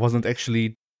wasn't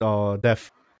actually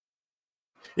deaf?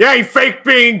 Yeah, he faked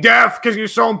being deaf because he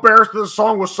was so embarrassed that the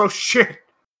song was so shit.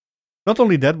 Not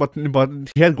only that, but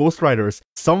he had ghostwriters.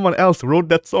 Someone else wrote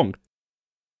that song.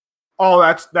 Oh,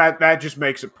 that just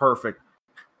makes it perfect.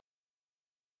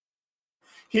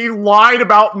 He lied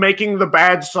about making the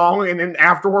bad song and then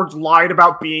afterwards lied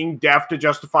about being deaf to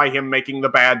justify him making the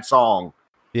bad song.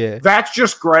 Yeah. That's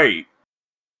just great.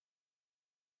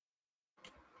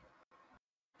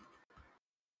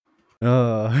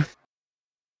 I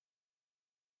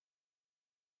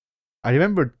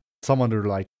remember someone who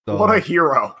like... what a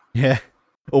hero. Yeah.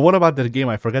 Oh, what about that game?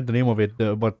 I forget the name of it,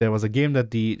 but there was a game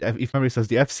that if memory says,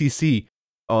 the FCC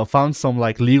found some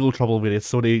like legal trouble with it,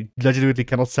 so they legitimately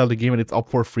cannot sell the game and it's up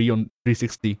for free on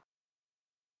 360.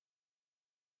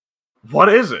 What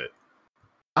is it?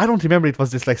 I don't remember. It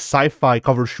was this like sci-fi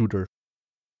cover shooter.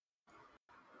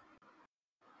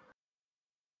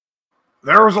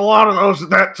 There was a lot of those at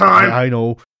that time. I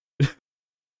know.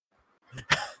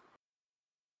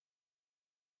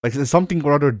 Like something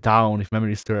or other down, if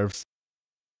memory serves.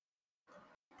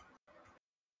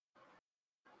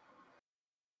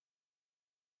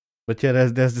 But yeah,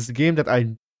 there's this game that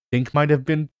I think might have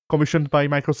been commissioned by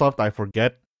Microsoft. I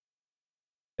forget.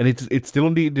 And it's still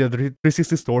on the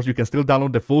 360 stores. You can still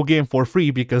download the full game for free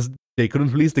because they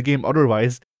couldn't release the game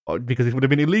otherwise, because it would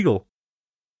have been illegal.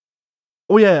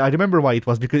 Oh yeah, I remember why it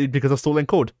was, because of stolen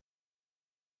code.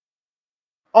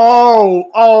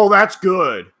 Oh, that's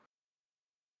good.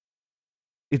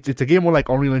 It's a game more like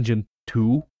Unreal Engine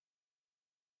 2,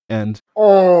 and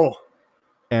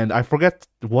I forget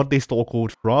what they stole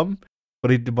code from,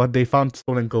 but they found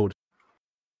stolen code,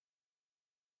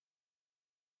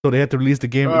 so they had to release the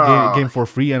game for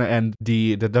free, and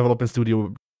the development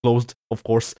studio closed, of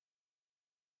course.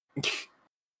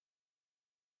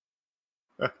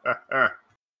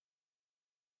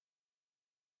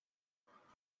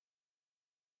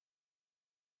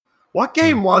 What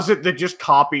game was it that just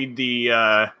copied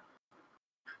the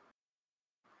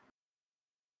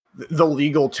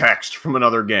legal text from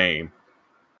another game?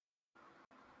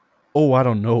 Oh, I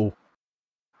don't know.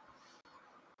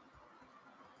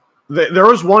 There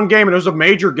was one game, and it was a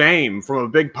major game from a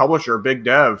big publisher, a big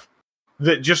dev,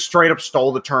 that just straight up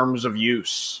stole the terms of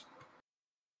use,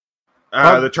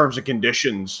 the terms and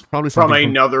conditions from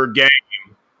another game.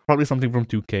 Probably something from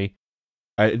 2K.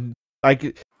 I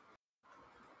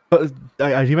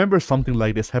remember something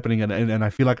like this happening, and I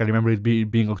feel like I remember it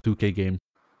being a 2K game.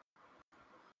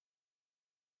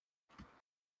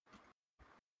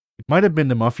 It might have been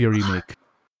the Mafia remake.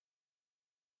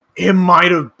 It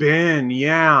might have been,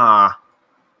 yeah.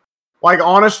 Like,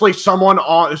 honestly,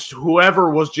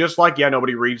 whoever was just like, yeah,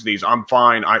 nobody reads these. I'm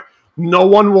fine. No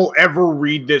one will ever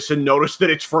read this and notice that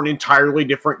it's for an entirely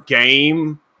different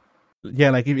game. Yeah,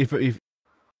 like if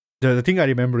the thing I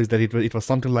remember is that it was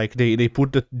something like they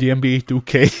put the NBA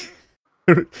 2K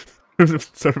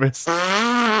service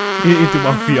into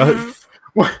Mafia.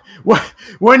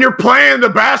 When you're playing the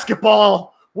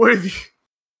basketball with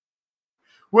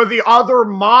the other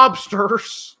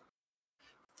mobsters,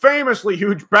 famously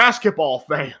huge basketball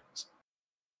fans.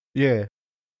 Yeah.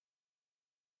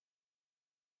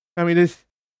 I mean,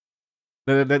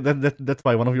 that's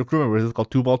why one of your crew members is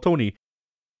called Two Ball Tony.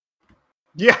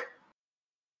 Yeah.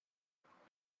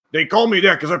 They call me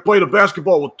that because I played a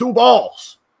basketball with 2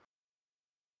 balls.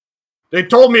 They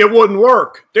told me it wouldn't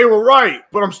work. They were right,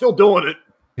 but I'm still doing it.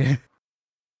 Yeah.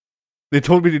 They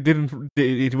told me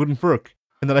it wouldn't work.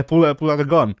 And then I pull out a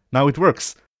gun. Now it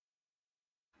works.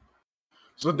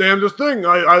 It's the damnedest thing.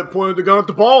 I pointed the gun at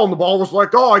the ball, and the ball was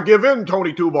like, oh, I give in,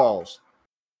 Tony 2 balls.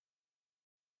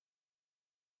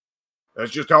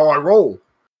 That's just how I roll.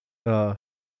 By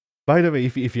the way,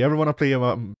 if you ever want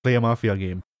to play a Mafia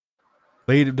game,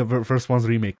 play the first one's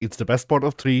remake. It's the best part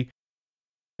of 3,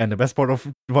 and the best part of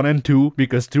 1 and 2,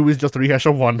 because 2 is just a rehash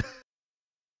of 1.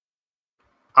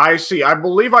 I see. I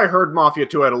believe I heard Mafia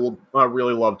 2 had a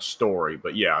really loved story,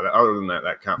 but yeah, other than that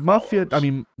kind of Mafia. follows. I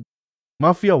mean,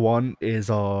 Mafia 1 is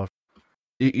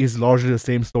largely the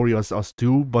same story as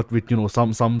 2, but with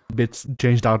some bits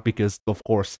changed out because of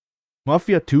course.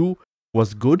 Mafia 2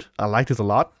 was good. I liked it a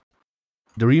lot.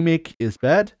 The remake is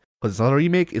bad because it's not a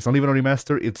remake. It's not even a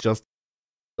remaster. It's just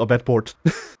a bad port.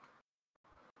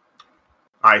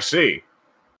 I see.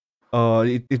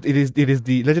 It is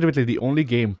legitimately the only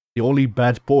game, the only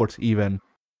bad port even,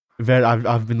 where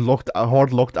I've been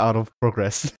hard locked out of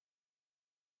progress.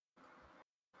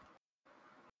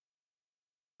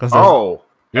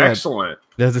 Excellent.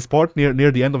 There's this part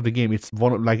near the end of the game. It's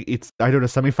it's either the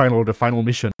semi-final or the final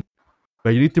mission,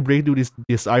 where you need to break through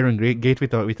this iron gate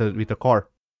with a car.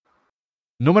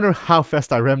 No matter how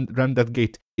fast I rammed that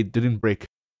gate, it didn't break.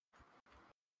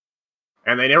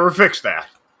 And they never fixed that.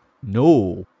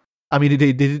 No, I mean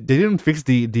they didn't fix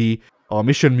the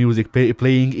mission music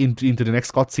playing into the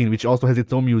next cutscene, which also has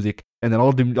its own music, and then all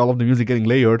of the music getting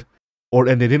layered,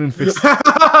 and they didn't fix.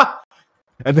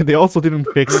 And then they also didn't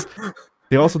fix.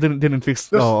 They also didn't fix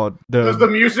Does the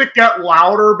music get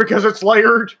louder because it's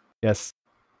layered? Yes.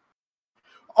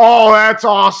 Oh, that's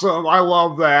awesome! I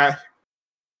love that.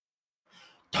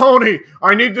 Tony,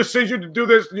 I need to send you to do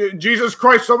this. Jesus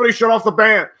Christ! Somebody shut off the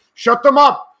band. Shut them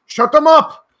up! Shut them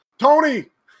up! Tony.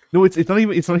 No, it's not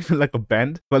even like a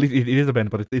band. Well, it is a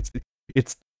band, but it's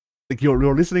like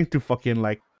you're listening to fucking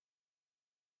like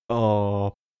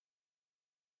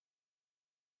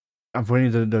I'm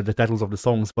forgetting the titles of the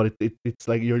songs, but it's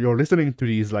like you're listening to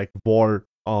these like war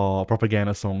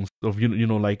propaganda songs of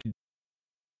like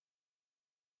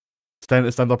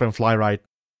stand up and fly right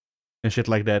and shit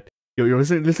like that. You're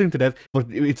listening to that, but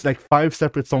it's like 5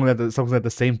 separate songs at the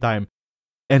same time,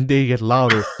 and they get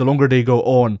louder the longer they go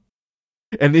on.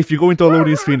 And if you go into a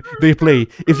loading screen, they play.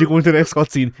 If you go into the next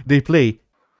cutscene, they play.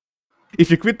 If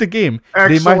you quit the game,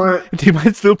 they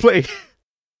might still play.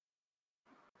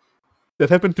 That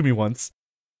happened to me once,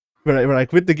 where I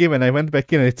quit the game and I went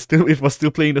back in, and it was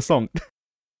still playing the song.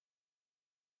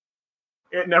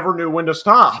 It never knew when to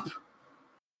stop.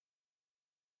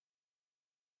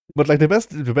 But like the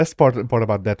best part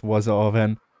about that was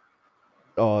when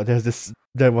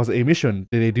there was a mission.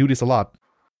 They do this a lot.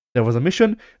 There was a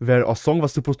mission where a song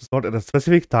was supposed to start at a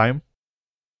specific time,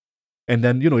 and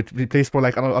then it plays for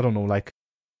like I don't know, like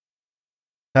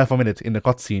half a minute in the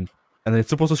cutscene, and then it's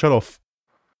supposed to shut off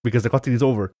because the cutscene is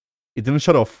over. It didn't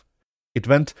shut off. It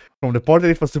went from the part that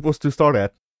it was supposed to start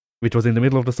at, which was in the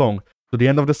middle of the song, to the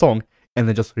end of the song, and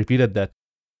then just repeated that.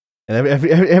 and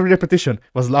every repetition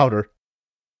was louder.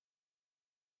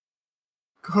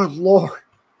 Good lord.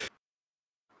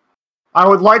 I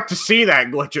would like to see that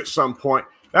glitch at some point.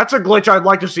 That's a glitch I'd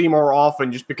like to see more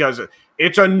often just because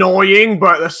it's annoying,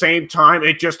 but at the same time,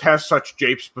 it just has such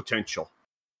Japes potential.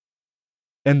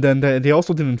 And then they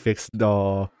also didn't fix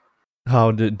how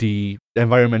the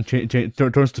environment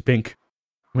turns to pink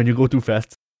when you go too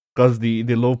fast, because the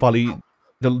low poly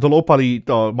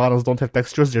models don't have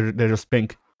textures; they're just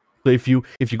pink. So if you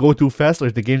go too fast, or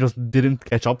if the game just didn't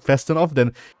catch up fast enough,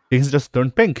 then things just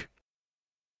turn pink.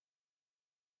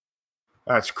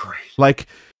 That's great. Like,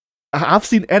 I've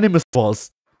seen Animus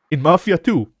balls in Mafia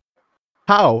 2.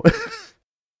 How?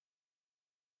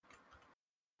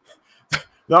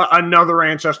 Another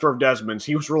ancestor of Desmond's.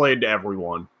 He was related to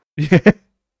everyone. Yeah.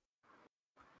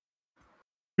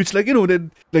 Which, like, you know,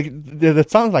 that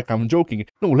sounds like I'm joking.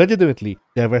 No, legitimately,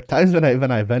 there were times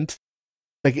when I went,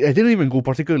 like, I didn't even go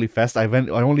particularly fast. I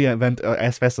only went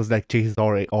as fast as like chases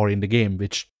or in the game,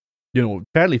 which, you know,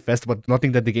 fairly fast, but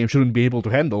nothing that the game shouldn't be able to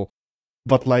handle.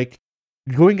 But like,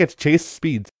 going at chase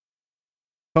speed,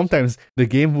 sometimes the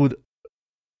game would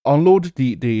unload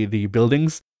the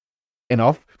buildings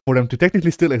enough for them to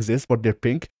technically still exist, but they're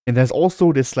pink, and there's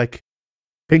also this like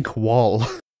pink wall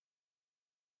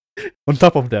on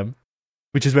top of them,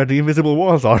 which is where the invisible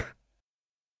walls are.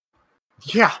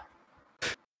 Yeah.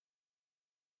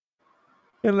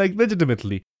 And like,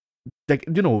 legitimately, like,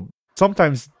 you know,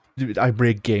 sometimes I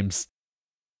break games,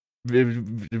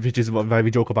 which is why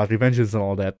we joke about revenges and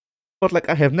all that. But like,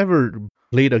 I have never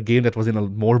played a game that was in a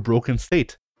more broken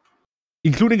state,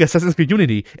 including Assassin's Creed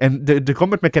Unity, and the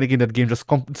combat mechanic in that game just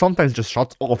sometimes just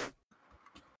shuts off.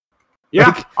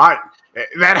 Yeah, like,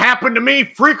 that happened to me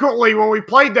frequently when we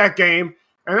played that game,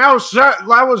 and that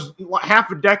was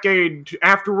half a decade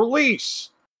after release.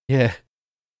 Yeah.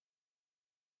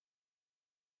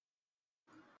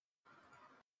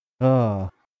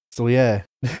 So yeah.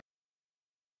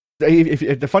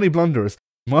 if the funny blunders,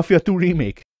 Mafia 2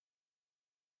 remake.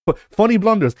 Funny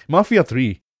blunders, Mafia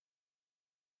 3.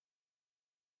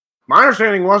 My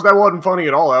understanding was that wasn't funny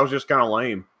at all. That was just kind of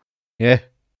lame. Yeah.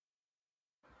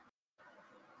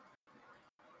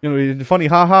 You know, funny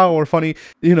haha or funny,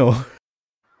 you know.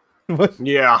 What?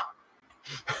 Yeah.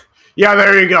 Yeah,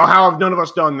 there you go. How have none of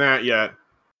us done that yet?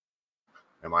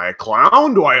 Am I a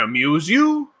clown? Do I amuse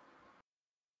you?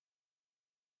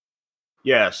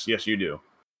 Yes, you do.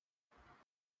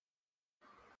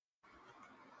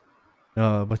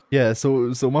 But yeah,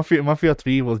 so Mafia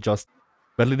 3 was just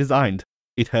badly designed.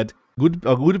 It had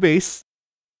a good base,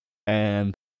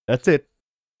 and that's it.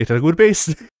 It had a good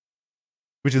base,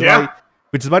 which is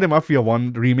why the Mafia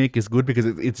 1 remake is good, because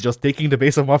it's just taking the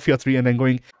base of Mafia 3 and then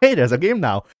going, hey, there's a game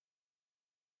now.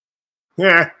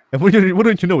 Yeah. And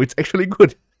wouldn't you know, it's actually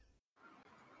good.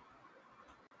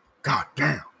 God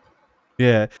damn.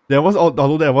 Yeah, there was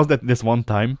this one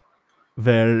time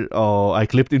where I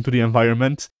clipped into the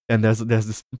environment, and there's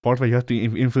this part where you have to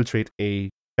infiltrate a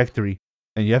factory,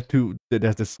 and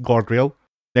there's this guardrail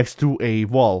next to a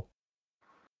wall,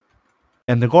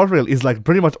 and the guardrail is like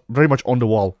very much on the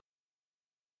wall.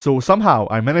 So somehow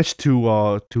I managed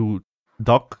to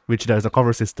duck, which there's a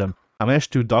cover system. I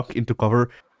managed to duck into cover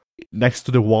next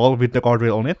to the wall with the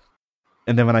guardrail on it,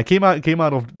 and then when I came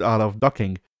out of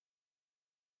ducking,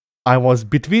 I was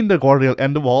between the guardrail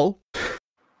and the wall.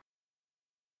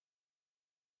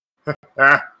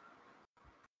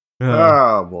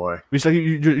 Oh boy. Which, like,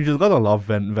 you just gotta love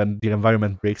when the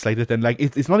environment breaks like that, and like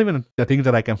it's not even a thing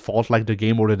that I can fault like the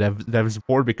game or the devs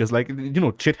for, because, like, you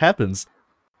know, shit happens.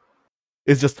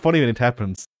 It's just funny when it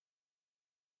happens.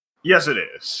 Yes, it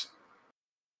is.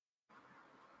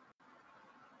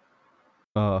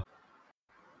 All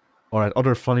right,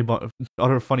 other funny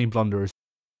blunders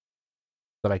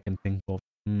that I can think of.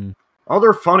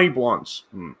 Other funny blunts.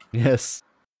 Yes.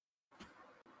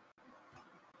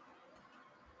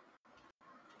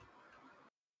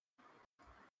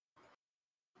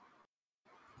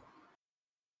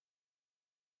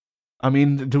 I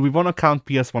mean, do we want to count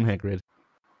PS1 Hagrid?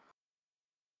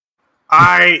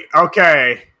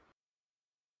 Okay.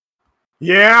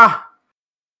 Yeah.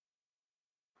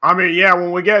 I mean, yeah,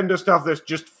 when we get into stuff that's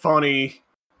just funny,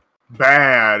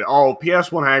 bad. Oh,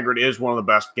 PS1 Hagrid is one of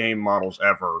the best game models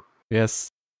ever. Yes.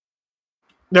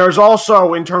 There's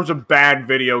also, in terms of bad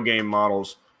video game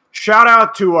models, shout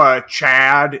out to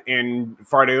Chad in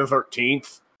Friday the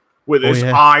 13th with his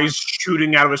eyes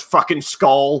shooting out of his fucking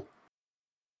skull.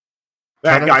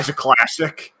 That guy's a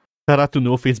classic. Shout out to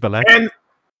No Face Balak. And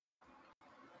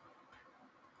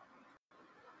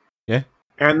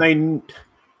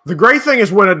the great thing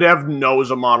is when a dev knows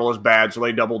a model is bad, so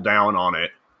they double down on it.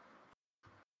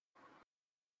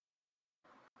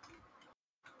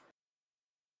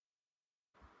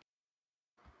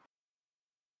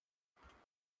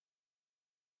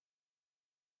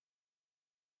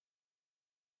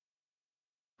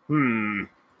 Hmm.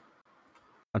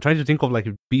 I'm trying to think of like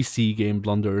PC game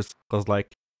blunders, because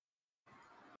like,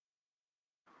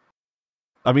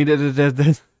 I mean,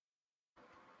 there's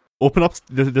open up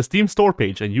the Steam store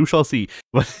page and you shall see.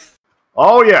 But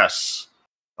Oh yes.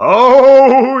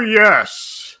 Oh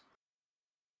yes.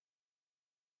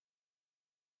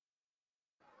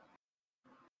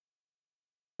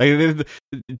 like,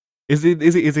 is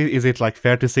it like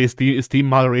fair to say Steam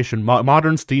moderation,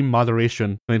 modern Steam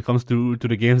moderation when it comes to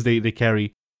the games they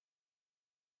carry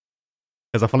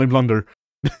as a funny blunder?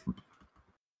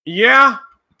 Yeah.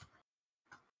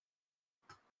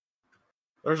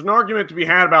 There's an argument to be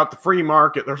had about the free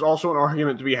market. There's also an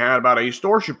argument to be had about a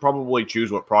store should probably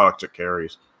choose what products it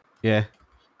carries. Yeah.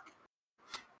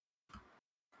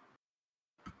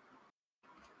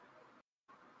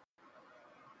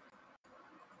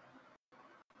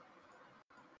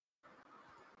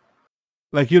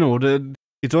 Like, you know,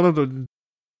 it's one of the,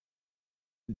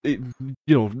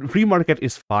 free market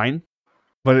is fine,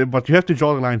 but you have to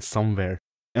draw the line somewhere.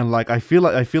 And like I feel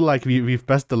like we've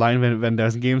passed the line when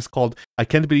there's games called I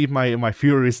can't believe my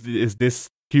Fury is this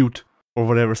cute or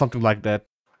whatever, something like that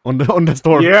on the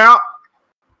store. Yeah.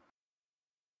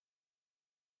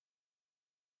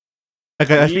 Like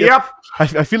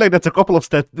I feel like that's a couple of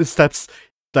steps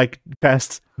like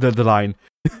past the line.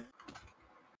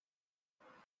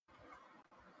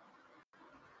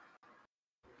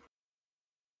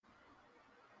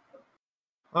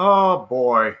 Oh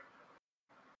boy.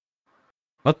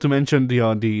 Not to mention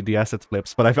the asset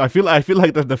flips, but I feel like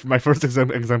my first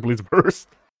example is worse.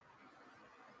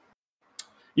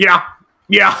 Yeah.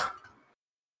 Yeah.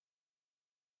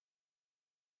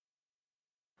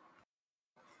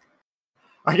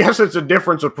 I guess it's a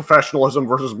difference of professionalism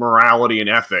versus morality and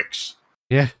ethics.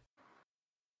 Yeah.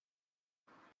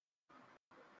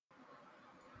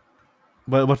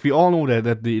 But we all know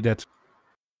that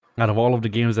out of all of the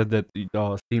games that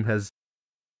Steam has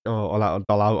allowed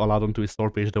onto its store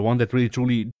page, the one that really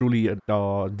truly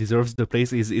deserves the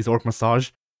place is Orc Massage.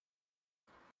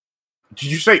 Did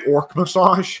you say orc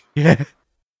massage? Yeah.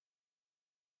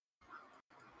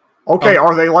 Okay,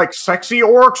 are they like sexy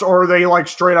orcs, or are they like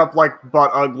straight up like butt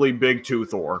ugly big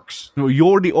tooth orcs? No,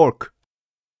 you're the orc.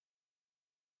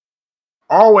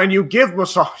 Oh, and you give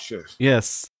massages.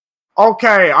 Yes.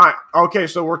 Okay, okay,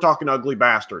 so we're talking ugly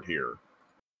bastard here.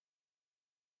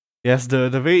 Yes, the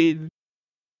way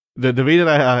that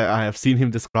I have seen him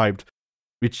described,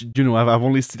 which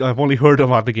I've only heard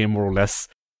about the game more or less,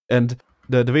 and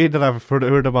the way that I've heard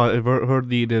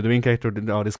the main character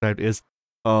described is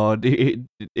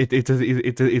it's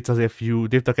as if you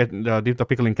dipped a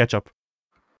pickle in ketchup.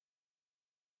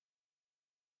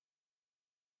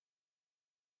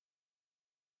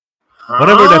 Huh?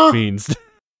 Whatever that means.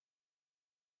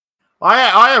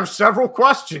 I have several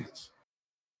questions.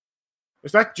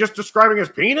 Is that just describing his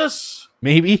penis?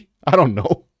 Maybe, I don't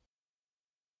know.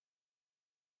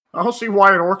 I don't see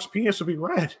why an orc's penis would be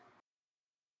red.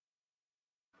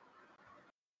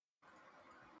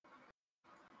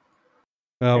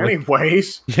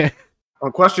 Anyways, yeah.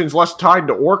 Questions less tied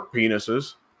to orc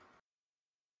penises.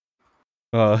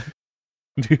 Do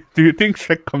you think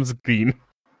Shrek comes green?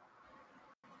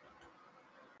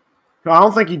 No, I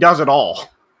don't think he does at all.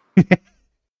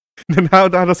 Then how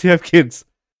does he have kids?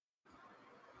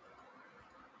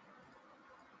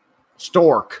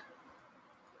 Stork.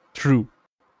 True.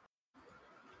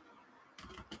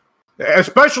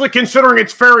 Especially considering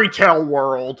it's fairy tale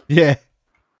world. Yeah.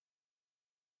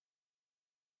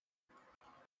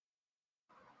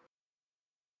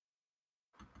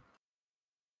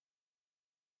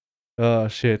 Oh,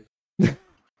 shit.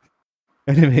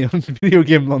 Anyway, on video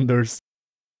game blunders.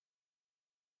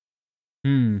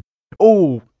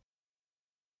 Oh!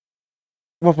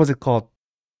 What was it called?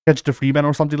 Catch the Freeman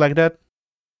or something like that?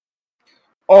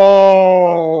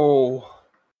 Oh!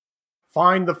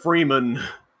 Find the Freeman.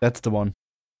 That's the one.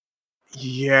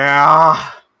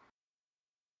 Yeah.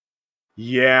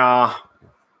 Yeah.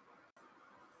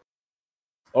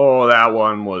 Oh, that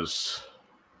one was...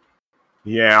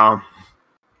 Yeah.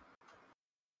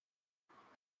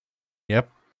 Yep.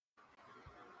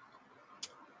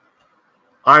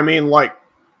 I mean, like,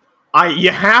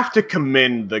 you have to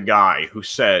commend the guy who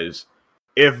says,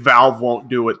 if Valve won't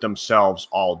do it themselves,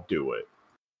 I'll do it.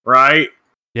 Right?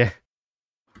 Yeah.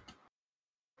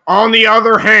 On the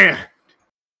other hand...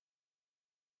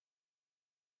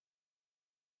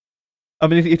 I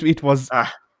mean, it was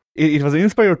it was an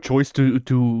inspired choice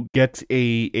to get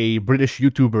a British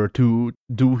YouTuber to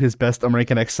do his best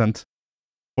American accent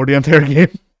for the entire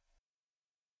game.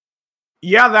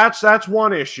 Yeah, that's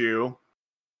one issue.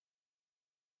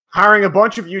 hiring a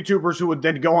bunch of YouTubers who would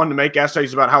then go on to make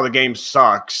essays about how the game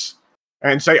sucks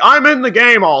and say, "I'm in the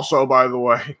game also, by the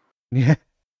way." Yeah.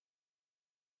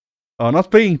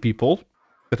 Not paying people.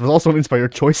 That was also an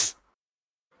inspired choice.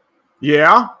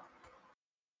 Yeah.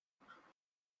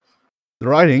 The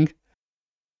writing.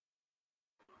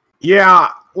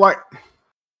 Yeah, like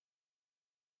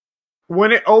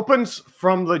when it opens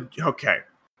from the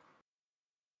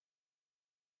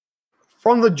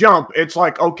from the jump, it's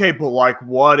like, okay, but like,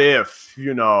 what if,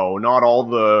 not all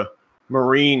the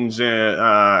Marines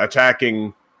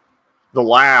attacking the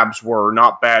labs were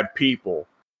not bad people?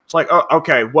 It's like,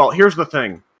 okay, well, here's the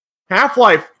thing.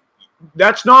 Half-Life,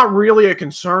 that's not really a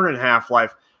concern in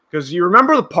Half-Life, because you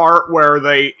remember the part where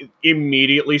they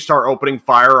immediately start opening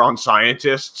fire on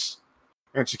scientists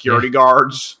and security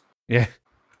guards? Yeah.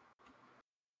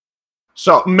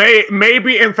 So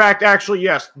maybe, in fact, actually,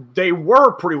 yes, they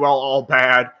were pretty well all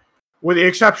bad, with the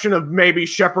exception of maybe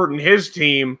Shepard and his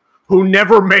team, who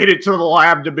never made it to the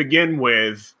lab to begin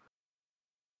with.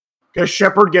 Because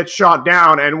Shepard gets shot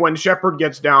down, and when Shepard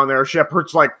gets down there,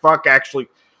 Shepard's like, fuck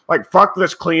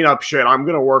this cleanup shit. I'm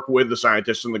going to work with the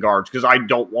scientists and the guards, because I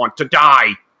don't want to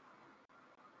die.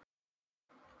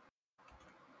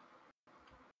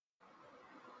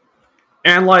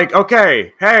 And like,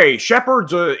 okay, hey,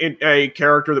 Shepard's a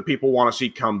character that people want to see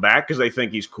come back because they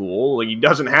think he's cool. Like, he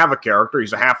doesn't have a character.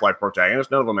 He's a Half-Life protagonist.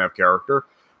 None of them have character.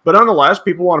 But nonetheless,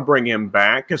 people want to bring him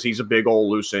back because he's a big old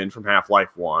loose end from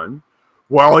Half-Life 1.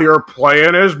 Well, you're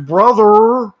playing his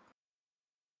brother.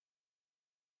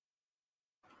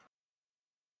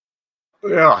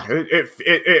 Yeah,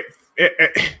 it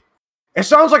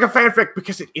sounds like a fanfic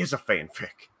because it is a fanfic.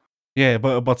 Yeah,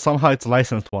 but somehow it's a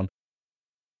licensed one.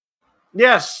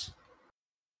 Yes.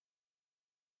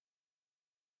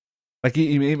 Like,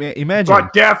 imagine.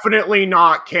 But definitely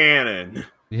not canon.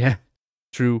 Yeah,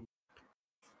 true.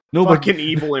 No, fucking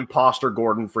evil imposter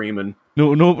Gordon Freeman.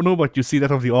 No, but you see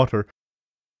that of the author.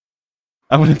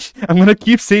 I'm gonna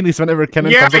keep saying this whenever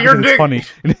canon comes up because it's funny.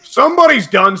 Somebody's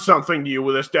done something to you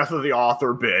with this death of the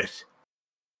author bit.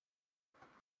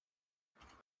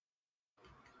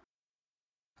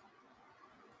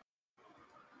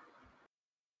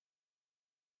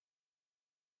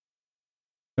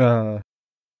 Like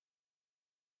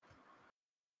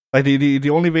the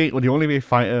only way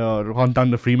hunt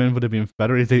down the Freeman would have been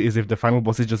better is if the final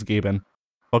boss is just Gaben.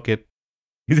 Fuck it,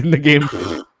 he's in the game.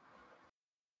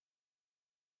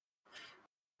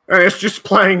 And it's just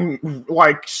playing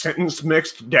like sentence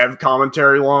mixed dev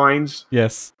commentary lines.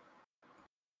 Yes.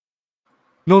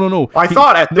 No. I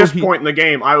thought at this point in the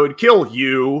game I would kill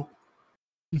you.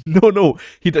 No.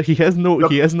 He has no.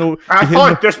 I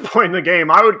thought at this point in the game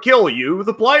I would kill you,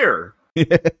 the player.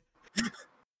 Yeah.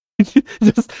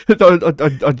 Just a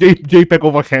JPEG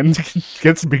overhand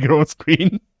gets bigger on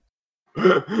screen.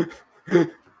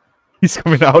 He's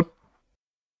coming out.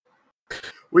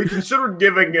 We considered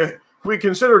giving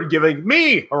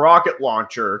me a rocket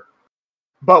launcher,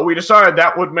 but we decided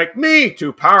that would make me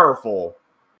too powerful.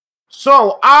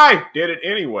 So I did it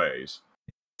anyways.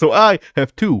 So I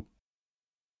have two.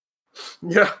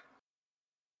 Yeah.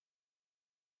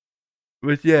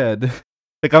 But yeah,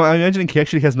 like I'm imagining he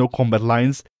actually has no combat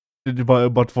lines.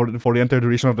 But for the entire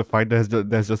duration of the fight, there's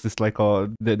just this like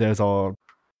there's a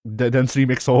dense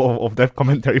remix of dev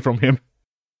commentary from him.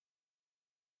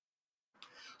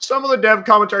 Some of the dev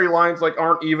commentary lines like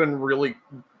aren't even really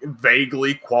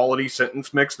vaguely quality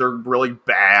sentence mix. They're really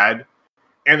bad,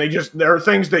 and there are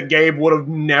things that Gabe would have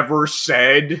never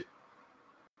said.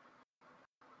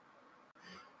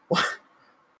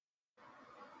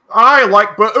 I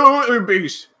like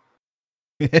boobies.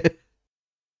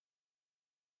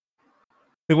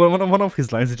 One of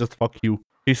his lines is just "fuck you."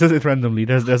 He says it randomly.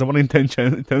 There's a 1 in 10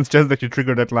 chance that you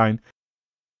trigger that line.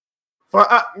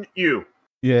 Fuck you.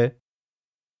 Yeah.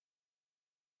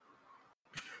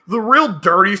 The real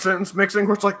dirty sentence mixing,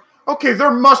 where it's like, okay,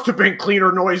 there must have been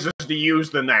cleaner noises to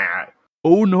use than that.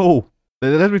 Oh no!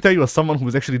 Let me tell you, as someone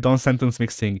who's actually done sentence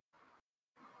mixing,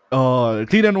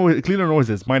 cleaner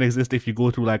noises might exist if you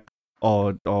go to like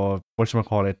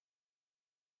whatchamacallit,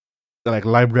 like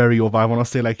library of, I want to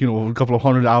say, like, a couple of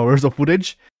 100 hours of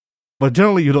footage, but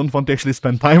generally you don't want to actually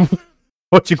spend time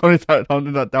watching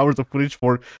 100 hours of footage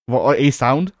for a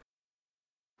sound.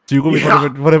 So you go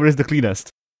with whatever is the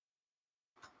cleanest,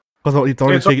 because it's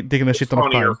already taking a shit ton of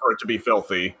time. It's funnier for it to be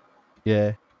filthy.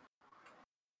 Yeah.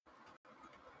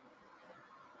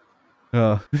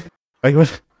 Like when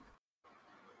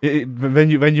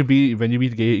you beat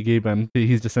Gaben,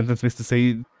 he's just sentence mixed to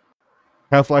say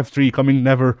Half-Life 3 coming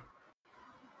never.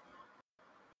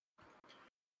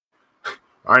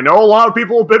 I know a lot of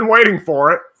people have been waiting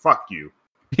for it. Fuck you.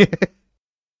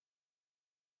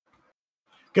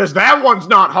 Because that one's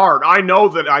not hard. I know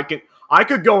that I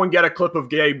could go and get a clip of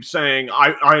Gabe saying,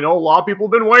 I know a lot of people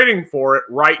have been waiting for it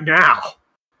right now.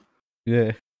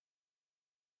 Yeah.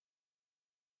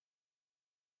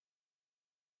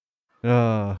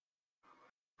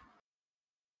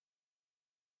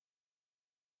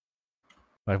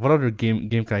 Like, what other game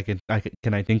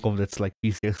can I think of that's like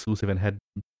PC exclusive and had?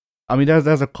 I mean,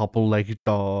 there's a couple like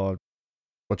the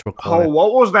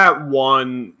what was that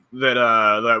one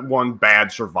that one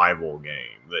bad survival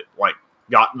game that like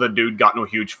the dude got into a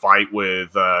huge fight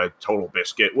with Total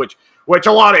Biscuit, which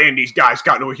a lot of indies guys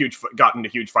got into huge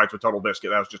fights with Total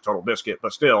Biscuit. That was just Total Biscuit,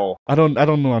 but still. I don't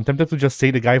know. I'm tempted to just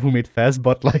say the guy who made Fez,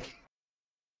 but like,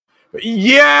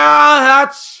 yeah,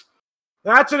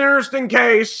 that's an interesting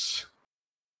case.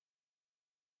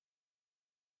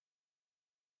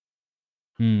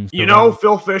 You know,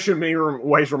 Phil Fish in many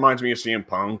ways reminds me of CM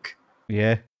Punk.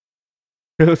 Yeah.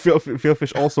 Phil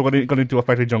Fish also got into a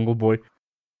fight with Jungle Boy.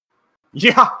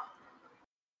 Yeah.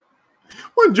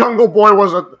 When Jungle Boy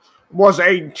was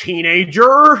a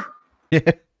teenager.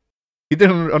 Yeah. He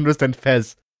didn't understand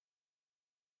Fez.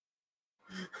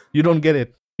 You don't get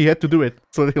it. He had to do it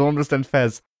so he'll understand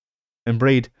Fez and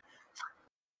Braid.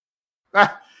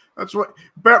 That's what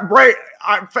Braid.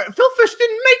 Phil Fish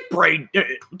didn't make Braid,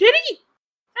 did he?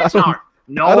 That's not.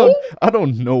 No, I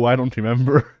don't know. I don't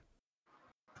remember.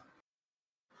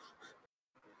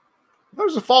 That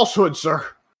was a falsehood, sir.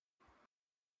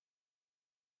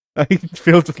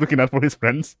 Phil's just looking out for his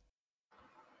friends.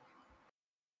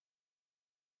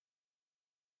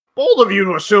 Bold of you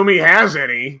to assume he has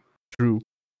any. True.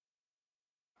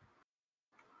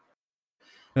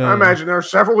 I imagine there are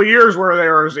several years where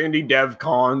there was indie dev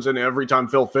cons, and every time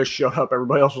Phil Fish showed up,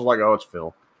 everybody else was like, "Oh, it's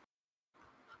Phil."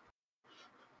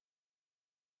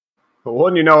 But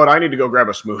wouldn't you know it, I need to go grab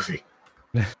a smoothie.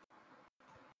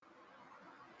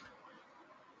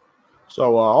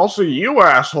 So I'll see you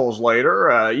assholes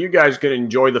later. You guys can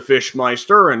enjoy the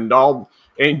Fishmeister, and I'll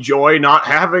enjoy not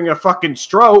having a fucking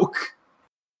stroke.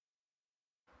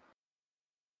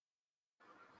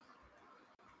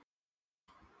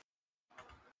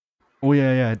 Oh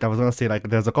yeah. I was gonna say, like,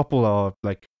 there's a couple of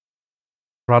like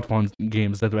crowdfund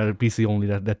games that were PC only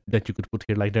that you could put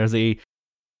here. Like there's a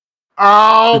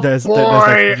there's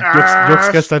like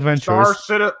Jokes Adventures.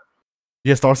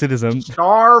 Star Citizen.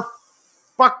 Star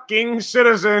fucking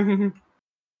Citizen.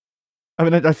 I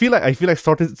mean, I feel like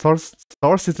Star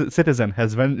Citizen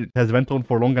has went on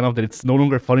for long enough that it's no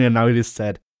longer funny, and now it is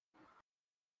sad.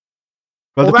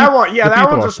 Well, that one, yeah, that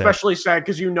one's especially sad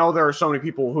because you know there are so many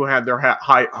people who had their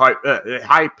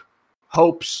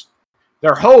hopes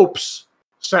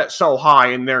set so high,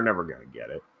 and they're never gonna get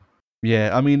it.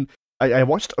 Yeah, I mean, I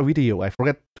watched a video. I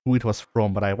forget who it was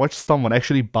from, but I watched someone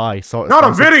actually buy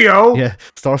video. Yeah,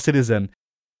 Star Citizen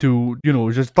to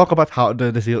just talk about how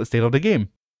the state of the game,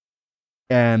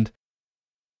 and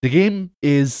the game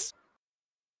exists.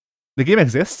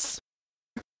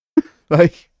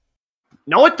 Like,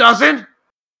 no, it doesn't.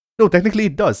 No, technically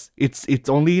it does. It's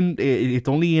only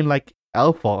in like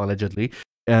alpha allegedly,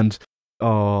 and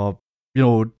but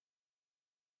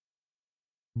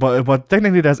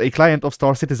technically there's a client of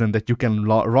Star Citizen that you can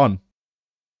run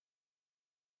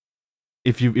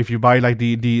if you buy like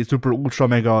the super ultra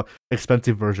mega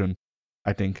expensive version,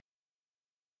 I think.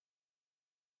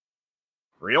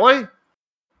 Really?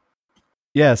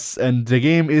 Yes, and the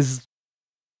game is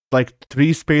like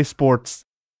 3 spaceports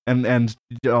and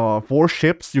 4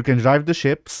 ships. You can drive the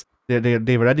ships.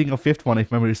 They were adding a 5th one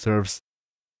if memory serves.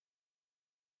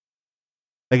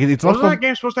 Like it's Wasn't that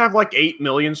game supposed to have like 8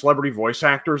 million celebrity voice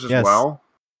actors as well?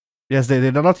 Yes,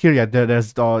 they're not here yet.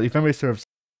 There's if memory serves,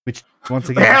 which once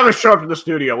again they haven't showed up in the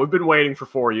studio. We've been waiting for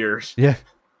 4 years. Yeah.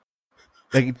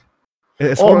 Like,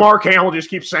 Mark Hamill just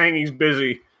keeps saying he's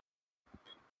busy.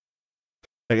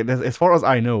 Like, as far as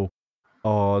I know,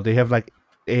 they have like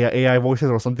AI voices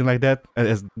or something like that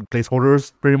as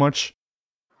placeholders, pretty much.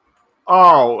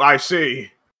 Oh, I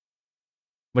see.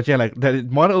 But yeah, like I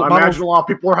imagine a lot of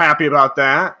people are happy about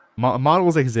that.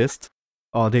 Models exist.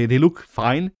 They look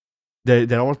fine.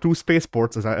 There are 2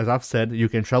 spaceports, as I've said. You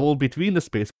can travel between the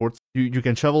spaceports. You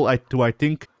can travel to, I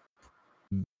think.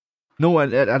 No, I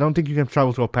don't think you can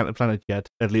travel to a planet yet.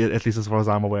 At least as far as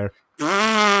I'm aware.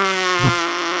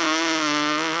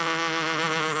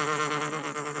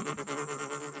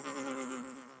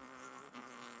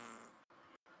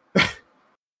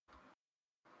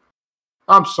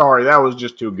 I'm sorry, that was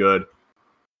just too good.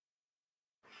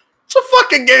 It's a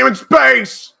fucking game in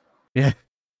space! Yeah.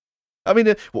 I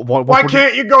mean, why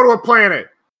can't you go to a planet?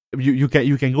 You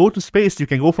can go to space. You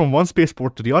can go from one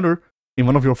spaceport to the other in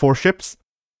one of your 4 ships.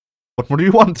 What more do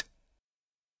you want?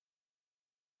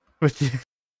 But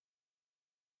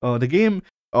the game,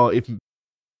 if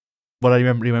what I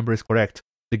remember is correct,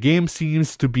 the game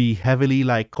seems to be heavily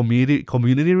like community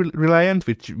reliant,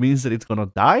 which means that it's gonna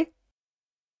die.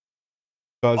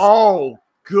 Oh,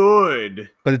 good.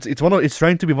 But it's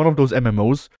trying to be one of those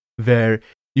MMOs where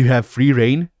you have free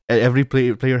reign. Every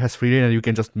player has free reign, and you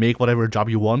can just make whatever job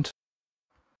you want.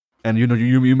 And you know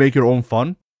you make your own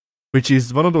fun, which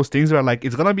is one of those things where like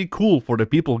it's gonna be cool for the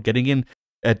people getting in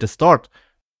at the start,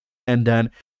 and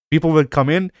then people will come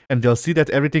in and they'll see that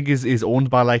everything is owned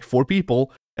by like 4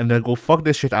 people, and they'll go, fuck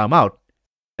this shit, I'm out.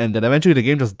 And then eventually the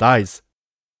game just dies.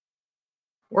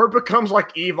 Or it becomes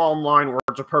like EVE Online, where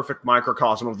it's a perfect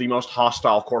microcosm of the most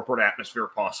hostile corporate atmosphere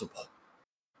possible.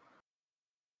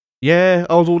 Yeah,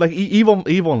 although like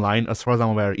EVE Online, as far as I'm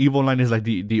aware, EVE Online is like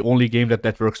the only game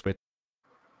that works with.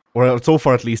 Or so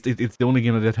far at least, it's the only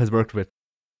game that has worked with.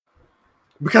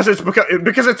 Because it's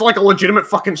like a legitimate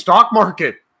fucking stock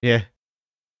market. Yeah.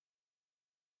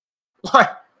 Like,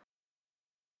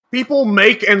 people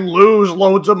make and lose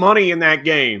loads of money in that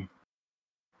game.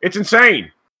 It's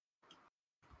insane.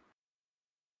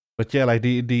 But yeah, like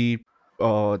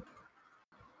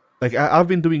like I've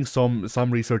been doing some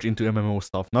research into MMO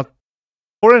stuff, not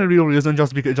for any real reason,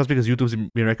 just because YouTube's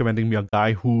been recommending me a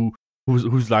guy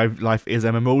whose life is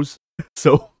MMOs.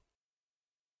 So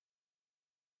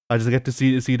I just get to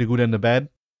see the good and the bad,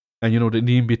 and you know the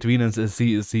in between, and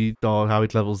see how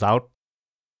it levels out.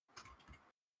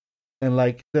 And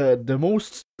like the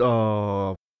most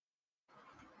often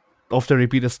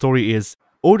repeated story is,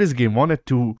 oh, this game wanted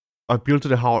to appeal to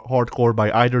the hardcore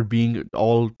by either being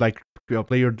all like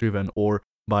player driven or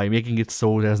by making it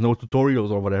so there's no tutorials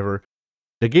or whatever.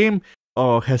 The game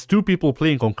has 2 people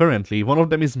playing concurrently. One of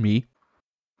them is me,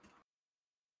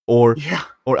 or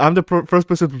I'm the first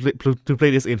person to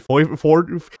play this in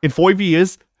 5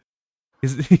 years.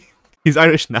 He's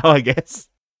Irish now, I guess.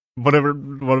 Whatever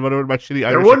my shitty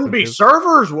Irish. There wouldn't be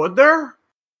servers, would there?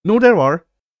 No, there are.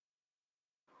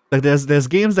 Like there's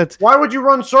games that. Why would you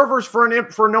run servers for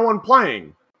no one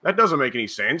playing? That doesn't make any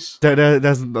sense.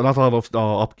 There's not a lot of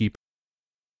upkeep.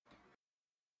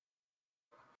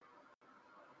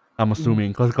 I'm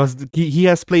assuming because he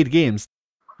has played games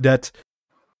that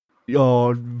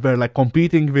were like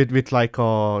competing with like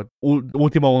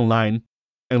Ultima Online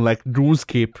and like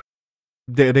RuneScape.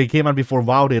 They came out before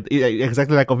WoW did,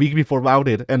 exactly like a week before WoW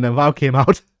did, and then WoW came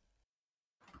out.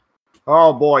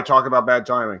 Oh boy, talk about bad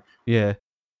timing. Yeah.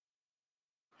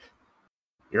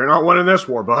 You're not winning this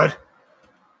war, bud.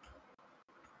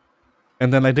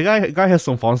 And then like the guy has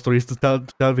some fun stories to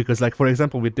tell because like for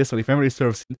example with this one, if memory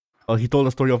serves, he told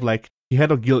a story of like he had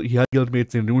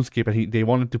guildmates in RuneScape and they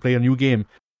wanted to play a new game,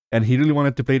 and he really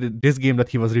wanted to play this game that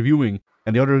he was reviewing,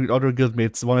 and the other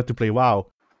guildmates wanted to play WoW.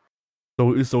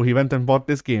 So he went and bought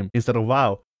this game instead of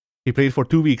WoW. He played for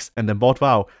 2 weeks and then bought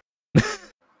WoW.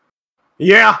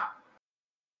 Yeah.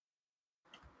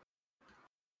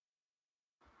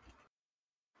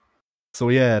 So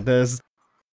yeah, there's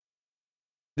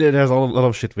a lot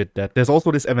of shit with that. There's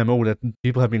also this MMO that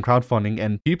people have been crowdfunding,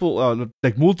 and people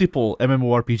like multiple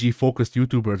MMORPG focused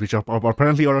YouTubers, which are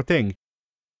apparently a thing.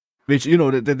 Which, you know,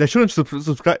 they shouldn't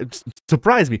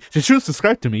surprise me. They shouldn't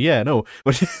subscribe to me. Yeah, no,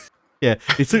 but yeah,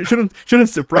 it shouldn't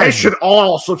surprise. They should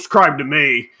all subscribe to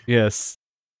me. Yes,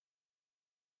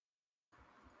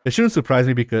 it shouldn't surprise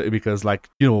me because like,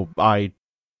 you know, I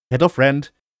had a friend.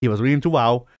 He was really into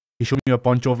WoW. He showed me a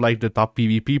bunch of like the top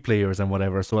PvP players and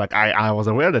whatever. So like I was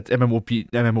aware that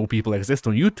MMO people exist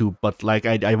on YouTube, but like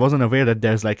I wasn't aware that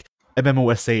there's like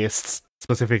MMO essayists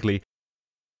specifically.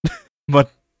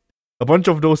 But a bunch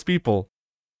of those people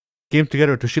came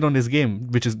together to shit on this game,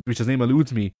 which his name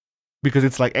eludes me, because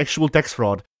it's like actual text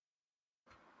fraud.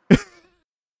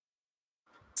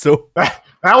 So that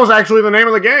was actually the name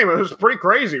of the game. It was pretty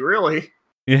crazy, really.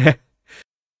 Yeah.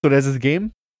 So there's this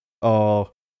game.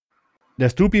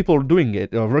 There's 2 people doing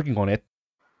it, working on it.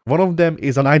 One of them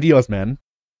is an ideas man.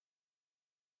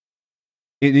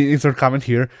 Insert comment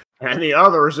here. And the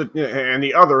other is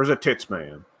a tits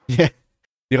man. Yeah.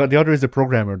 The other is the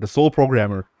programmer, the sole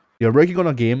programmer. You're working on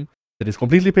a game that is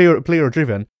completely player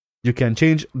driven. You can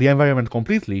change the environment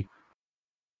completely.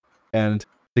 And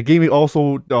the game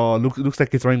also looks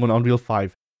like it's running on Unreal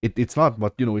 5. It's not,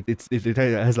 but you know, it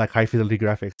has like high fidelity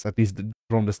graphics, at least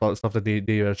from the stuff that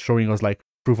they are showing us like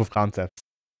proof of concept.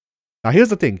 Now here's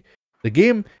the thing. The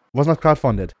game was not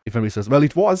crowdfunded, if memory serves. Well,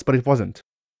 it was, but it wasn't.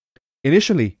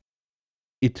 Initially,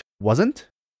 it wasn't.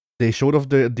 They showed off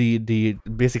the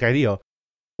basic idea.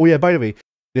 Oh yeah, by the way,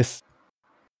 this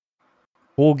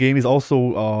whole game is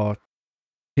also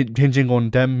hinging on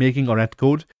them making a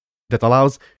netcode that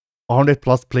allows 100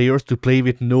 plus players to play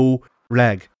with no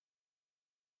lag,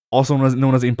 also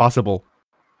known as impossible.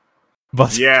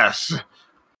 But yes,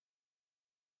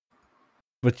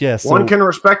 but yeah, so one can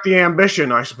respect the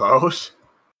ambition, I suppose.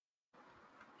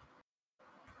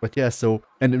 But yeah, so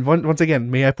and once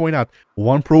again, may I point out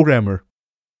one programmer.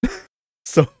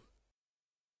 So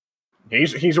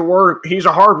he's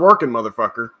a hard working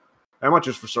motherfucker. That much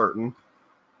is for certain.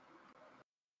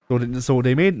 So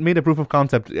they made a proof of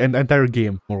concept, an entire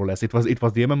game more or less. It was the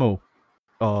MMO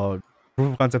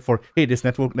proof of concept for, hey, this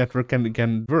network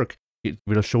can work.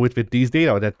 We'll show it with these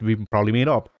data that we probably made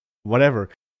up. Whatever.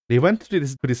 They went to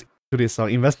this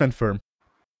investment firm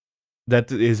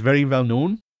that is very well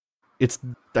known.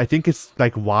 I think it's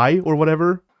like Y or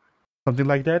whatever, something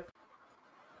like that.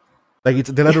 Like it's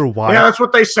the letter Y. Yeah, that's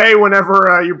what they say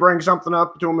whenever you bring something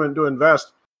up to them to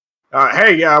invest.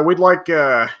 Hey, we'd like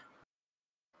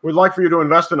for you to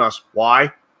invest in us.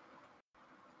 Why?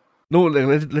 No,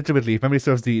 legitimately, if memory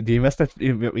serves, the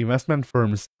investment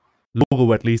firm's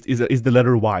logo at least is the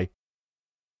letter Y.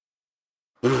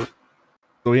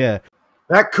 So yeah.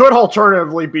 That could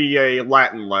alternatively be a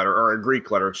Latin letter, or a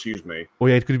Greek letter, excuse me. Oh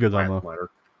yeah, it could be a gamma Latin letter.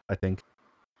 I think.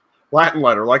 Latin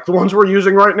letter, like the ones we're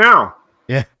using right now.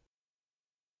 Yeah.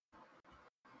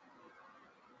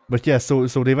 But yeah, so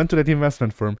they went to that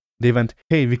investment firm. They went,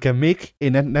 hey, we can make a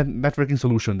networking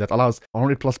solution that allows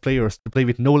 100 plus players to play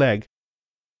with no lag.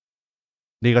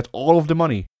 They got all of the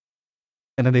money.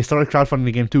 And then they started crowdfunding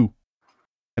the game too.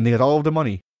 And they got all of the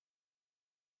money.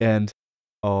 And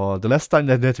the last time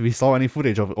that we saw any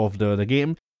footage of the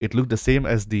game, it looked the same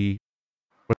as the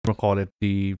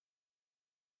the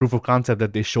proof of concept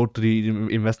that they showed to the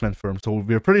investment firm. So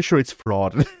we're pretty sure it's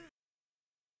fraud.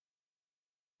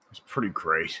 It's pretty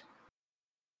great.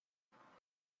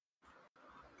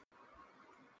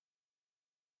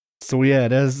 So yeah,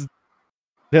 there's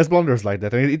blunders like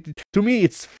that. I mean, to me,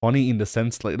 it's funny in the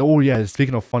sense like, oh yeah,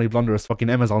 speaking of funny blunders, fucking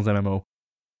Amazon's MMO.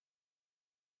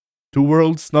 Two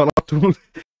Worlds, not two.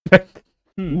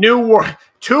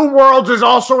 Two Worlds is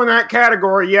also in that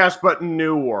category, yes, but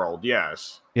New World,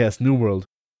 yes. Yes, New World,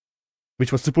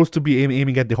 which was supposed to be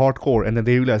aiming at the hardcore, and then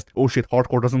they realized, oh shit,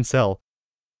 hardcore doesn't sell.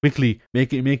 Quickly,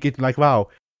 make it like, wow,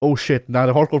 oh shit, now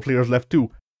the hardcore players left too.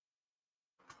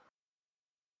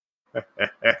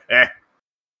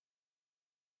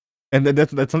 And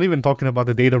that's not even talking about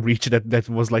the data breach that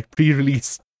was like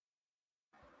pre-release.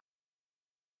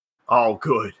 Oh,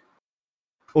 good.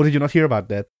 Oh, did you not hear about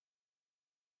that?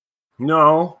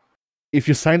 No. If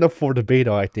you signed up for the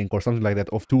beta, I think, or something like that,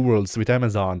 of Two Worlds with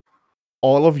Amazon,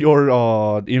 all of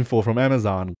your info from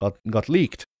Amazon got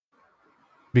leaked.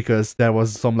 Because there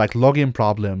was some like login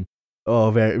problem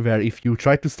where if you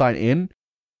tried to sign in,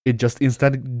 it just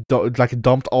instead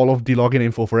dumped all of the login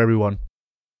info for everyone.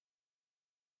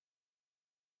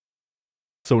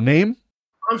 So name?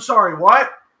 I'm sorry,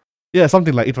 what? Yeah,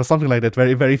 something like that.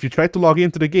 Where if you tried to log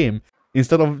into the game,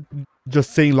 instead of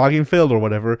just saying login failed or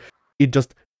whatever, it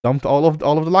just dumped all of the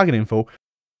login info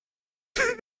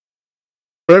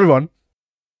for everyone.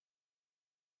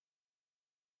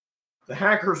 The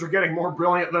hackers are getting more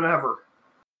brilliant than ever.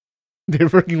 They're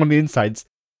working on the insides.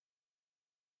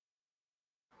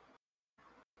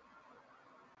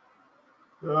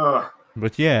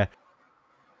 But yeah.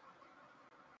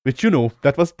 But you know,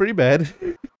 that was pretty bad.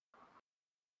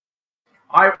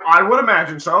 I would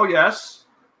imagine so, yes.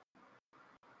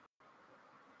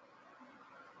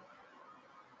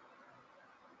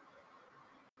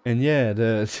 And yeah,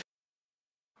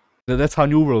 that's how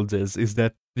New Worlds is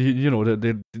that, you know,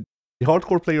 the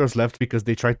hardcore players left because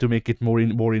they tried to make it more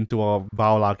into a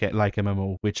WoW like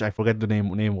MMO, which I forget the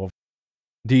name of.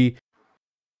 The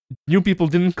new people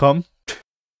didn't come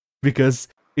because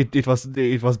it was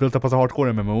built up as a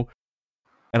hardcore MMO,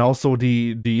 and also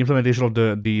the implementation of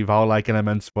the WoW like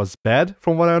elements was bad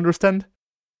from what I understand,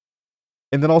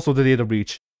 and then also the data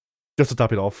breach, just to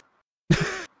top it off.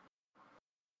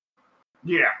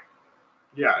 Yeah,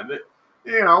 you know,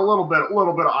 a little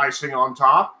bit of icing on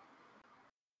top.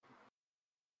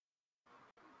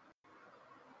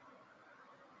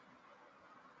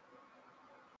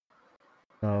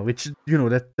 Which, you know,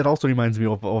 that also reminds me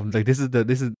of like this is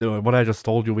what I just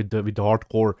told you with the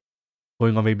hardcore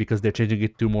going away because they're changing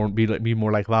it to be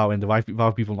more like WoW, and the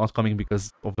WoW people not coming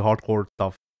because of the hardcore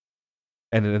stuff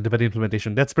and the better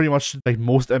implementation. That's pretty much like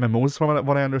most MMOs from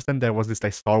what I understand. There was this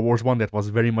like Star Wars one that was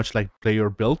very much like player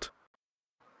built.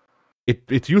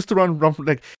 It used to run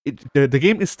like the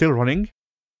game is still running, as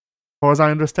far as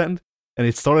I understand, and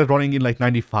it started running in like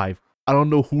 95. I don't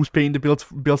know who's paying the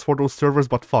bills for those servers,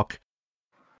 but fuck.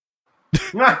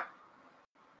 But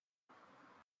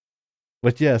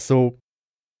yeah, so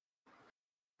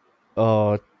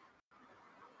uh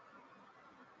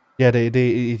yeah, they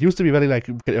it used to be very like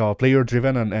player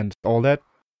driven and all that.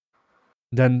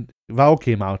 Then WoW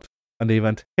came out and they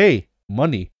went, hey,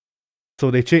 money. So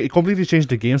they completely changed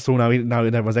the game. So now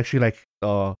there was actually like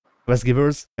quest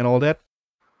givers and all that,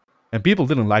 and people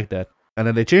didn't like that. And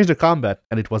then they changed the combat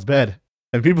and it was bad,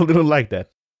 and people didn't like that.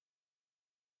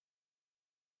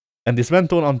 And this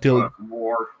went on until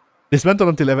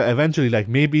eventually, like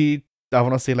maybe I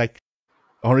want to say like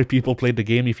 100 people played the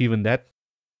game, if even that.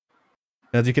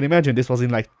 As you can imagine, this was in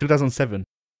like 2007.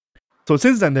 So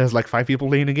since then, there's like 5 people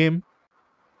playing the game.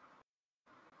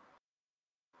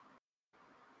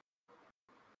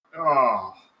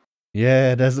 Oh.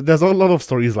 Yeah, there's a lot of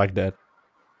stories like that.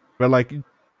 Where like,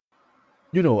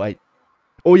 you know,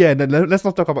 oh yeah, then let's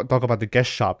not talk about the guest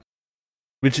shop,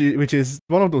 which is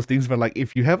one of those things where like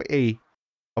if you have a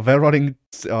well-running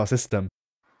system,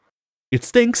 it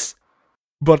stinks,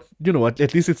 but you know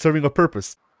at least it's serving a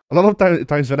purpose. A lot of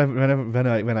times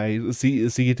when I see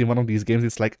it in one of these games,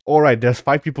 it's like, all right, there's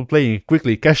 5 people playing,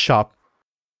 quickly guest shop.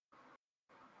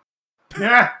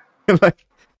 Yeah. Like,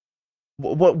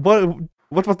 what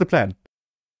was the plan?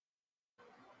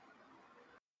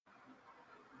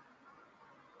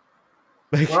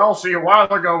 Like, well, see, a while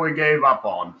ago we gave up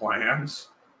on plans.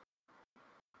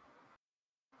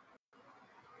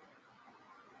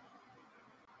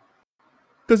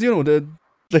 because you know the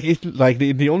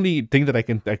only thing that I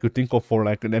could think of for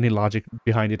like any logic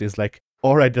behind it is like,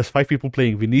 all right, there's 5 people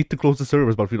playing. We need to close the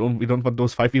servers, but we don't want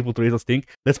those 5 people to raise a stink.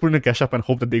 Let's put in a cash up and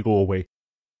hope that they go away.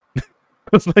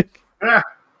 It's like, Yeah.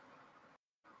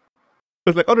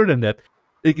 But like other than that,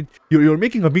 like, you're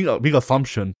making a big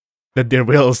assumption that they're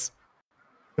whales.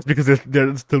 That's because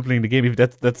they're still playing the game. If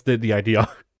that's the idea.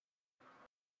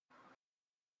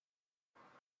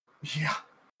 Yeah.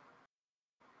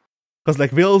 Because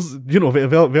like whales, you know,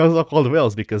 whales are called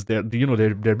whales because they're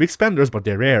big spenders, but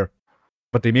they're rare.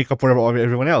 But they make up for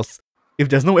everyone else. If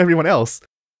there's no everyone else,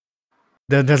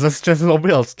 then there's less chances of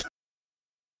whales.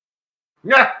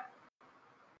 Yeah.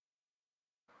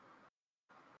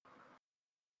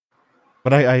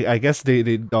 But I guess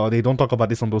they don't talk about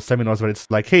this on those seminars where it's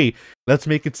like, hey, let's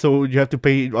make it so you have to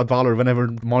pay $1 whenever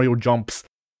Mario jumps.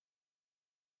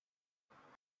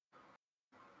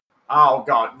 Oh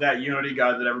god, that Unity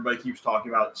guy that everybody keeps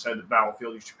talking about said that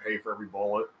Battlefield you should pay for every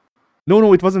bullet.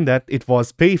 No, it wasn't that. It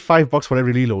was pay $5 for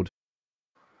every reload.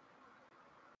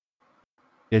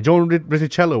 Yeah, Joe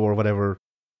Riticello or whatever.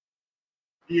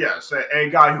 Yes, a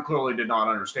guy who clearly did not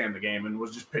understand the game and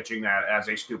was just pitching that as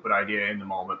a stupid idea in the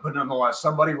moment. But nonetheless,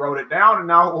 somebody wrote it down, and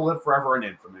now it will live forever in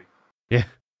infamy. Yeah.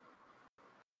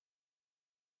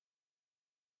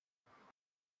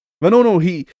 But no,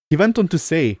 he went on to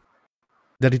say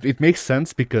that it makes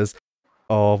sense because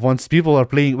once people are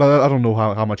playing, well, I don't know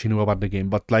how much he knew about the game,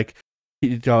 but like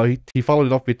he followed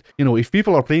it up with, you know, if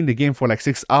people are playing the game for like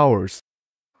 6 hours,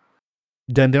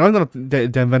 then they're not gonna.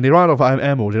 Then when they run out of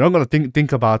ammo, they're not gonna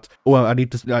think about, oh, I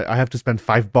have to spend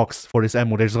 $5 for this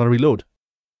ammo. They're just gonna reload.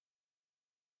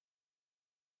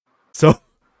 So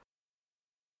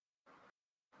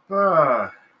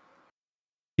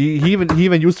he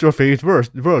even used your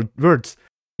favorite words,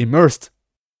 immersed.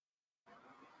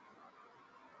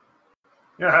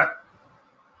 Yeah.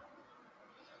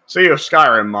 See, it was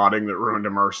Skyrim modding that ruined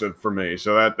immersive for me.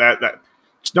 So that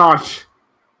it's not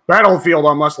Battlefield.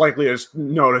 I'm less likely to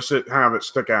notice it, have it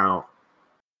stick out.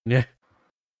 Yeah.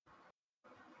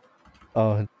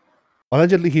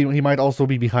 Allegedly, he might also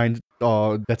be behind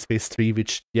Dead Space 3,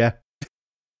 which yeah,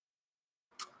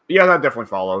 that definitely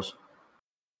follows.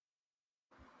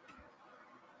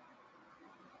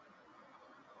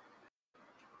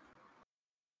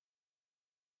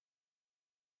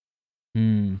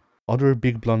 Other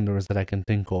big blunders that I can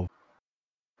think of.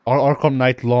 Arkham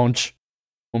Knight launch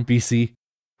on PC.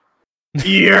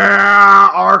 Yeah,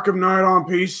 Arkham Knight on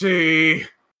PC.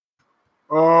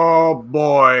 Oh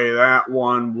boy, that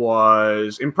one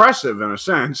was impressive in a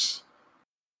sense.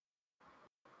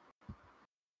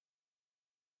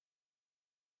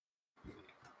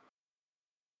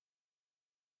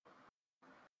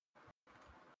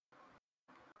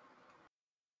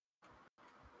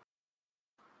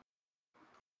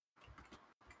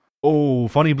 Oh,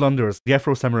 funny blunders. The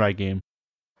Afro Samurai game.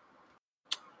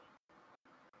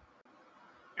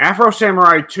 Afro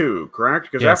Samurai 2,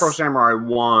 correct? Because Yes. Afro Samurai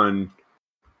 1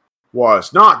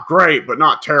 was not great, but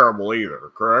not terrible either,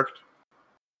 correct?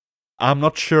 I'm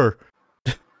not sure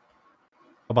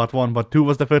about 1, but 2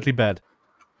 was definitely bad.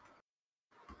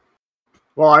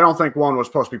 Well, I don't think 1 was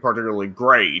supposed to be particularly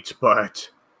great,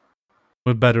 but...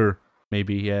 But better,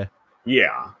 maybe, yeah.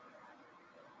 Yeah.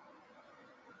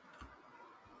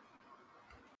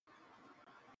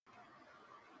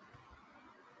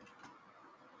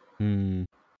 Hmm.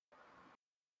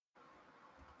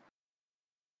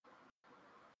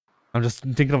 I'm just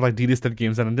thinking of like delisted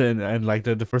games, and like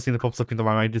the first thing that pops up into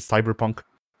my mind is Cyberpunk.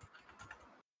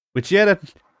 Which that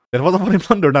was a funny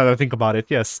blunder now that I think about it.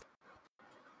 Yes.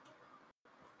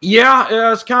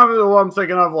 Yeah, it's kind of what I'm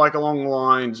thinking of, like along the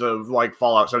lines of like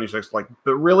Fallout 76, like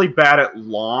but really bad at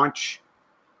launch,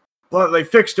 but they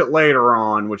fixed it later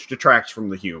on, which detracts from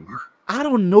the humor. I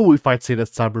don't know if I'd say that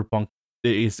Cyberpunk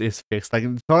is fixed. Like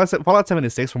Fallout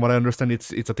 76, from what I understand,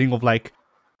 it's a thing of like,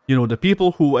 the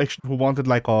people who wanted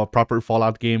like a proper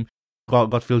Fallout game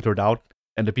got filtered out,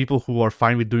 and the people who are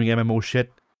fine with doing MMO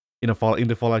shit in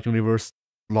the Fallout universe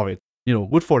love it.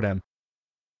 Good for them.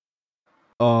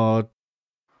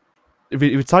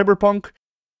 With Cyberpunk,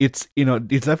 it's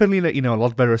it's definitely in a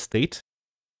lot better state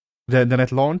than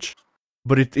at launch,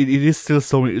 but it is still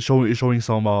showing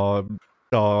some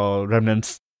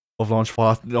remnants of launch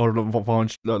Fallout or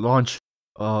launch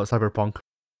Cyberpunk.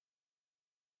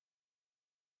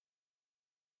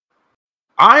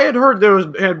 I had heard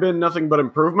had been nothing but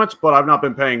improvements, but I've not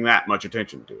been paying that much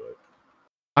attention to it.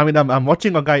 I mean, I'm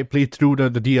watching a guy play through the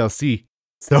DLC,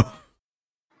 so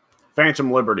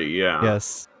Phantom Liberty, yeah.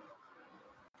 yes.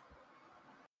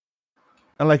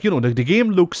 And like the game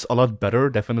looks a lot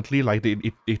better, definitely. Like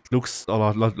it looks a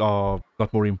lot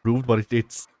more improved, but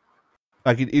it's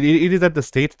like it is at the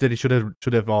state that it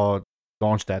should have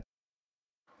launched at.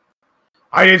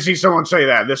 I did see someone say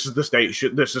that this is the state.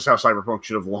 This is how Cyberpunk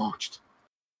should have launched.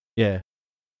 Yeah.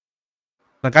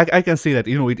 Like I can see that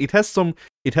it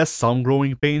has some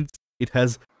growing pains. It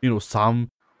has some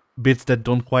bits that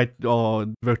don't quite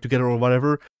work together or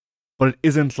whatever. But it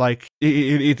isn't like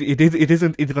it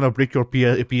isn't gonna break your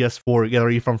PS4, get a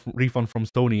refund from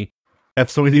Sony, have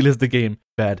Sony delist the game.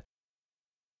 Bad.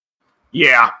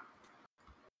 Yeah.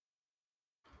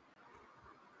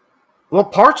 Well,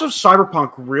 parts of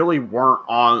Cyberpunk really weren't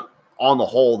on the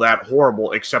whole that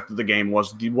horrible, except that the game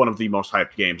was one of the most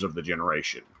hyped games of the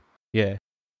generation. Yeah.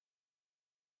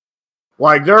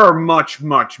 Like there are much,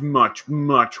 much, much,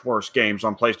 much worse games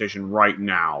on PlayStation right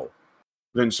now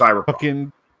than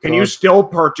Cyberpunk. Can you still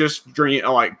purchase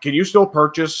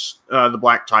the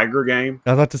Black Tiger game?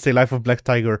 I was about to say Life of Black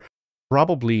Tiger.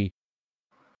 Probably.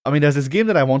 I mean, there's this game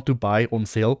that I want to buy on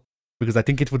sale because I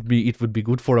think it would be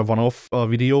good for a one-off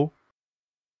video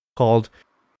called,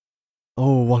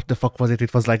 oh, what the fuck was it?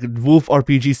 It was like Wolf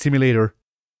RPG Simulator.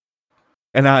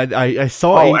 And I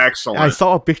saw excellent. I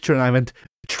saw a picture and I went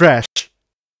trash.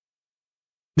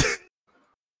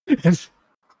 and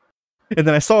then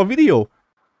I saw a video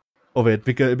of it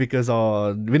because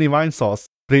Vinny Winesauce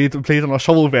played on a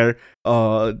shovelware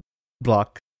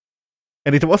block,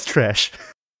 and it was trash.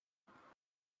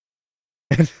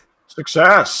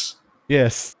 Success.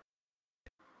 Yes,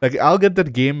 like I'll get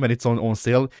that game when it's on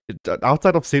sale.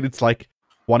 Outside of sale, it's like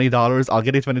 $20. I'll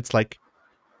get it when it's like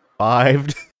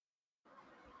 $5.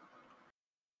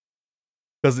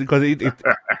 Because it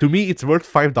to me it's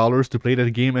worth $5 to play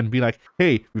that game and be like,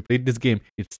 hey, we played this game.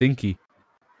 It's stinky.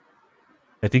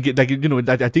 I think I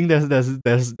think there's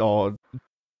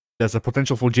a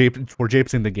potential for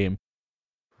japes in the game,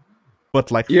 but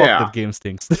like fuck that game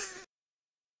stinks.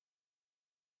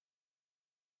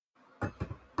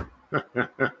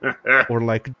 or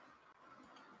like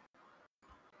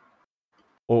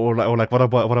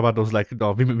what about those like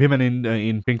women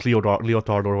in pink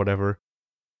leotard or whatever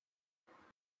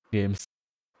games?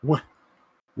 What?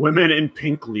 Women in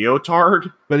pink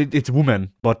leotard? But it's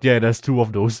women. But yeah, there's two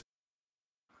of those.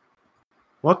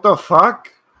 What the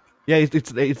fuck? Yeah,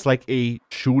 it's like a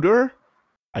shooter,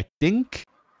 I think.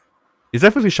 It's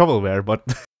definitely shovelware, but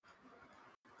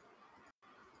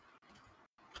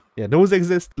yeah, those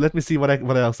exist. Let me see what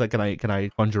else can I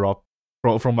conjure up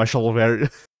from my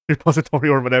shovelware repository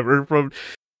or whatever from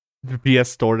the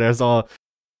PS Store. There's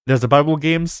the Bible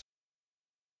games,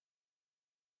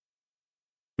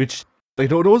 which like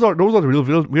those are the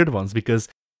real weird ones because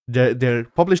they're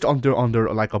published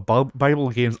under like a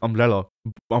Bible games umbrella,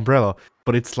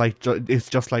 but it's like it's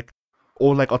just like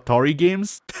all like Atari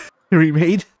games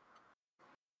remade.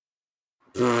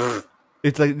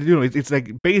 It's like it's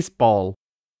like baseball,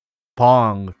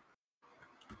 pong,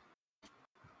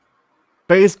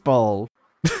 baseball.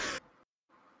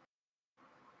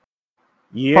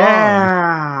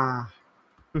 Yeah.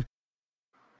 Pong.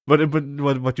 But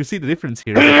you see the difference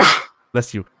here.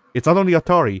 Bless you. It's not only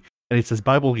Atari, and it says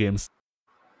Bible games.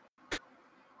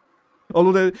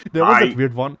 Although there was that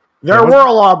weird one. There were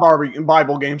a lot of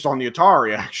Bible games on the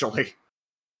Atari, actually.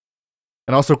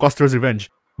 And also Custer's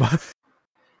Revenge.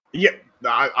 Yeah,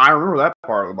 I remember that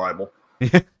part of the Bible.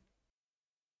 Yeah.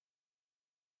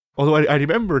 Although I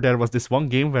remember there was this one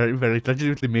game where it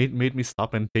legitimately made me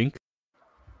stop and think.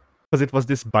 Because it was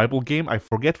this Bible game. I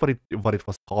forget what it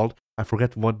was called. I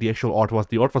forget what the actual art was.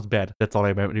 The art was bad. That's all I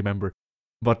remember.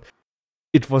 But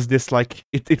it was this like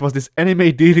it was this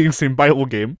anime dating sim Bible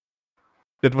game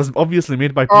that was obviously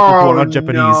made by people who are not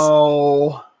Japanese.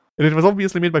 No. And it was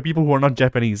obviously made by people who are not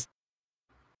Japanese.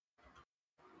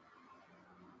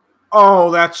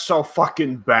 Oh, that's so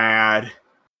fucking bad.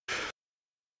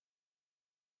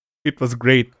 It was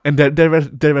great, and there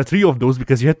were 3 of those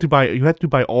because you had to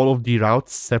buy all of the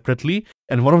routes separately,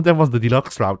 and one of them was the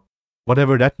deluxe route,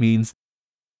 whatever that means.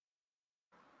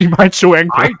 He might show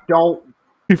ankle. I don't.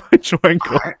 He might show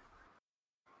ankle.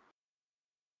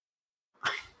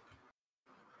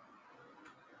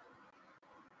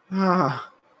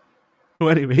 So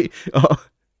anyway,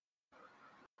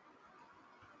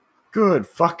 good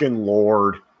fucking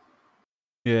lord.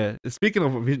 yeah. Speaking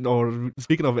of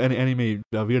anime,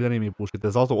 weird anime bullshit,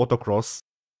 there's also Autocross,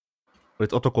 or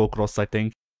it's Otoko Cross, I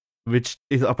think, which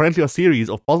is apparently a series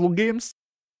of puzzle games.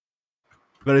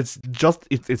 But it's just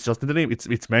in the name.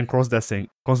 It's men cross dressing.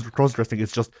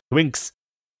 It's just twinks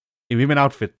in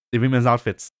women's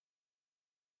outfits.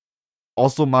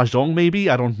 Also mahjong, maybe,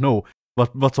 I don't know.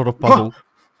 What sort of puzzle?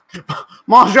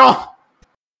 Mahjong.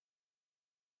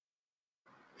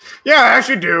 Yeah, as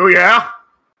you do. Yeah.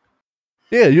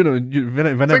 Yeah, you know,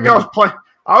 whenever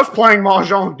I was playing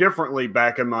mahjong differently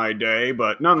back in my day,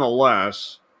 but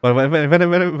nonetheless. But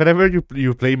whenever you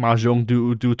play mahjong,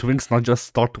 do twinks not just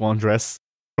start to undress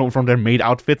from their maid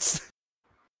outfits?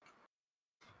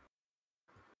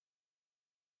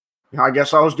 I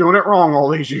guess I was doing it wrong all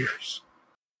these years.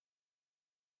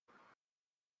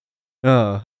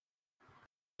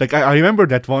 Like I remember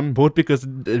that one both because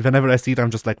whenever I see it,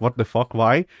 I'm just like, what the fuck?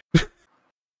 Why?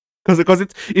 Because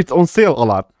it's on sale a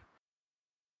lot.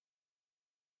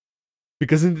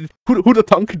 Because who the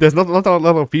thunk? There's not a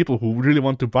lot of people who really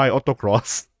want to buy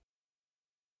Autocross.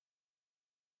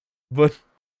 But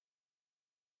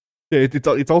yeah,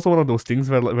 it's also one of those things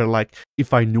where like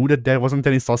if I knew that there wasn't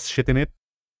any sus shit in it,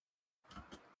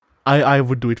 I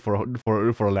would do it for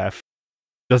a laugh,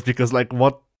 just because like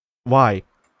why?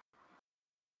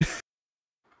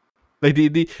 Like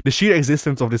the sheer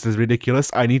existence of this is ridiculous.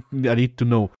 I need to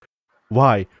know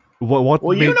why. What?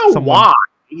 Well, you know why?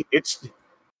 It's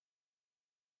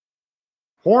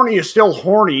horny is still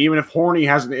horny, even if horny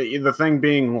has the thing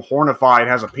being hornified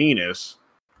has a penis.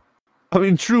 I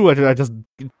mean, true. I just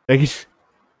like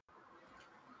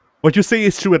what you say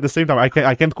is true at the same time. I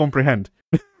can't comprehend.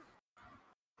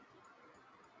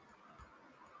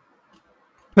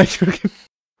 Like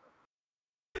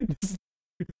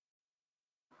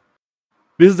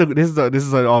this is an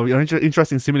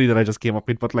interesting simile that I just came up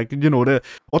with. But like, you know, the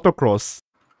autocross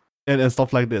and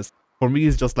stuff like this for me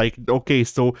is just like, okay,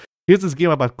 so here's this game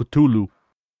about Cthulhu.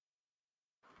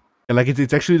 And like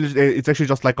it's actually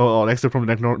just like an excerpt from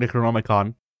the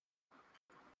Necronomicon.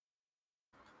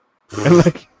 And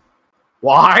like,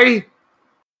 why?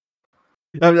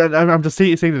 I'm just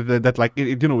saying that like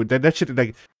you know that shit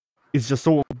like it's just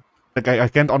so like I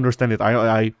can't understand it.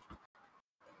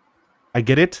 I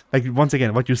get it. Like once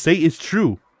again, what you say is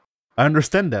true. I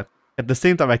understand that. At the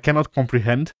same time, I cannot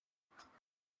comprehend.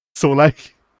 So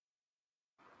like.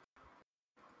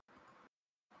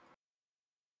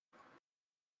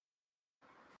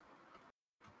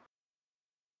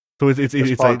 So it's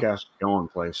podcast like, is going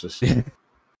places.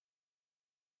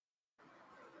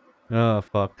 Oh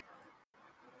fuck.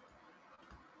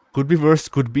 Could be worse.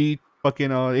 Could be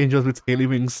fucking angels with scaly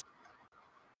wings.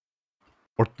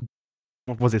 Or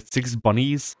what was it? 6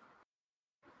 bunnies.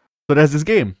 So there's this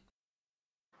game.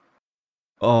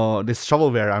 This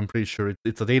shovelware. I'm pretty sure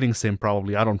it's a dating sim.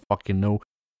 Probably. I don't fucking know.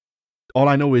 All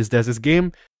I know is there's this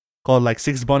game called like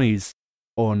 6 bunnies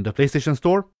on the PlayStation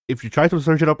Store. If you try to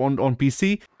search it up on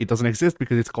PC, it doesn't exist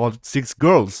because it's called 6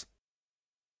 girls.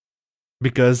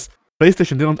 Because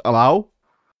PlayStation didn't allow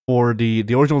for the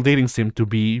original dating sim to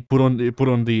be put on the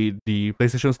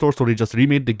PlayStation Store, so they just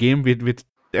remade the game with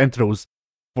intros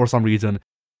for some reason.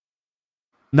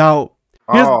 Now,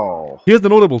 here's the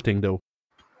notable thing though.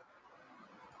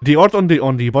 The art on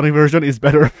the bunny version is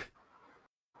better.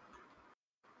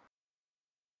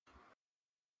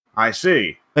 I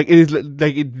see. Like it is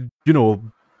like it, you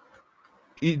know.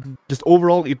 Just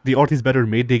overall, the art is better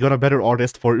made. They got a better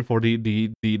artist for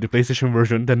the PlayStation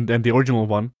version than the original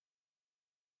one.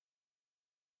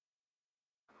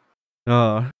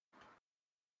 Fucking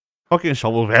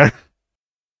shovelware.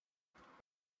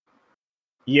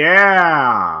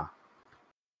 Yeah.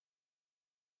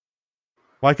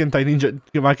 Why can't I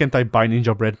buy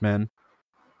Ninja Bread Man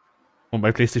on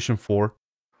my PlayStation 4?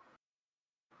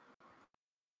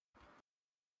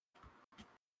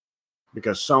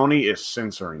 Because Sony is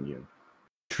censoring you.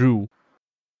 True.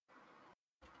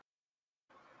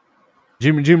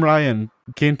 Jim Ryan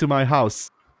came to my house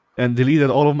and deleted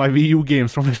all of my Wii U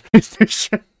games from the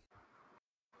PlayStation.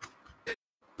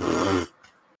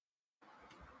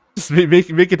 Just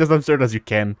make it as absurd as you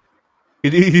can.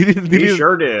 He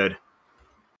sure did.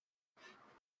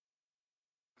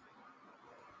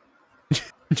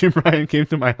 Jim Ryan came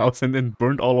to my house and then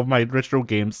burned all of my retro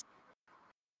games.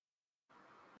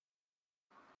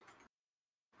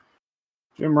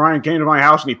 Jim Ryan came to my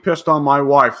house and he pissed on my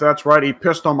wife. That's right, he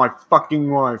pissed on my fucking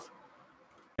wife.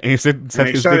 And he said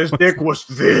his dick was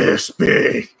this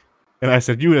big. And I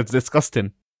said, that's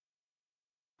disgusting.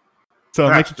 So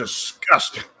that's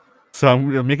disgusting. So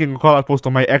I'm making a call-out post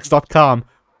on my X.com.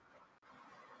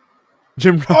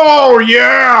 Jim Ryan. Oh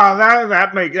yeah,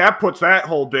 that puts that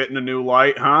whole bit in a new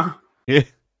light, huh? Yeah.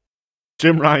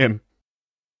 Jim Ryan,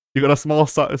 you got a small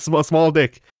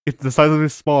dick. It's the size of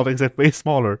this small, except way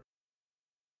smaller.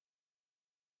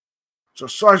 It's the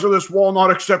size of this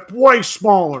walnut, except way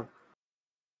smaller.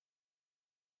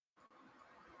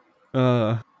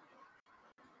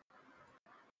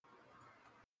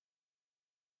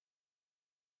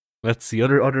 Let's see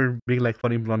other big like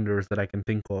funny blunders that I can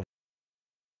think of.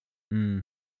 The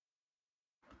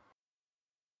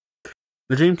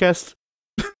Dreamcast.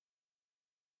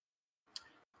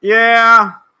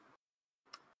 Yeah,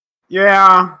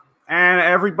 and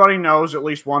everybody knows at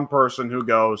least one person who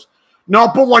goes, no,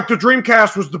 but like the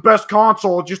Dreamcast was the best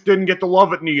console, it just didn't get the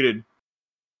love it needed.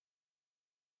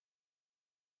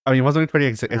 I mean, wasn't it pretty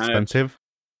expensive?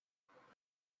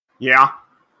 Yeah.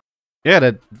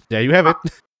 Yeah, you have it.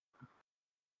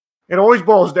 It always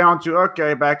boils down to,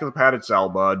 okay, back to the padded cell,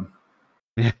 bud.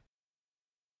 Yeah.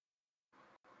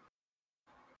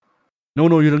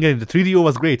 No, you don't get it. The 3DO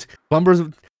was great. Plumbers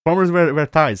wear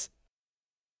ties.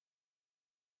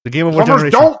 The Game of War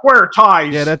generation. Plumbers don't wear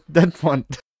ties! Yeah, that one.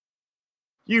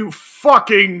 You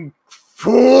fucking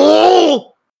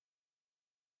fool!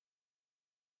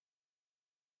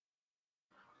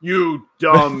 You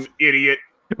dumb idiot.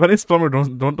 When is Plumber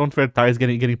don't wear ties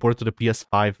getting ported to the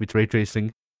PS5 with ray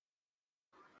tracing?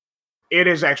 It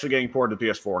is actually getting ported to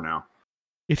PS4 now.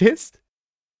 It is?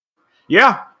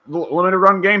 Yeah. Limited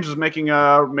Run Games is making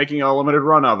a limited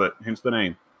run of it, hence the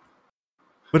name.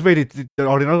 But wait,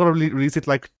 are they not going to release it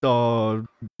like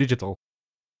digital?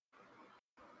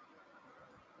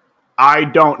 I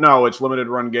don't know. It's Limited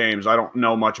Run Games. I don't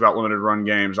know much about Limited Run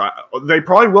Games. They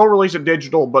probably will release it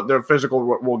digital, but their physical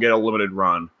will get a limited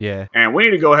run. Yeah. And we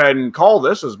need to go ahead and call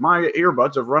this as my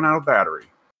earbuds have run out of battery.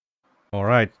 All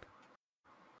right.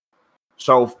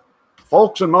 So,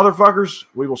 folks and motherfuckers,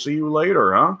 we will see you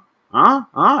later, huh?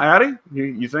 Addy?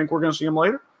 You think we're going to see him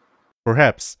later?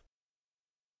 Perhaps.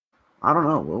 I don't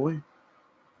know. Will we?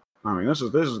 I mean, this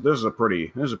is a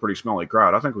pretty smelly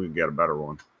crowd. I think we can get a better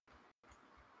one.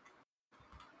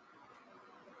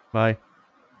 Bye.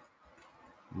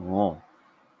 Oh.